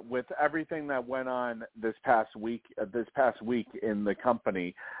 with everything that went on this past week in the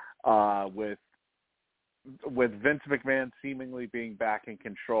company, with Vince McMahon seemingly being back in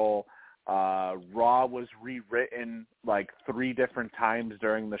control, Raw was rewritten like 3 different times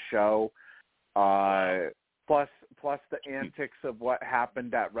during the show. Plus the antics of what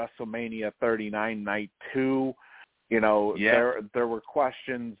happened at WrestleMania 39 Night 2. There were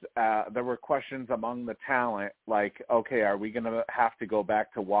questions. There were questions among the talent, like, okay, are we going to have to go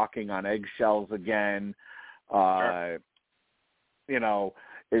back to walking on eggshells again? Sure.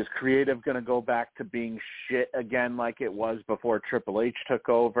 Is creative going to go back to being shit again like it was before Triple H took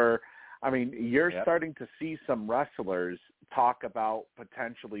over? I mean, you're starting to see some wrestlers talk about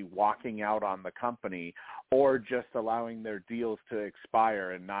potentially walking out on the company, or just allowing their deals to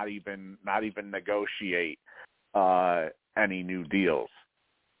expire and not even negotiate any new deals.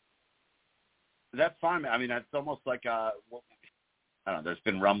 That's fine. I mean, that's almost like I don't know. There's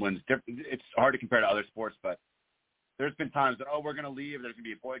been rumblings. It's hard to compare to other sports, but there's been times that, we're going to leave. There's going to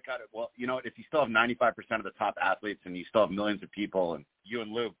be a boycott. Well, you know what? If you still have 95% of the top athletes and you still have millions of people, and you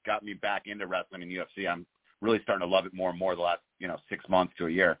and Luke got me back into wrestling and UFC, I'm really starting to love it more and more the last 6 months to a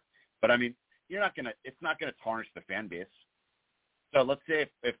year. But I mean, it's not going to tarnish the fan base. So let's say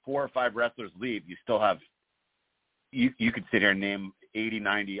if 4 or 5 wrestlers leave, you still have. You could sit here and name 80,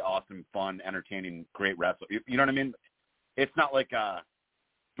 90 awesome, fun, entertaining, great wrestlers. You know what I mean? It's not like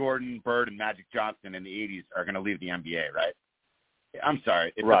Jordan, Bird, and Magic Johnson in the 80s are going to leave the NBA, right? I'm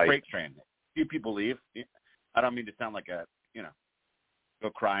sorry. It's a freight train. A few people leave. I don't mean to sound like go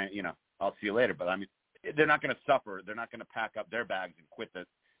crying, I'll see you later. But I mean, they're not going to suffer. They're not going to pack up their bags and quit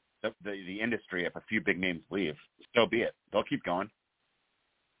the industry if a few big names leave. So be it. They'll keep going.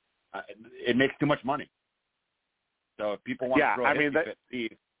 It makes too much money. So if people want to throw at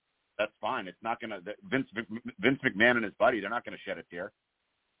Steve, that's fine. It's not going to Vince McMahon and his buddy. They're not going to shed a tear.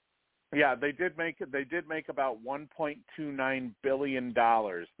 Yeah, they did make about $1.29 billion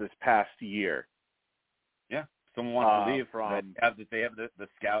this past year. Yeah, someone wants to leave from. They have the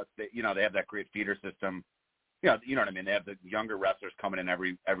scouts. They have that great feeder system. Yeah, you know what I mean. They have the younger wrestlers coming in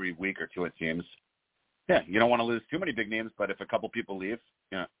every week or two. It seems. Yeah, you don't want to lose too many big names, but if a couple people leave,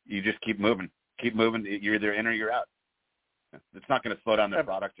 you just keep moving. Keep moving. You're either in or you're out. It's not going to slow down their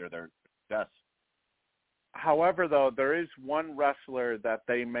product or their success. However, though, there is one wrestler that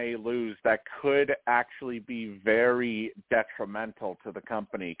they may lose that could actually be very detrimental to the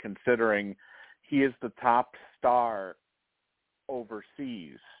company, considering he is the top star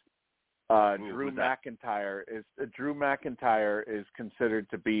overseas. Drew McIntyre is considered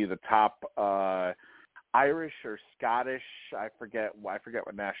to be the top Irish or Scottish. I forget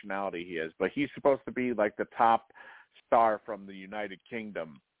what nationality he is, but he's supposed to be like the top star from the United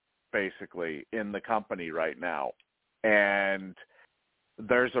Kingdom, basically, in the company right now. And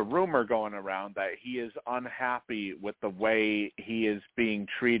there's a rumor going around that he is unhappy with the way he is being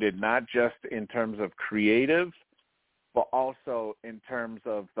treated, not just in terms of creative, but also in terms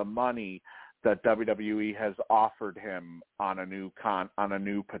of the money that WWE has offered him on a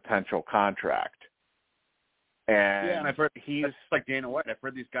new potential contract. And I've heard he's like Dana White. I've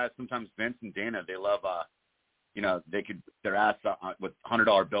heard these guys sometimes, Vince and Dana, they love, their ass with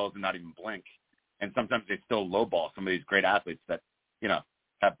 $100 bills and not even blink. And sometimes they still lowball some of these great athletes that,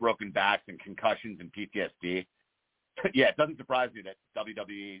 have broken backs and concussions and PTSD. Yeah, it doesn't surprise me that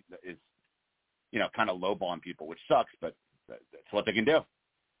WWE is, kind of lowballing people, which sucks, but that's what they can do.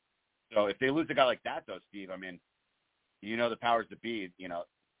 So if they lose a guy like that, though, Steve, I mean, the powers that be,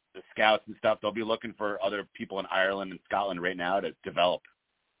 the scouts and stuff, they'll be looking for other people in Ireland and Scotland right now to develop,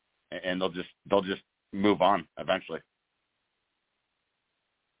 and they'll just move on eventually.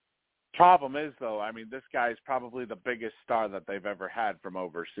 Problem is, though, I mean, this guy's probably the biggest star that they've ever had from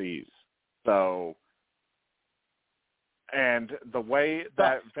overseas. So, and the way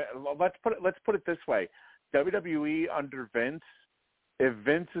that let's put it this way, WWE under Vince, if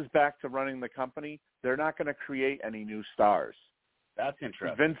Vince is back to running the company, they're not going to create any new stars. That's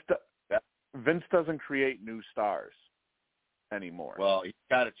interesting. Vince doesn't create new stars anymore. Well, he's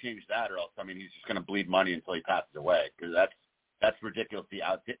got to change that, or else, I mean, he's just going to bleed money until he passes away, because that's ridiculously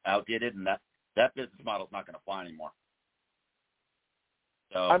outdated, and that business model is not going to fly anymore.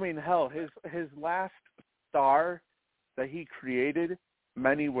 So, I mean, hell, his last star that he created,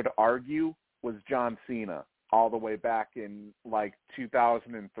 many would argue, was John Cena, all the way back in like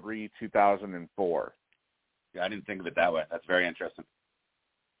 2003, 2004. Yeah, I didn't think of it that way. That's very interesting.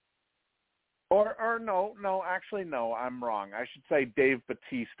 Or no, actually no, I'm wrong. I should say Dave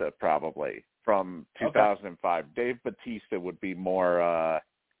Bautista probably from 2005. Okay. Dave Bautista would be more,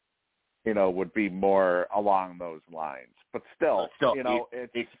 along those lines. But still,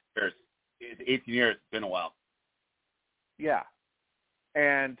 it's 18 years. 18 years. It's been a while. Yeah,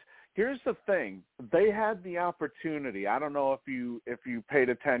 and here's the thing: they had the opportunity. I don't know if you paid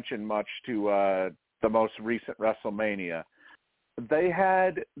attention much to the most recent WrestleMania. They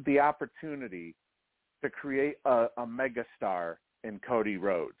had the opportunity to create a megastar in Cody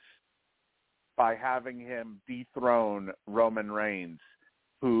Rhodes by having him dethrone Roman Reigns,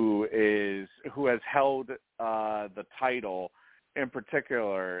 who has held the title, in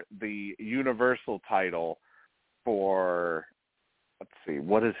particular the Universal title, for, let's see,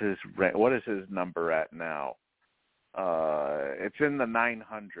 what is his number at now? It's in the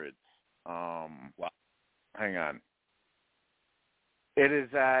 900s. Wow. Hang on. It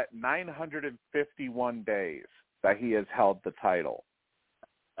is at 951 days that he has held the title.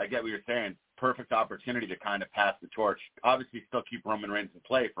 I get what you're saying. Perfect opportunity to kind of pass the torch. Obviously, still keep Roman Reigns in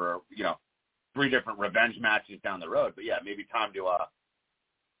play for 3 different revenge matches down the road. But yeah, maybe time to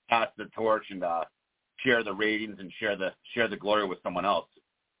pass the torch and share the ratings and share the glory with someone else.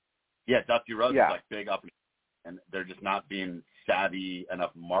 Yeah, Dusty Rhodes is like big up, and they're just not being savvy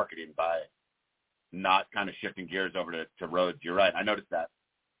enough marketing by not kind of shifting gears over to Rhodes. You're right. I noticed that.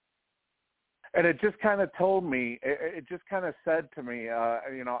 And it just kind of told me, it just kind of said to me,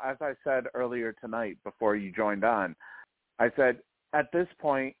 as I said earlier tonight before you joined on, I said, at this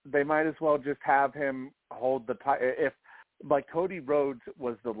point, they might as well just have him hold the title. If, like, Cody Rhodes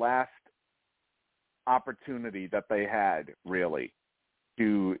was the last opportunity that they had, really,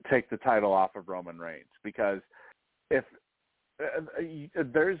 to take the title off of Roman Reigns. Because if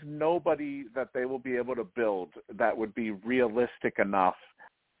there's nobody that they will be able to build that would be realistic enough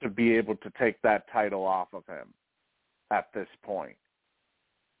to be able to take that title off of him at this point.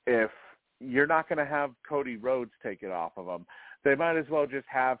 If you're not going to have Cody Rhodes take it off of him, they might as well just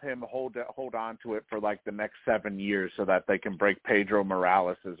have him hold on to it for like the next 7 years so that they can break Pedro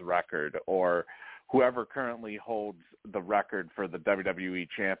Morales' record or whoever currently holds the record for the WWE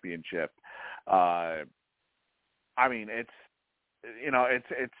Championship. I mean, it's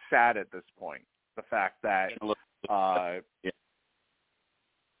sad at this point, the fact that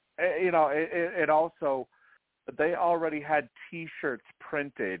it also, they already had T-shirts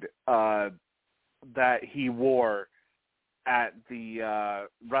printed that he wore at the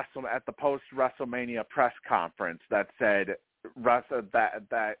post WrestleMania press conference that said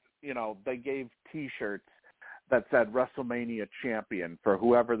they gave T-shirts that said WrestleMania champion for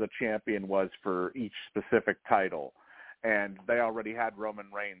whoever the champion was for each specific title, and they already had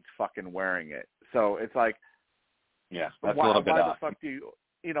Roman Reigns fucking wearing it. So it's like, yeah, that's a little bit off.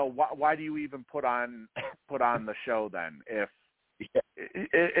 why do you even put on the show then? If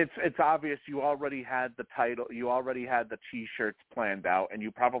it's obvious you already had the title, you already had the T-shirts planned out, and you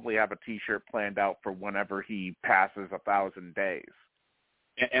probably have a T-shirt planned out for whenever he passes 1,000 days.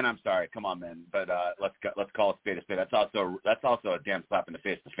 And I'm sorry, come on, man, but let's call a spade. That's also a damn slap in the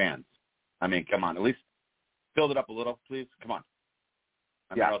face to fans. I mean, come on, at least build it up a little, please. Come on.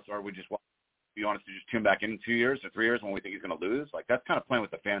 Or we just you want us to just tune back in 2 years or 3 years when we think he's going to lose? Like, that's kind of playing with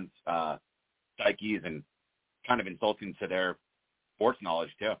the fans' psyches and kind of insulting to their sports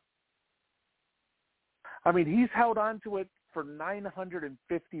knowledge too. I mean, he's held on to it for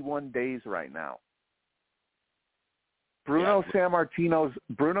 951 days right now. Bruno Sammartino's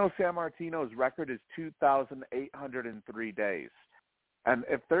record is 2,803 days, and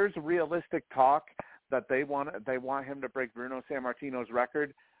if there's realistic talk that they want him to break Bruno Sammartino's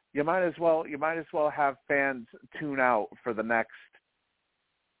record, you might as well have fans tune out for the next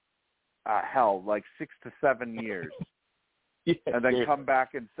 6 to 7 years. And then come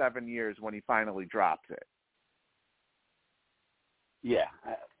back in 7 years when he finally drops it. Yeah.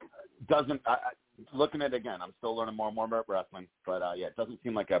 Looking at it again, I'm still learning more and more about wrestling. But, it doesn't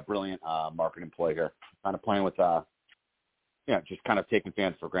seem like a brilliant marketing play here. Kind of playing with, just kind of taking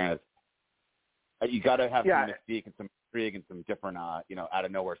fans for granted. You got to have some mystique and some intrigue and some different,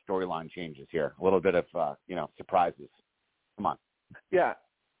 out-of-nowhere storyline changes here. A little bit of, surprises. Come on. Yeah.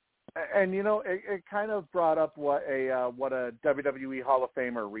 And it kind of brought up what a WWE Hall of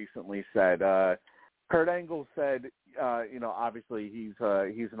Famer recently said. Kurt Angle said, obviously he's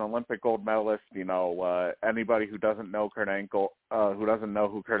an Olympic gold medalist. Anybody who doesn't know Kurt Angle, who doesn't know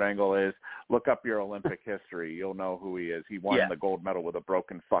who Kurt Angle is, look up your Olympic history. You'll know who he is. He won the gold medal with a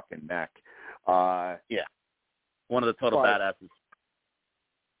broken fucking neck. One of the total badasses.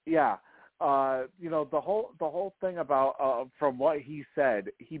 Yeah. The whole thing about from what he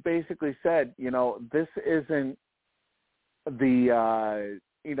said, he basically said, this isn't this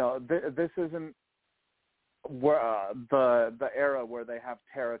isn't where the era where they have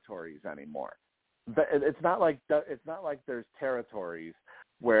territories anymore. It's not like there's territories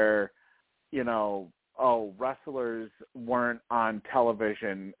where wrestlers weren't on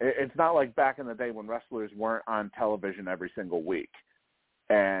television. It's not like back in the day when wrestlers weren't on television every single week.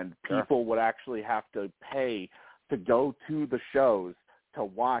 And people would actually have to pay to go to the shows to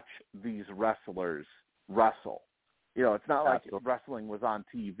watch these wrestlers wrestle. It's not like wrestling was on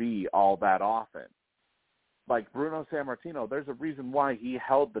TV all that often. Like Bruno Sammartino, there's a reason why he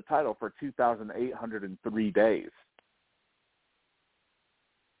held the title for 2,803 days.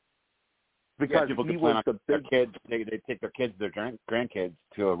 Because he was the big kids. They take their kids, their grandkids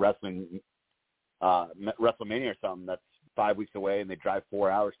to a wrestling WrestleMania or something that's 5 weeks away, and they drive 4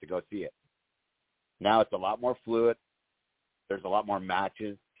 hours to go see it. Now it's a lot more fluid. There's a lot more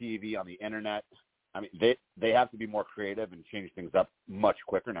matches, TV, on the internet. I mean, they have to be more creative and change things up much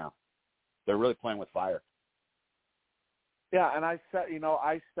quicker now. They're really playing with fire. Yeah, and I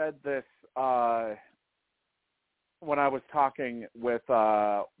said this when I was talking with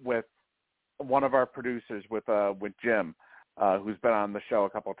one of our producers, with Jim, who's been on the show a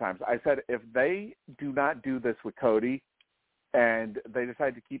couple of times. I said, if they do not do this with Cody and they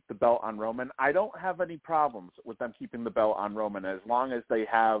decide to keep the belt on Roman, I don't have any problems with them keeping the belt on Roman as long as they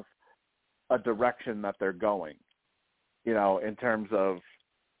have a direction that they're going, in terms of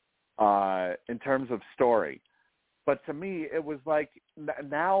story. But to me, it was like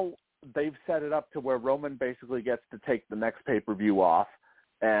now they've set it up to where Roman basically gets to take the next pay-per-view off,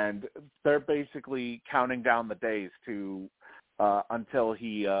 and they're basically counting down the days to until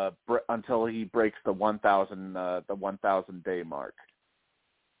he breaks the 1,000 day mark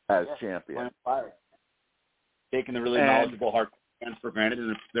as champion. Fire. Taking the really knowledgeable hard fans for granted,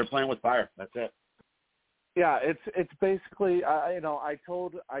 and they're playing with fire. That's it. Yeah, it's basically I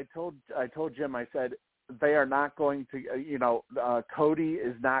told Jim, I said they are not going to Cody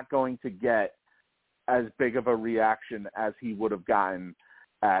is not going to get as big of a reaction as he would have gotten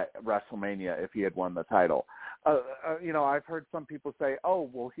at WrestleMania if he had won the title. I've heard some people say, "Oh,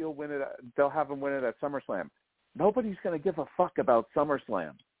 well, he'll win it. They'll have him win it at SummerSlam." Nobody's going to give a fuck about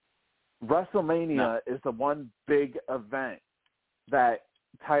SummerSlam. WrestleMania is the one big event that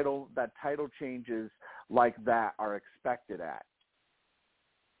title changes like that are expected at.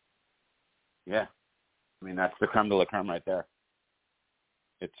 Yeah, I mean that's the creme de la creme right there.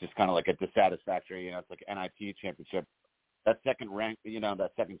 It's just kind of like a dissatisfactory, it's like an NIT championship. That second rank,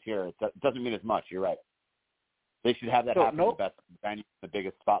 that second tier, it doesn't mean as much. You're right. They should have that happen in the best venue, the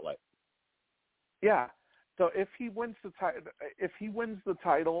biggest spotlight. Yeah. So if he wins the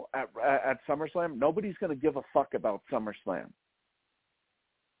title at SummerSlam, nobody's going to give a fuck about SummerSlam.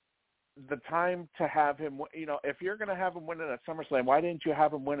 the time to have him, if you're going to have him win it at SummerSlam, why didn't you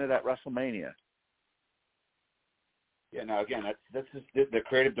have him win it at WrestleMania? Yeah, no, again, that's just the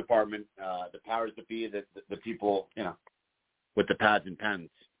creative department, the powers that be, the people, with the pads and pens.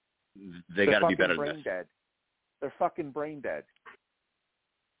 They got to be better than this. Dead. They're fucking brain dead.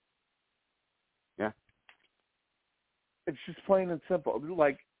 Yeah. It's just plain and simple.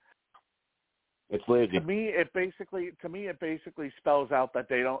 Like, it's lazy. To me, it basically spells out that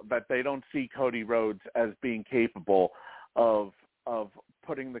they don't see Cody Rhodes as being capable of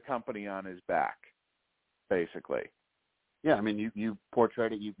putting the company on his back, basically. Yeah, I mean, you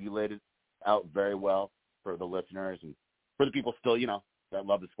portrayed it, you laid it out very well for the listeners and for the people still, that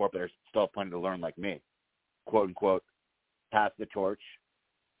love the sport, but are still plenty to learn like me. Quote unquote, pass the torch,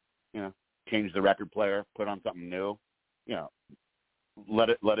 change the record player, put on something new, let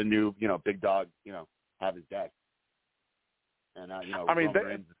a new, big dog, have his day. And Roman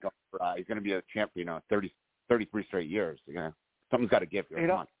Reigns is going for, he's going to be a champion, 33 straight years. Something's got to give here.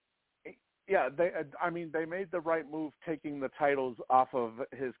 Come on. Yeah, they made the right move taking the titles off of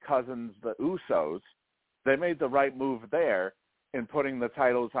his cousins, the Usos. They made the right move there in putting the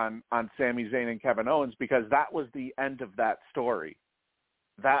titles on Sami Zayn and Kevin Owens, because that was the end of that story.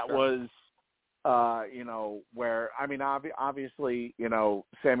 That was, where, I mean, obviously,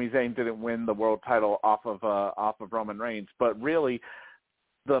 Sami Zayn didn't win the world title off of Roman Reigns, but really,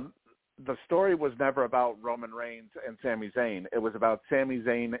 the story was never about Roman Reigns and Sami Zayn. It was about Sami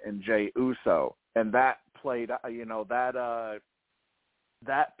Zayn and Jey Uso, and that played,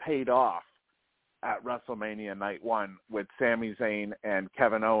 that paid off at WrestleMania Night 1 with Sami Zayn and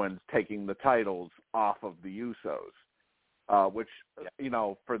Kevin Owens taking the titles off of the Usos, which,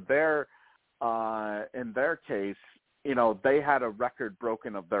 for their, in their case, they had a record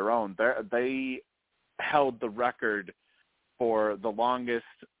broken of their own. They held the record for the longest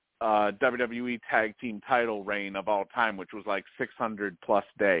WWE Tag Team title reign of all time, which was like 600 plus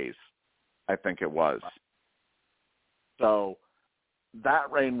days, I think it was. So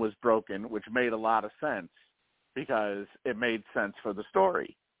that reign was broken, which made a lot of sense because it made sense for the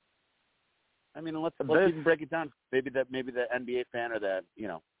story. I mean, let's even break it down. Maybe the NBA fan or the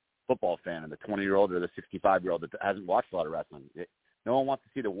football fan, and the 20-year-old or the 65-year-old that hasn't watched a lot of wrestling. No one wants to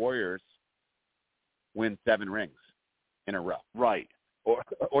see the Warriors win 7 rings in a row. Right.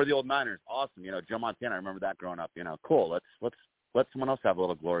 Or the old Niners. Awesome. Joe Montana, I remember that growing up. Cool. Let's let someone else have a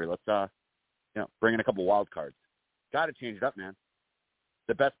little glory. Let's bring in a couple wild cards. Got to change it up, man.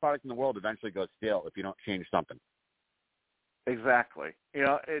 The best product in the world eventually goes stale if you don't change something. Exactly.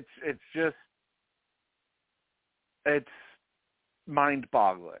 It's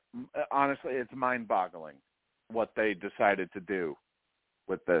mind-boggling. Honestly, it's mind-boggling what they decided to do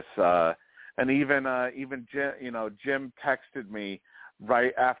with this. And even Jim texted me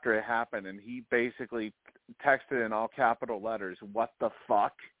right after it happened, and he basically texted in all capital letters, "What the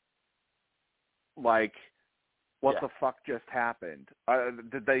fuck?" Like, what the fuck just happened?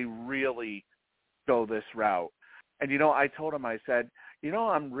 Did they really go this route? And, I told him, I said,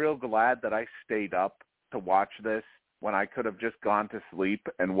 I'm real glad that I stayed up to watch this when I could have just gone to sleep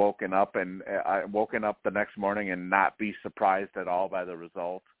and woken up the next morning and not be surprised at all by the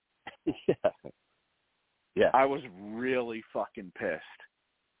result. Yeah. I was really fucking pissed.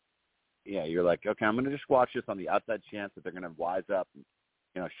 Yeah, you're like, okay, I'm going to just watch this on the outside chance that they're going to wise up and,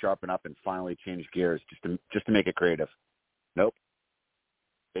 sharpen up and finally change gears just to make it creative. Nope.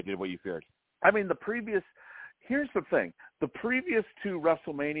 They did what you feared. I mean, here's the thing. The previous 2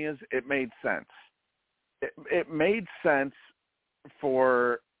 WrestleManias, it made sense. It made sense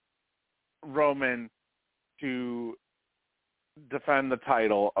for Roman to defend the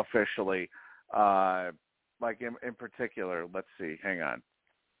title officially. Like in particular, let's see, hang on.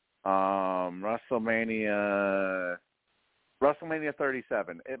 WrestleMania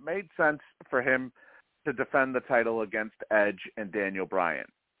 37. It made sense for him to defend the title against Edge and Daniel Bryan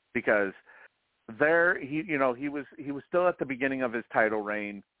because there he was still at the beginning of his title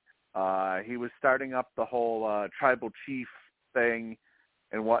reign. He was starting up the whole tribal chief thing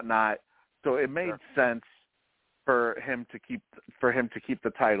and whatnot. So it made sense for him to keep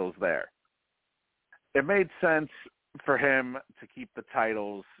the titles there. It made sense for him to keep the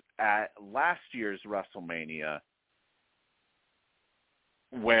titles at last year's WrestleMania,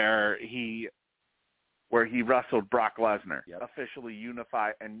 where he wrestled Brock Lesnar, officially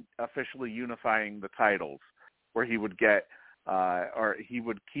unifying the titles, where he would get or he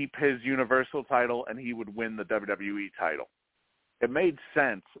would keep his Universal title and he would win the WWE title. It made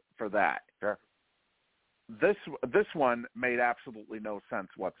sense for that. Sure. This one made absolutely no sense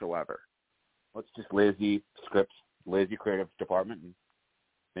whatsoever. Well, it's just lazy scripts, lazy creative department, and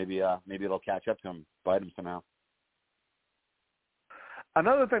maybe it'll catch up to him, bite him somehow.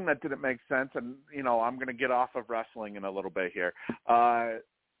 Another thing that didn't make sense, and, I'm going to get off of wrestling in a little bit here,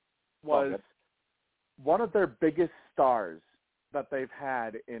 was one of their biggest stars that they've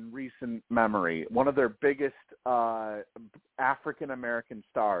had in recent memory, one of their biggest African-American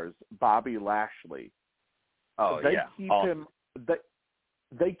stars, Bobby Lashley. Oh, they yeah. Keep him,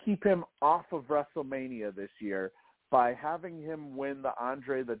 they keep him off of WrestleMania this year by having him win the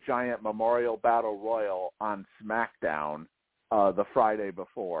Andre the Giant Memorial Battle Royal on SmackDown the Friday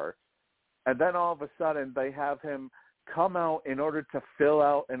before. And then all of a sudden they have him come out in order to fill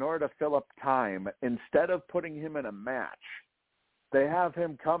up time. Instead of putting him in a match, they have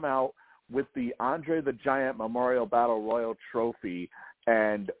him come out with the Andre the Giant Memorial Battle Royal trophy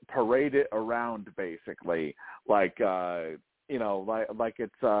and parade it around, basically, like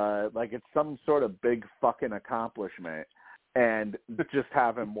it's some sort of big fucking accomplishment, and just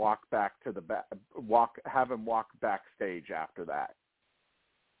have him walk backstage after that.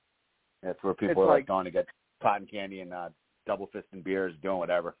 That's where people are going to get cotton candy and double fisting beers, doing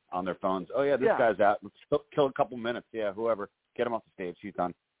whatever on their phones. Oh yeah, this guy's out. Let's kill a couple minutes. Yeah, whoever, get him off the stage. He's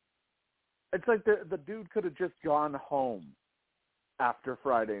done. It's like the dude could have just gone home after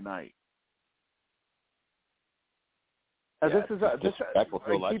Friday night. And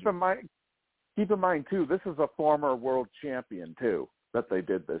keep in mind too, this is a former world champion too that they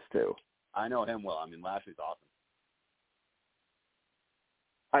did this to. I know him well. I mean, Lashley's awesome.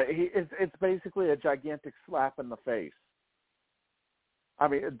 It's basically a gigantic slap in the face. I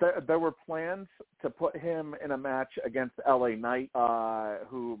mean, there were plans to put him in a match against LA Knight,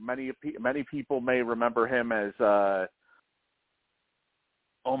 who many people may remember him as.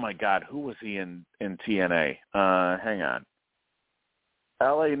 Oh my God, who was he in TNA? Hang on.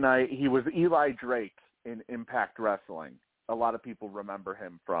 LA Knight. He was Eli Drake in Impact Wrestling. A lot of people remember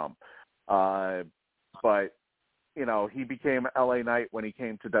him from, but. He became LA Knight when he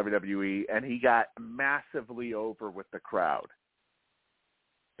came to WWE, and he got massively over with the crowd.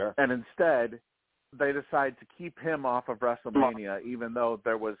 Sure. And instead, they decided to keep him off of WrestleMania, even though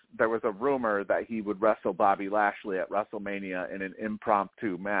there was a rumor that he would wrestle Bobby Lashley at WrestleMania in an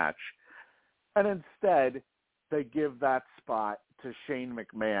impromptu match. And instead, they give that spot to Shane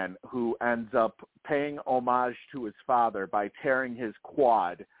McMahon, who ends up paying homage to his father by tearing his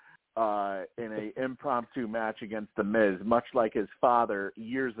quad in an impromptu match against The Miz, much like his father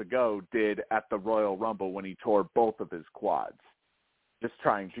years ago did at the Royal Rumble when he tore both of his quads, just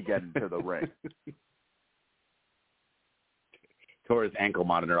trying to get into the ring. Tore his ankle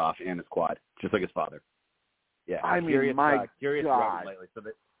monitor off and his quad, just like his father. Yeah, curious God. Lately, so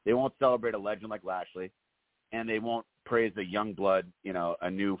that they won't celebrate a legend like Lashley, and they won't praise a young blood,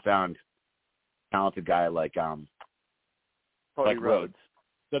 a newfound talented guy like Cody Rhodes.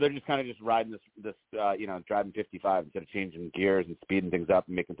 So they're just kind of just riding this driving 55 instead of changing gears and speeding things up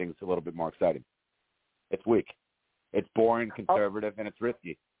and making things a little bit more exciting. It's weak. It's boring, conservative, and it's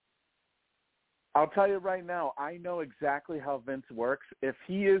risky. I'll tell you right now, I know exactly how Vince works. If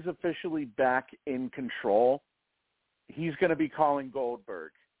he is officially back in control, he's going to be calling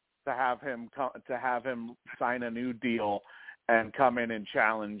Goldberg to have him sign a new deal and come in and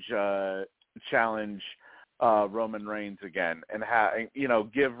challenge Roman Reigns again, and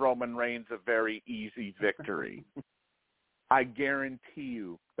give Roman Reigns a very easy victory. I guarantee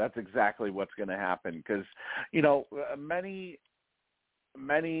you that's exactly what's going to happen, because many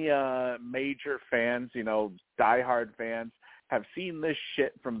major fans, diehard fans, have seen this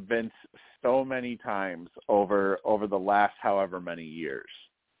shit from Vince so many times over the last however many years.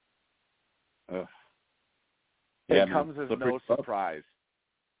 Yeah, it comes as no surprise.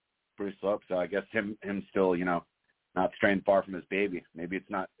 Pretty slow, so I guess him still, not straying far from his baby. Maybe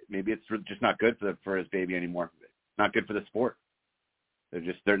it's just not good for his baby anymore. Not good for the sport. They're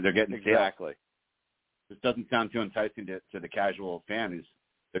getting exactly. This doesn't sound too enticing to the casual fan who's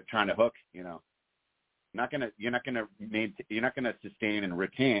they're trying to hook. You're not gonna sustain and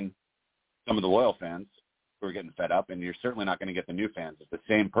retain some of the loyal fans who are getting fed up, and you're certainly not going to get the new fans. It's the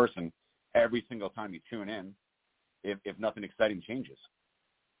same person every single time you tune in, if nothing exciting changes.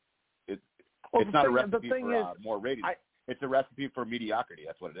 It's not a recipe for more ratings. It's a recipe for mediocrity.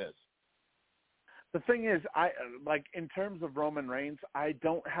 That's what it is. The thing is, in terms of Roman Reigns, I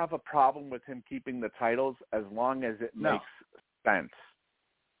don't have a problem with him keeping the titles as long as it makes sense.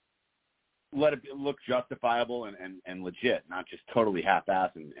 Let it look justifiable and legit, not just totally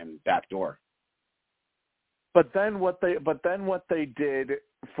half-ass and backdoor. But then what they did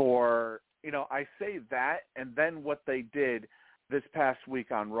for, I say that, and then what they did this past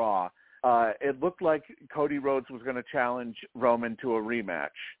week on Raw, it looked like Cody Rhodes was going to challenge Roman to a rematch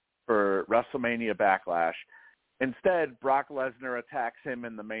for WrestleMania Backlash. Instead, Brock Lesnar attacks him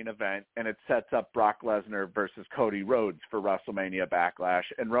in the main event, and it sets up Brock Lesnar versus Cody Rhodes for WrestleMania Backlash,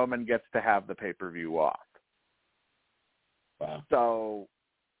 and Roman gets to have the pay-per-view off. Wow. So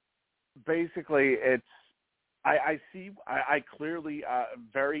basically, I clearly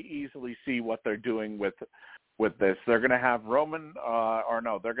very easily see what they're doing with this. They're going to have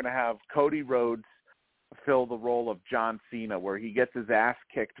they're going to have Cody Rhodes fill the role of John Cena, where he gets his ass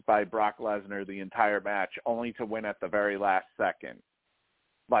kicked by Brock Lesnar the entire match, only to win at the very last second,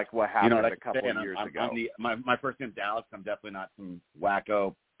 like what happened a couple of years ago. My first name's Alex. I'm definitely not some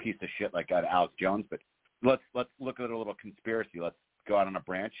wacko piece of shit like Alex Jones, but let's look at a little conspiracy. Let's go out on a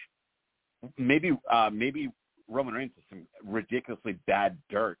branch. Maybe Roman Reigns has some ridiculously bad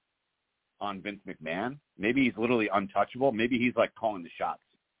dirt on Vince McMahon. Maybe he's literally untouchable. Maybe he's like calling the shots.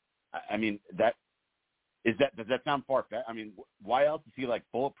 I mean, does that sound far-fetched? I mean, why else is he like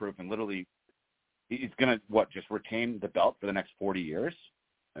bulletproof and literally he's going to, just retain the belt for the next 40 years?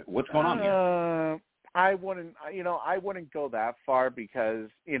 What's going on here? I wouldn't go that far because,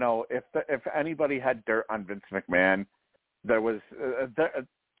 if anybody had dirt on Vince McMahon, there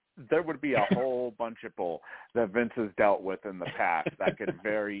would be a whole bunch of people that Vince has dealt with in the past that could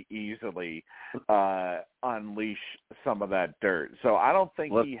very easily unleash some of that dirt. So I don't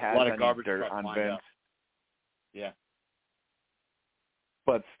think he has any dirt on Vince. Yeah.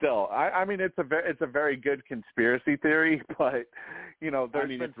 But still, I mean, it's a very good conspiracy theory, but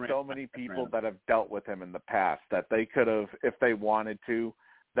there's been so many people that have dealt with him in the past that they could have, if they wanted to,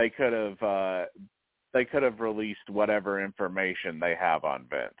 they could have released whatever information they have on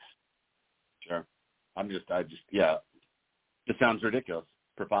Vince. Sure. Yeah. This sounds ridiculous,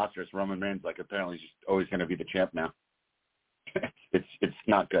 preposterous. Roman Reigns, apparently just always going to be the champ now. It's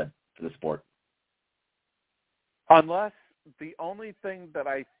not good for the sport. Unless the only thing that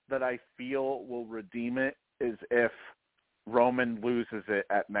I feel will redeem it is if Roman loses it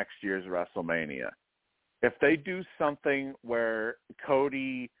at next year's WrestleMania. If they do something where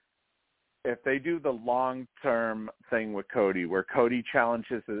if they do the long-term thing with Cody, where Cody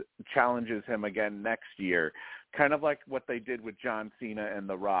challenges him again next year, kind of like what they did with John Cena and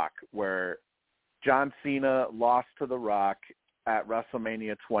The Rock, where John Cena lost to The Rock at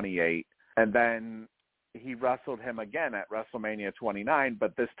WrestleMania 28, and then he wrestled him again at WrestleMania 29,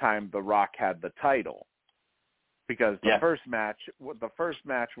 but this time The Rock had the title. Because the first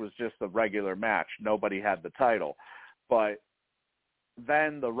match was just a regular match. Nobody had the title. But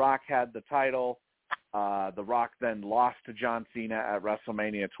then The Rock had the title. The Rock then lost to John Cena at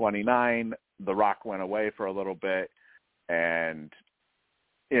WrestleMania 29. The Rock went away for a little bit. And,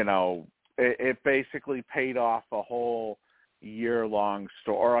 it basically paid off a whole year-long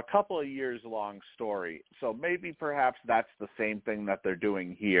story, or a couple of years-long story. So maybe perhaps that's the same thing that they're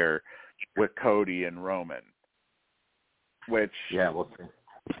doing here with Cody and Roman. Which, yeah, we'll see.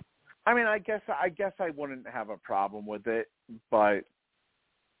 I mean, I guess I wouldn't have a problem with it, but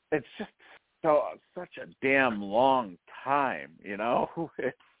it's just such a damn long time,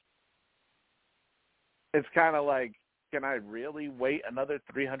 It's kind of like, can I really wait another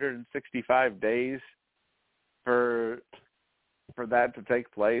 365 days for that to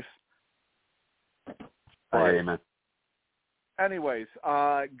take place? Amen. Anyways,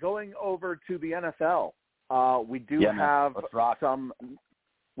 going over to the NFL. We do have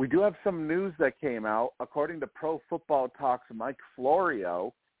some news that came out. According to Pro Football Talk's Mike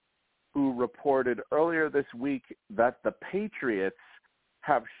Florio, who reported earlier this week that the Patriots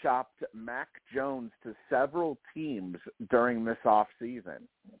have shopped Mac Jones to several teams during this offseason.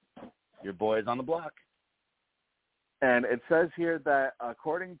 Your boy's on the block. And it says here that,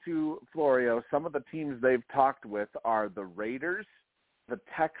 according to Florio, some of the teams they've talked with are the Raiders, the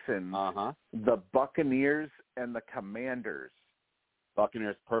Texans, the Buccaneers, and the Commanders.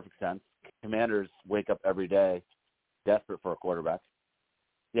 Buccaneers, perfect sense. Commanders wake up every day desperate for a quarterback.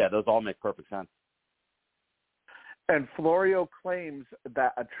 Yeah, those all make perfect sense. And Florio claims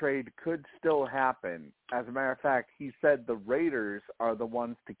that a trade could still happen. As a matter of fact, he said the Raiders are the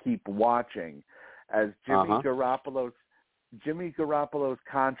ones to keep watching, as Jimmy Garoppolo's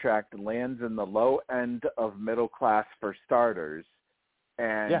contract lands in the low end of middle class for starters,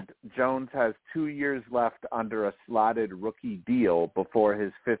 and Jones has 2 years left under a slotted rookie deal before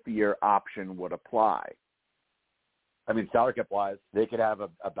his fifth-year option would apply. I mean, salary cap-wise, they could have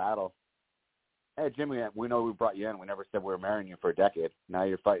a battle. Hey, Jimmy, we know we brought you in. We never said we were marrying you for a decade. Now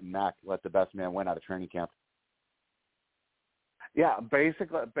you're fighting Mac. Let the best man win out of training camp. Yeah,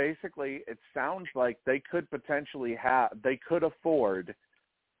 basically, it sounds like they could afford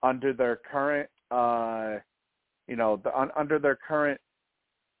under their current, under their current,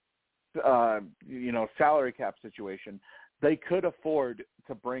 salary cap situation, they could afford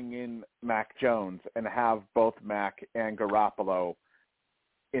to bring in Mac Jones and have both Mac and Garoppolo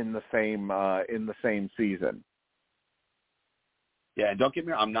in the same season. Yeah, and don't get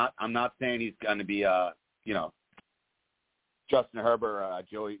me wrong. I'm not saying he's going to be Justin Herbert,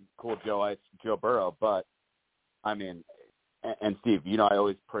 Joe Burrow, but I mean, and Steve, I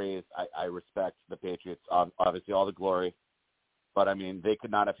always praise, I respect the Patriots, obviously all the glory, but I mean, they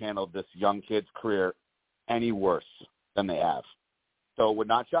could not have handled this young kid's career any worse than they have. So it would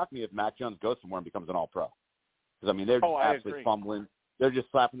not shock me if Mac Jones goes somewhere and becomes an all-pro. Because, I mean, they're just absolutely fumbling. They're just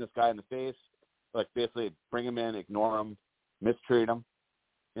slapping this guy in the face, like basically bring him in, ignore him, mistreat him,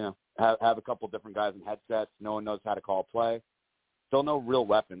 have a couple different guys in headsets. No one knows how to call play. Still no real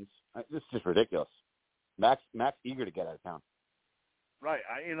weapons. This is just ridiculous. Mac's eager to get out of town. Right.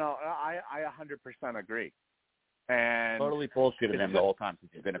 I 100% agree. And totally bullshitted him the whole time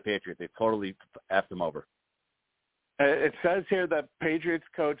since he's been a Patriot. They totally effed him over. It says here that Patriots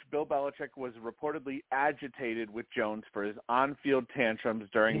coach Bill Belichick was reportedly agitated with Jones for his on-field tantrums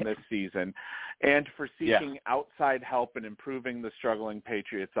during this season and for seeking outside help in improving the struggling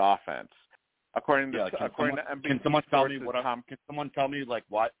Patriots offense. According to NBC, can someone tell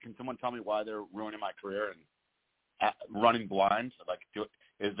me why they're ruining my career and running blind? Like,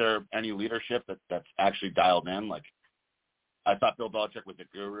 is there any leadership that's actually dialed in? Like, I thought Bill Belichick was a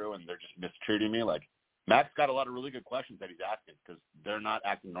guru, and they're just mistreating me. Like, Mac's got a lot of really good questions that he's asking because they're not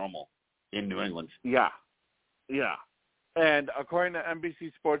acting normal in New England. Yeah. And according to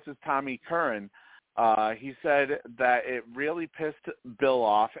NBC Sports' Tommy Curran, he said that it really pissed Bill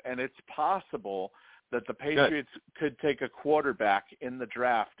off, and it's possible that the Patriots could take a quarterback in the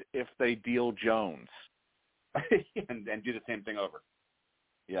draft if they deal Jones. and do the same thing over.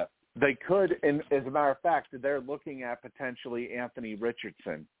 Yeah. They could, and as a matter of fact, they're looking at potentially Anthony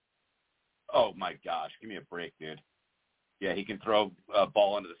Richardson. Oh, my gosh. Give me a break, dude. Yeah, he can throw a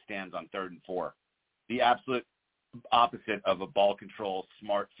ball into the stands on 3rd and 4. The absolute opposite of a ball control,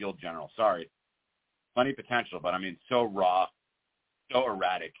 smart field general. Sorry. Plenty of potential, but, I mean, so raw, so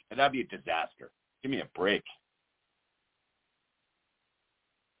erratic. And that'd be a disaster. Give me a break.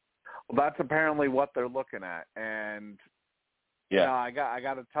 Well, that's apparently what they're looking at. And, I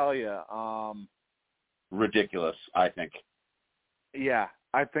got to tell you. Ridiculous, I think. Yeah.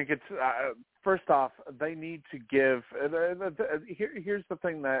 I think it's first off, they need to give. Here's the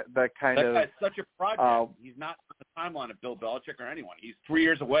thing that kind of. That guy's such a project. He's not on the timeline of Bill Belichick or anyone. He's 3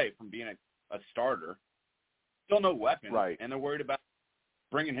 years away from being a starter. Still no weapon, right? And they're worried about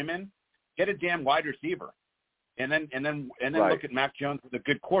bringing him in. Get a damn wide receiver, and then look at Mac Jones as a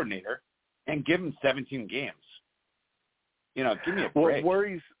good coordinator, and give him 17 games. Give me a break.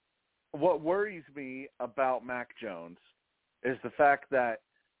 What worries me about Mac Jones is the fact that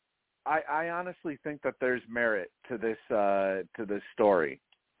I honestly think that there's merit to this story,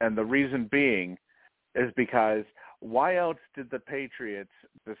 and the reason being is because why else did the Patriots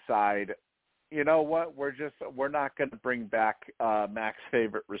decide, you know what, we're not going to bring back Mac's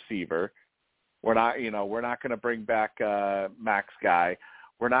favorite receiver, we're not going to bring back Mac's guy,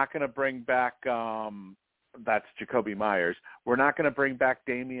 we're not going to bring back that's Jacoby Myers, we're not going to bring back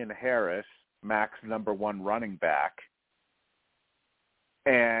Damian Harris, Mac's number 1 running back.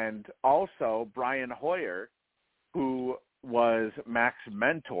 And also Brian Hoyer, who was Mac's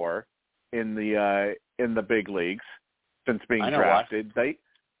mentor in the big leagues since being drafted. They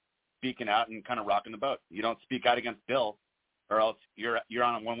speaking out and kind of rocking the boat. You don't speak out against Bill, or else you're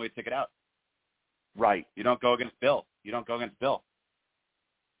on a one-way ticket out. Right. You don't go against Bill.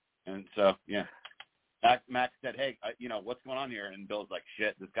 And so Mac said, "Hey, what's going on here?" And Bill's like,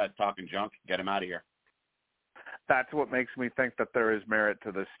 "Shit, this guy's talking junk. Get him out of here." That's what makes me think that there is merit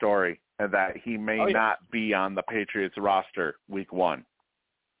to this story and that he may not be on the Patriots roster week 1.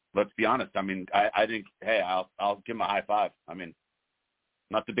 Let's be honest. I mean, I think, hey, I'll give him a high five. I mean,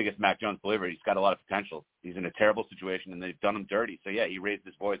 not the biggest Mac Jones believer. He's got a lot of potential. He's in a terrible situation, and they've done him dirty. So, yeah, he raised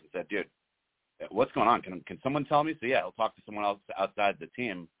his voice and said, dude, what's going on? Can someone tell me? So, yeah, he'll talk to someone else outside the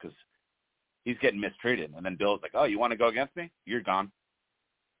team because he's getting mistreated. And then Bill's like, oh, you want to go against me? You're gone.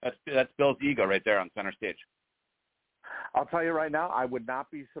 That's Bill's ego right there on center stage. I'll tell you right now, I would not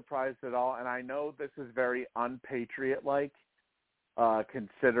be surprised at all, and I know this is very un-Patriot-like,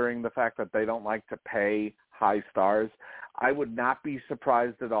 considering the fact that they don't like to pay high stars. I would not be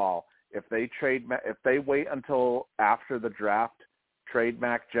surprised at all if they wait until after the draft, trade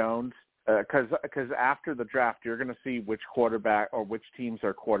Mac Jones, because after the draft, you're going to see which quarterback or which teams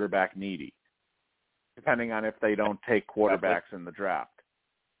are quarterback needy, depending on if they don't take quarterbacks in the draft.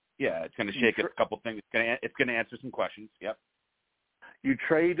 Yeah, it's going to shake a couple things. It's going to answer some questions. Yep. You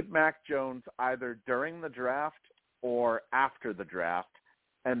trade Mac Jones either during the draft or after the draft,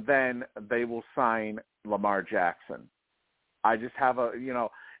 and then they will sign Lamar Jackson. I just have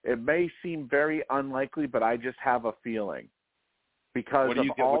it may seem very unlikely, but I just have a feeling because of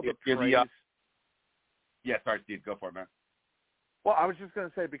all the praise. Yeah, sorry, Steve, go for it, man. Well, I was just going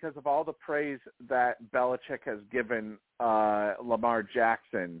to say because of all the praise that Belichick has given Lamar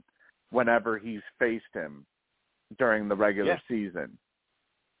Jackson whenever he's faced him during the regular season.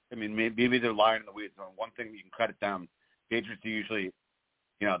 I mean, maybe they're lying in the weeds. One thing you can credit them, Patriots usually,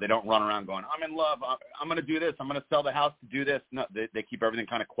 they don't run around going, I'm in love, I'm going to do this, I'm going to sell the house to do this. No, they keep everything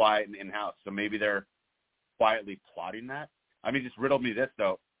kind of quiet and in-house. So maybe they're quietly plotting that. I mean, just riddle me this,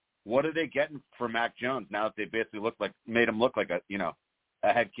 though. What are they getting for Mac Jones now that they basically made him look like a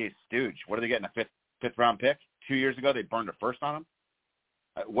head case stooge? What are they getting, a fifth round pick? 2 years ago, they burned a first on him.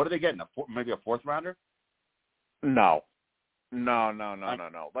 What are they getting, maybe a fourth rounder? No.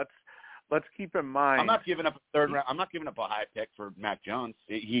 Let's keep in mind. I'm not giving up a third round. I'm not giving up a high pick for Mac Jones.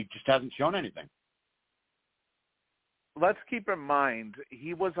 He just hasn't shown anything. Let's keep in mind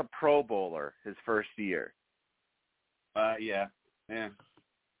he was a Pro Bowler his first year. Yeah.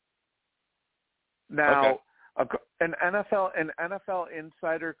 Now, an NFL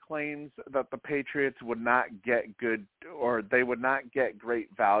insider claims that the Patriots would not get good, or they would not get great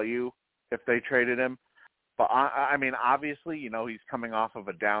value if they traded him. But I mean, obviously, he's coming off of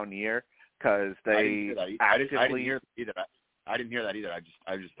a down year because they I didn't hear that either.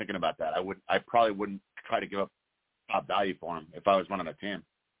 I was just thinking about that. I probably wouldn't try to give up top value for him if I was running a team.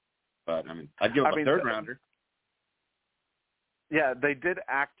 But I mean, I'd give up a third rounder. Yeah, they did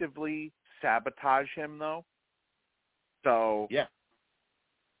actively sabotage him though. So yeah.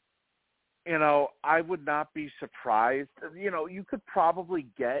 I would not be surprised. You could probably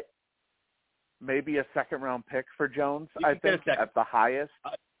get maybe a second-round pick for Jones, I think, at the highest.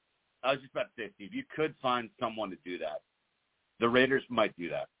 I was just about to say, Steve, you could find someone to do that. The Raiders might do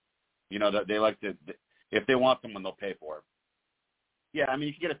that. They like to – if they want someone, they'll pay for it. Yeah, I mean,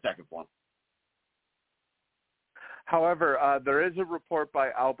 you can get a second for him. However, there is a report by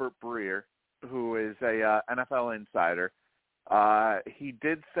Albert Breer, who is a NFL insider. He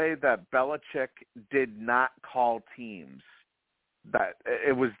did say that Belichick did not call teams. That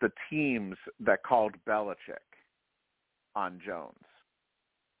it was the teams that called Belichick on Jones.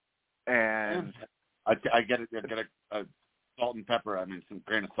 And I get it. I get a salt and pepper. I mean, some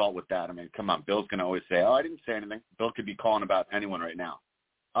grain of salt with that. I mean, come on. Bill's going to always say, I didn't say anything. Bill could be calling about anyone right now.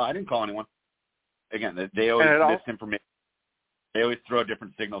 I didn't call anyone. Again, they always misinformation. They always throw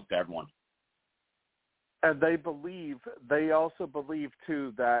different signals to everyone. And they also believe,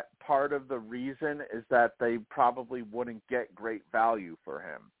 too, that part of the reason is that they probably wouldn't get great value for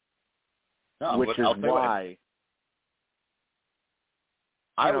him. No, which is why,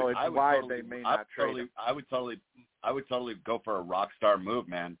 they may not trade him. I would totally go for a rock star move,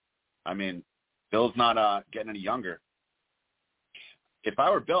 man. I mean, Bill's not getting any younger. If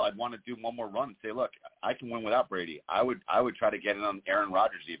I were Bill, I'd want to do one more run and say, look, I can win without Brady. I would try to get in on Aaron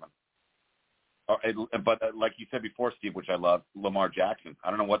Rodgers even. But like you said before, Steve, which I love, Lamar Jackson. I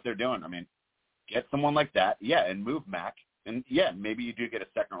don't know what they're doing. I mean, get someone like that, and move Mac. And, maybe you do get a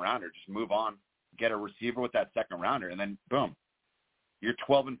second rounder. Just move on, get a receiver with that second rounder, and then, boom, you're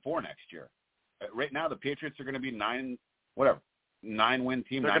 12-4 next year. Right now, the Patriots are going to be 9-win team, 9-8.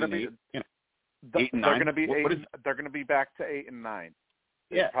 They're going to be they're going to be back to 8-9.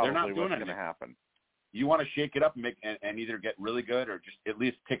 Yeah, they're not doing what's anything. Going to happen. You want to shake it up and either get really good or just at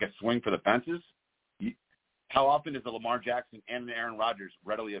least take a swing for the fences. How often is a Lamar Jackson and an Aaron Rodgers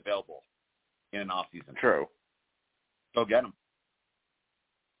readily available in an offseason? True. Go get them.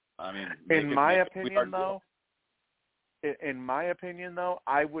 I mean, in my opinion, though,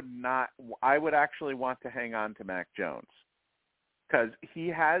 I would not. I would actually want to hang on to Mac Jones because he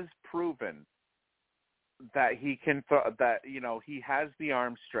has proven that he can he has the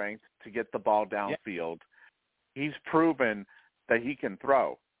arm strength to get the ball downfield. Yeah. He's proven that he can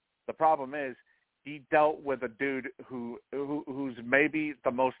throw. The problem is he dealt with a dude who's maybe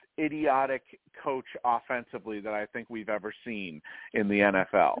the most idiotic coach offensively that I think we've ever seen in the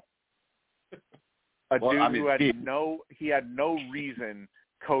NFL. He had no reason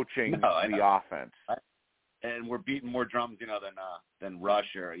coaching the offense. And we're beating more drums, than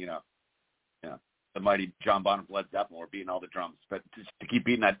Rush or the mighty John Bonham Led Zeppelin. We're beating all the drums, but just to keep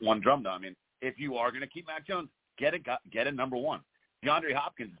beating that one drum, though. I mean, if you are going to keep Mac Jones, get a number one. DeAndre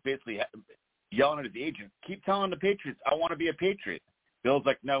Hopkins is basically yelling at his agent, keep telling the Patriots, I want to be a Patriot. Bill's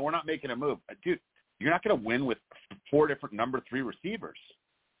like, no, we're not making a move. Dude, you're not going to win with 4 different number 3 receivers.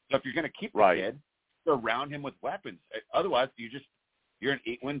 So if you're going to keep the kid, surround him with weapons. Otherwise, you're an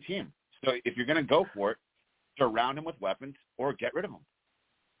 8-win team. So if you're going to go for it, surround him with weapons or get rid of him.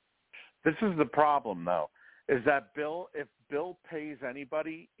 This is the problem, though, is that if Bill pays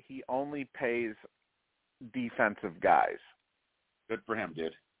anybody, he only pays defensive guys. Good for him,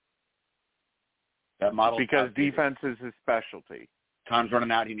 dude. That model, because defense is his specialty. Time's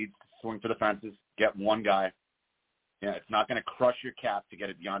running out. He needs to swing for the fences. Get one guy. Yeah, it's not going to crush your cap to get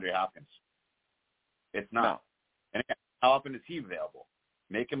a DeAndre Hopkins. It's not. No. And again, how often is he available?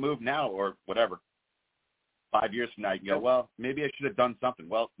 Make a move now or whatever. 5 years from now, you can go, well, maybe I should have done something.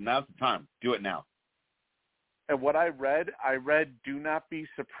 Well, now's the time. Do it now. And what I read, do not be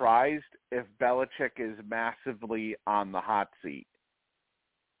surprised if Belichick is massively on the hot seat.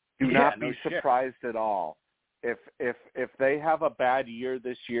 Do not be surprised at all. If they have a bad year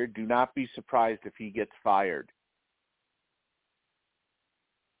this year, do not be surprised if he gets fired.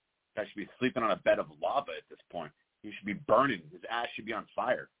 Guy should be sleeping on a bed of lava at this point. He should be burning. His ass should be on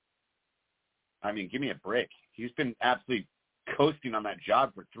fire. I mean, give me a break. He's been absolutely coasting on that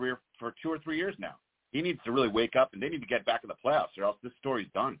job for 2 or 3 years now. He needs to really wake up, and they need to get back in the playoffs, or else this story's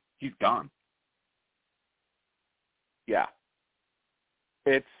done. He's gone. Yeah.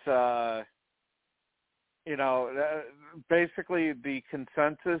 It's, basically the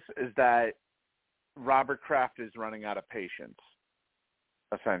consensus is that Robert Kraft is running out of patience,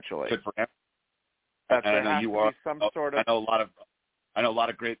 essentially. Good for him. That and there I know has you to are. be some sort of. I know a lot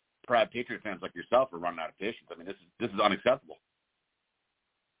of great proud Patriot fans like yourself are running out of patience. I mean, this is unacceptable.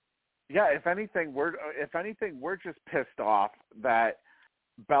 Yeah, if anything, we're just pissed off that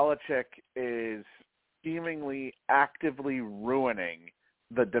Belichick is seemingly actively ruining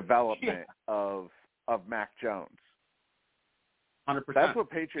the development of Mac Jones. 100%. That's what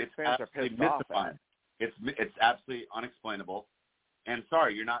Patriots fans are pissed off at. It's absolutely unexplainable. And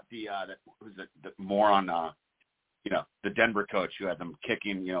sorry, you're not the moron, the Denver coach who had them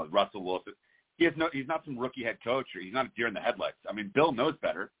kicking, Russell Wilson. He's not some rookie head coach, or he's not a deer in the headlights. I mean, Bill knows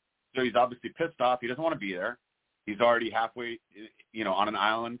better, so he's obviously pissed off. He doesn't want to be there. He's already halfway, on an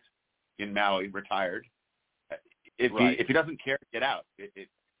island in Maui, retired. If he doesn't care, get out.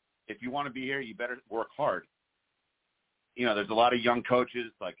 If you want to be here, you better work hard. There's a lot of young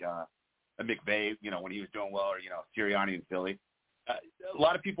coaches like McVay, when he was doing well, or Sirianni in Philly. A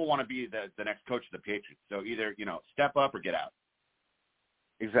lot of people want to be the next coach of the Patriots. So either, step up or get out.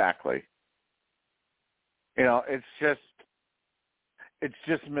 Exactly. It's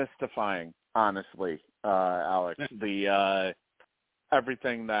just mystifying, honestly, Alex. The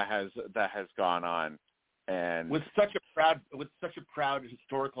everything that has gone on, and with such a proud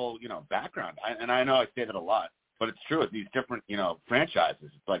historical, background. I know I say that a lot, but it's true. With these different, franchises,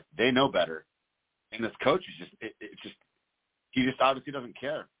 it's like they know better, and this coach is he just obviously doesn't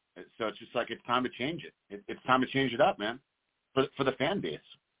care. So it's just like it's time to change it. It's time to change it up, man, for the fan base.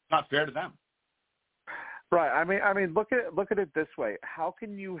 It's not fair to them. Right. I mean, look at it this way. How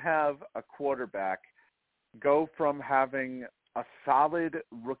can you have a quarterback go from having a solid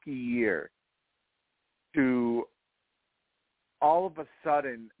rookie year to all of a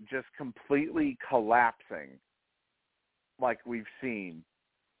sudden just completely collapsing, like we've seen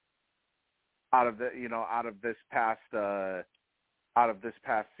out of this past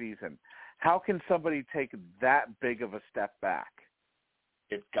season? How can somebody take that big of a step back?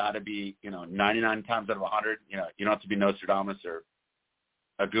 It's got to be, 99 times out of 100. You don't have to be Nostradamus or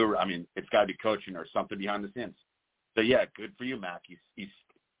a guru. I mean, it's got to be coaching or something behind the scenes. So yeah, good for you, Mac. You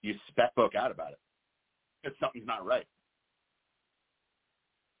spoke out about it. If something's not right.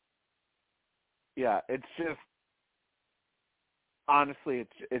 Yeah, it's just honestly,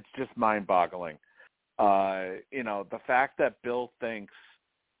 it's just mind-boggling. The fact that Bill thinks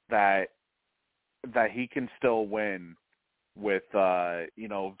that he can still win with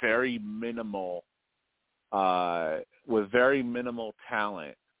very minimal talent.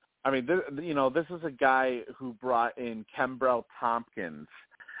 I mean, this is a guy who brought in Kembrell Tompkins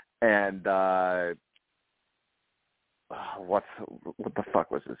and what the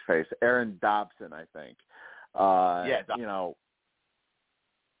fuck was his face? Aaron Dobson, I think.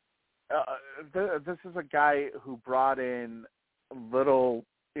 This is a guy who brought in little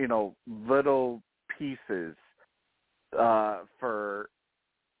pieces for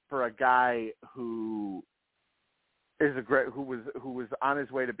a guy who was on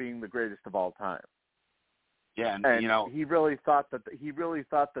his way to being the greatest of all time. Yeah, and he really thought that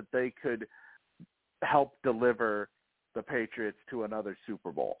they could help deliver the Patriots to another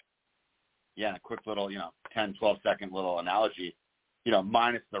Super Bowl. Yeah, and a quick little 10, 12-second little analogy.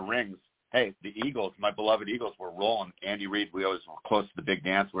 Minus the rings, hey, the Eagles, my beloved Eagles, were rolling. Andy Reid, we always were close to the big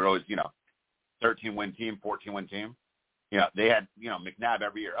dance. We're always, 13-win team, 14-win team. They had, McNabb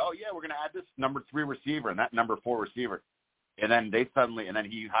every year. Oh, yeah, we're going to add this number 3 receiver and that number 4 receiver. And then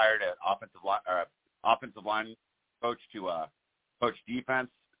he hired an offensive line coach to coach defense.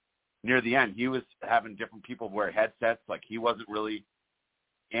 Near the end, he was having different people wear headsets. Like, he wasn't really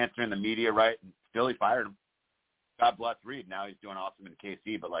answering the media right. And Philly fired him. God bless Reid. Now he's doing awesome in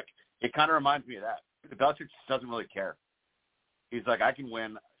KC. But, like, it kind of reminds me of that. Belichick just doesn't really care. He's like, I can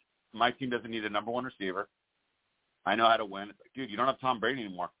win. My team doesn't need a number 1 receiver. I know how to win. It's like, dude, you don't have Tom Brady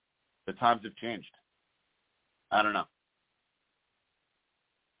anymore. The times have changed. I don't know.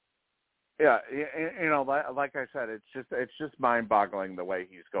 Yeah, like I said, it's just mind-boggling the way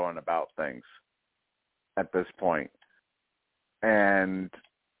he's going about things at this point. And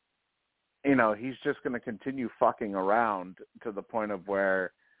he's just going to continue fucking around to the point of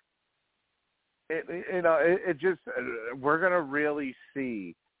where we're going to really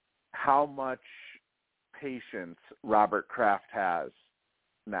see how much patience Robert Kraft has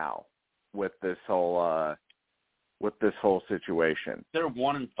now with this whole situation. They're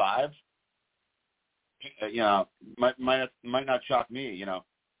 1-5. Might not shock me.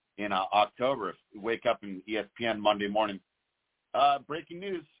 In October, if we wake up in ESPN Monday morning, breaking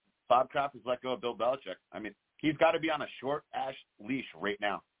news: Bob Kraft has let go of Bill Belichick. I mean, he's got to be on a short-ass leash right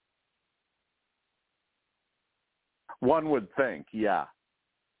now. One would think, yeah.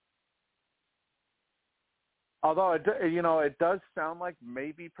 Although it does sound like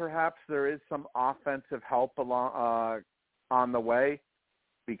maybe perhaps there is some offensive help along on the way,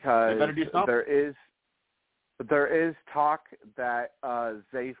 because there is talk that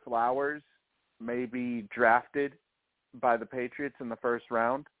Zay Flowers may be drafted by the Patriots in the first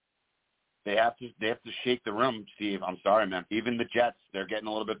round. They have to shake the room, Steve. I'm sorry, man. Even the Jets, they're getting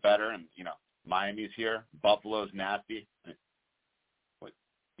a little bit better, and Miami's here. Buffalo's nasty.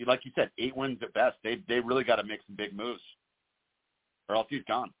 Like you said, 8 wins at best. They really got to make some big moves, or else he's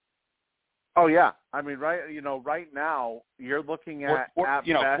gone. Oh yeah, I mean, right now you're looking at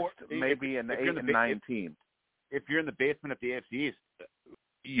best maybe an 8-9 team. If you're in the basement of the AFC East,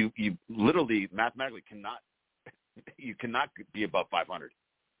 you literally mathematically cannot be above 500.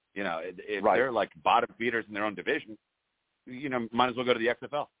 If right. They're like bottom feeders in their own division, might as well go to the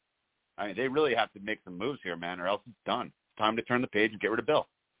XFL. I mean, they really have to make some moves here, man, or else it's done. It's time to turn the page and get rid of Bill.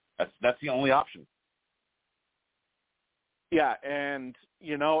 That's the only option. Yeah, and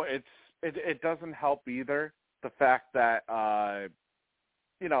it doesn't help either the fact that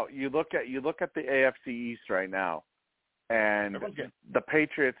you look at the AFC East right now, and the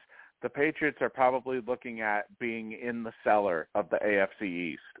Patriots are probably looking at being in the cellar of the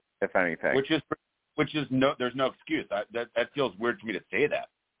AFC East, if anything. Which is there's no excuse. That feels weird for me to say that.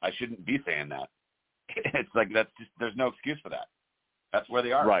 I shouldn't be saying that. It's like there's no excuse for that. That's where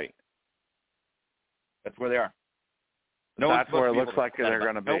they are. Right. That's where they are. That's where it looks like they're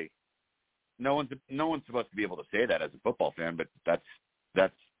going to be. No one's supposed to be able to say that as a football fan, but that's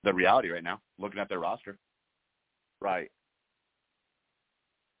the reality right now, looking at their roster. Right.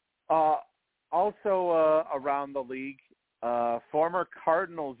 Also around the league, former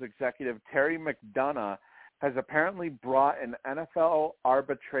Cardinals executive Terry McDonough has apparently brought an NFL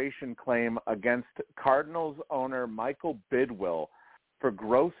arbitration claim against Cardinals owner Michael Bidwill for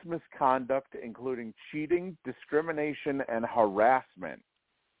gross misconduct, including cheating, discrimination, and harassment.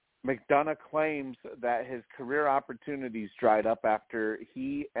 McDonough claims that his career opportunities dried up after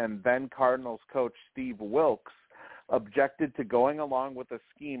he and then Cardinals coach Steve Wilkes objected to going along with a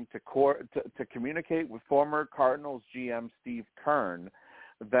scheme to communicate with former Cardinals GM Steve Kern,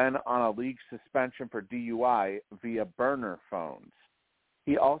 then on a league suspension for DUI, via burner phones.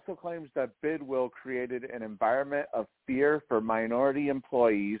 He also claims that Bidwill created an environment of fear for minority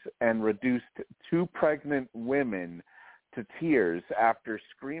employees and reduced 2 pregnant women to tears after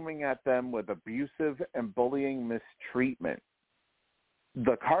screaming at them with abusive and bullying mistreatment.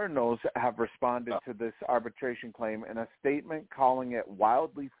 The Cardinals have responded to this arbitration claim in a statement calling it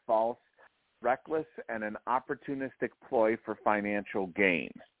wildly false, reckless, and an opportunistic ploy for financial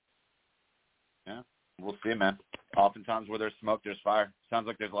gain. Yeah, we'll see, man. Oftentimes where there's smoke, there's fire. Sounds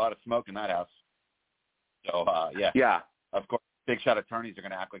like there's a lot of smoke in that house. So, yeah. Yeah. Of course, big shot attorneys are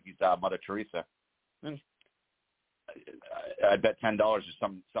going to act like he's Mother Teresa. I bet $10 there's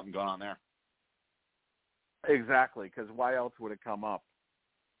something going on there. Exactly, because why else would it come up?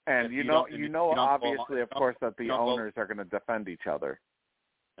 And obviously, of course, that the owners are going to defend each other.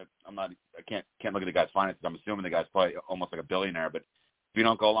 I can't look at the guy's finances. I'm assuming the guy's probably almost like a billionaire. But if you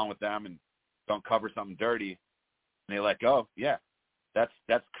don't go along with them and don't cover something dirty, and they let go, yeah, that's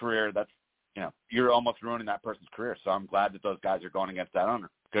career. you're almost ruining that person's career. So I'm glad that those guys are going against that owner.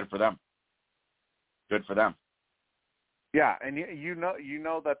 Good for them. Good for them. Yeah, and you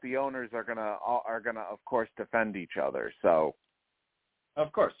know that the owners are gonna of course defend each other. So,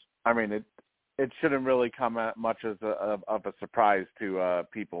 of course, I mean it shouldn't really come at much as of a surprise to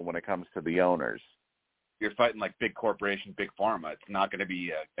people when it comes to the owners. You're fighting like big corporation, big pharma. It's not going to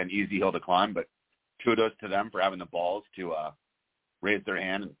be an easy hill to climb, but kudos to them for having the balls to raise their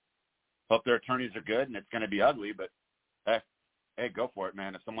hand and hope their attorneys are good. And it's going to be ugly, but hey, go for it,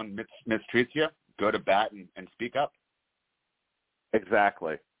 man. If someone mistreats you, go to bat and speak up.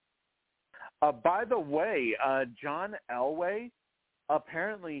 Exactly. By the way, John Elway,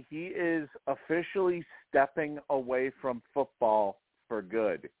 apparently he is officially stepping away from football for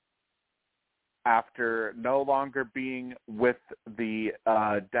good after no longer being with the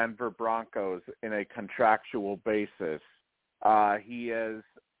Denver Broncos in a contractual basis. He has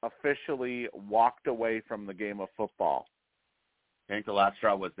officially walked away from the game of football. I think the last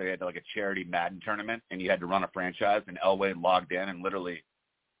straw was they had like a charity Madden tournament, and you had to run a franchise, and Elway logged in and literally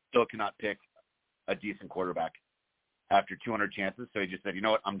still cannot pick a decent quarterback after 200 chances. So he just said, you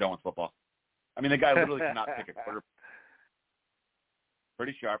know what, I'm done with football. I mean, the guy literally cannot pick a quarterback.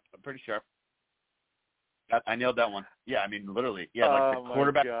 Pretty sharp. I nailed that one. Yeah, I mean, literally. Yeah, like the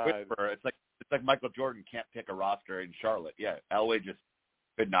quarterback whisperer. It's like Michael Jordan can't pick a roster in Charlotte. Yeah, Elway just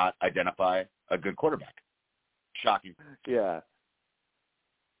could not identify a good quarterback. Shocking. Yeah.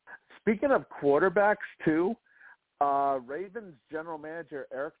 Speaking of quarterbacks, too, Ravens general manager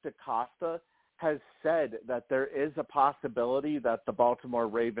Eric DeCosta has said that there is a possibility that the Baltimore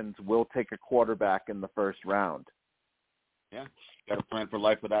Ravens will take a quarterback in the first round. Yeah, got to plan for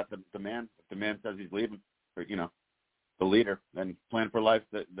life without the man. If the man says he's leaving, or, the leader, then plan for life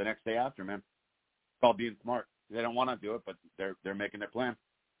the next day after, man. It's all being smart. They don't want to do it, but they're making their plan.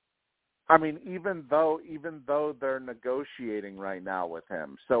 I mean, even though they're negotiating right now with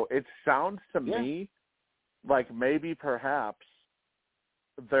him, so it sounds to me like maybe perhaps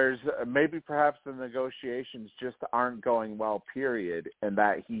the negotiations just aren't going well, period, and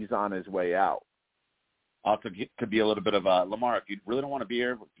that he's on his way out. Also, could be a little bit of Lamar. If you really don't want to be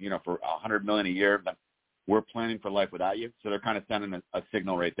here, for $100 million a year, then we're planning for life without you. So they're kind of sending a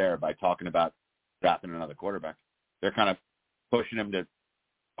signal right there by talking about drafting another quarterback. They're kind of pushing him to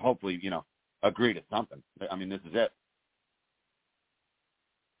hopefully, agree to something. I mean, this is it.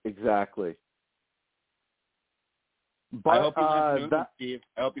 Exactly. But I hope he goes to New England, Steve.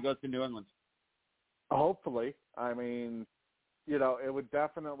 I hope he goes to New England. Hopefully. I mean, it would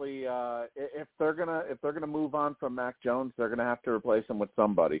definitely if they're gonna move on from Mac Jones, they're gonna have to replace him with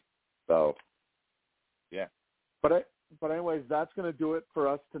somebody. So, yeah. But anyways, that's gonna do it for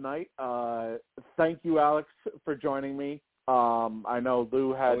us tonight. Thank you, Alex, for joining me. I know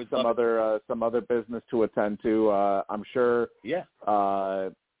Lou had some other business to attend to. I'm sure. Yeah.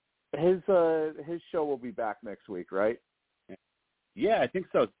 His show will be back next week, right? Yeah, I think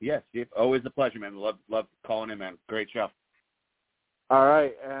so. Yes, Steve. Always a pleasure, man. Love calling in, man. Great show. All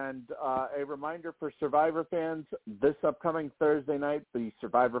right, and a reminder for Survivor fans, this upcoming Thursday night, the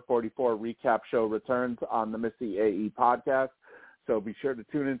Survivor 44 recap show returns on the Missy AE podcast, so be sure to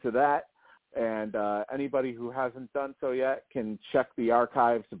tune into that. And anybody who hasn't done so yet can check the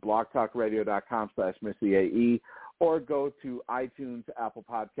archives at blogtalkradio.com/MissyAE or go to iTunes, Apple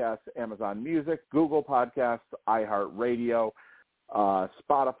Podcasts, Amazon Music, Google Podcasts, iHeartRadio,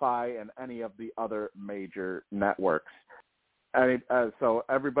 Spotify, and any of the other major networks. So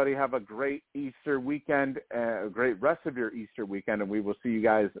everybody have a great Easter weekend, a great rest of your Easter weekend, and we will see you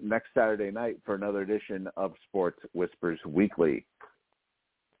guys next Saturday night for another edition of Sports Whispers Weekly.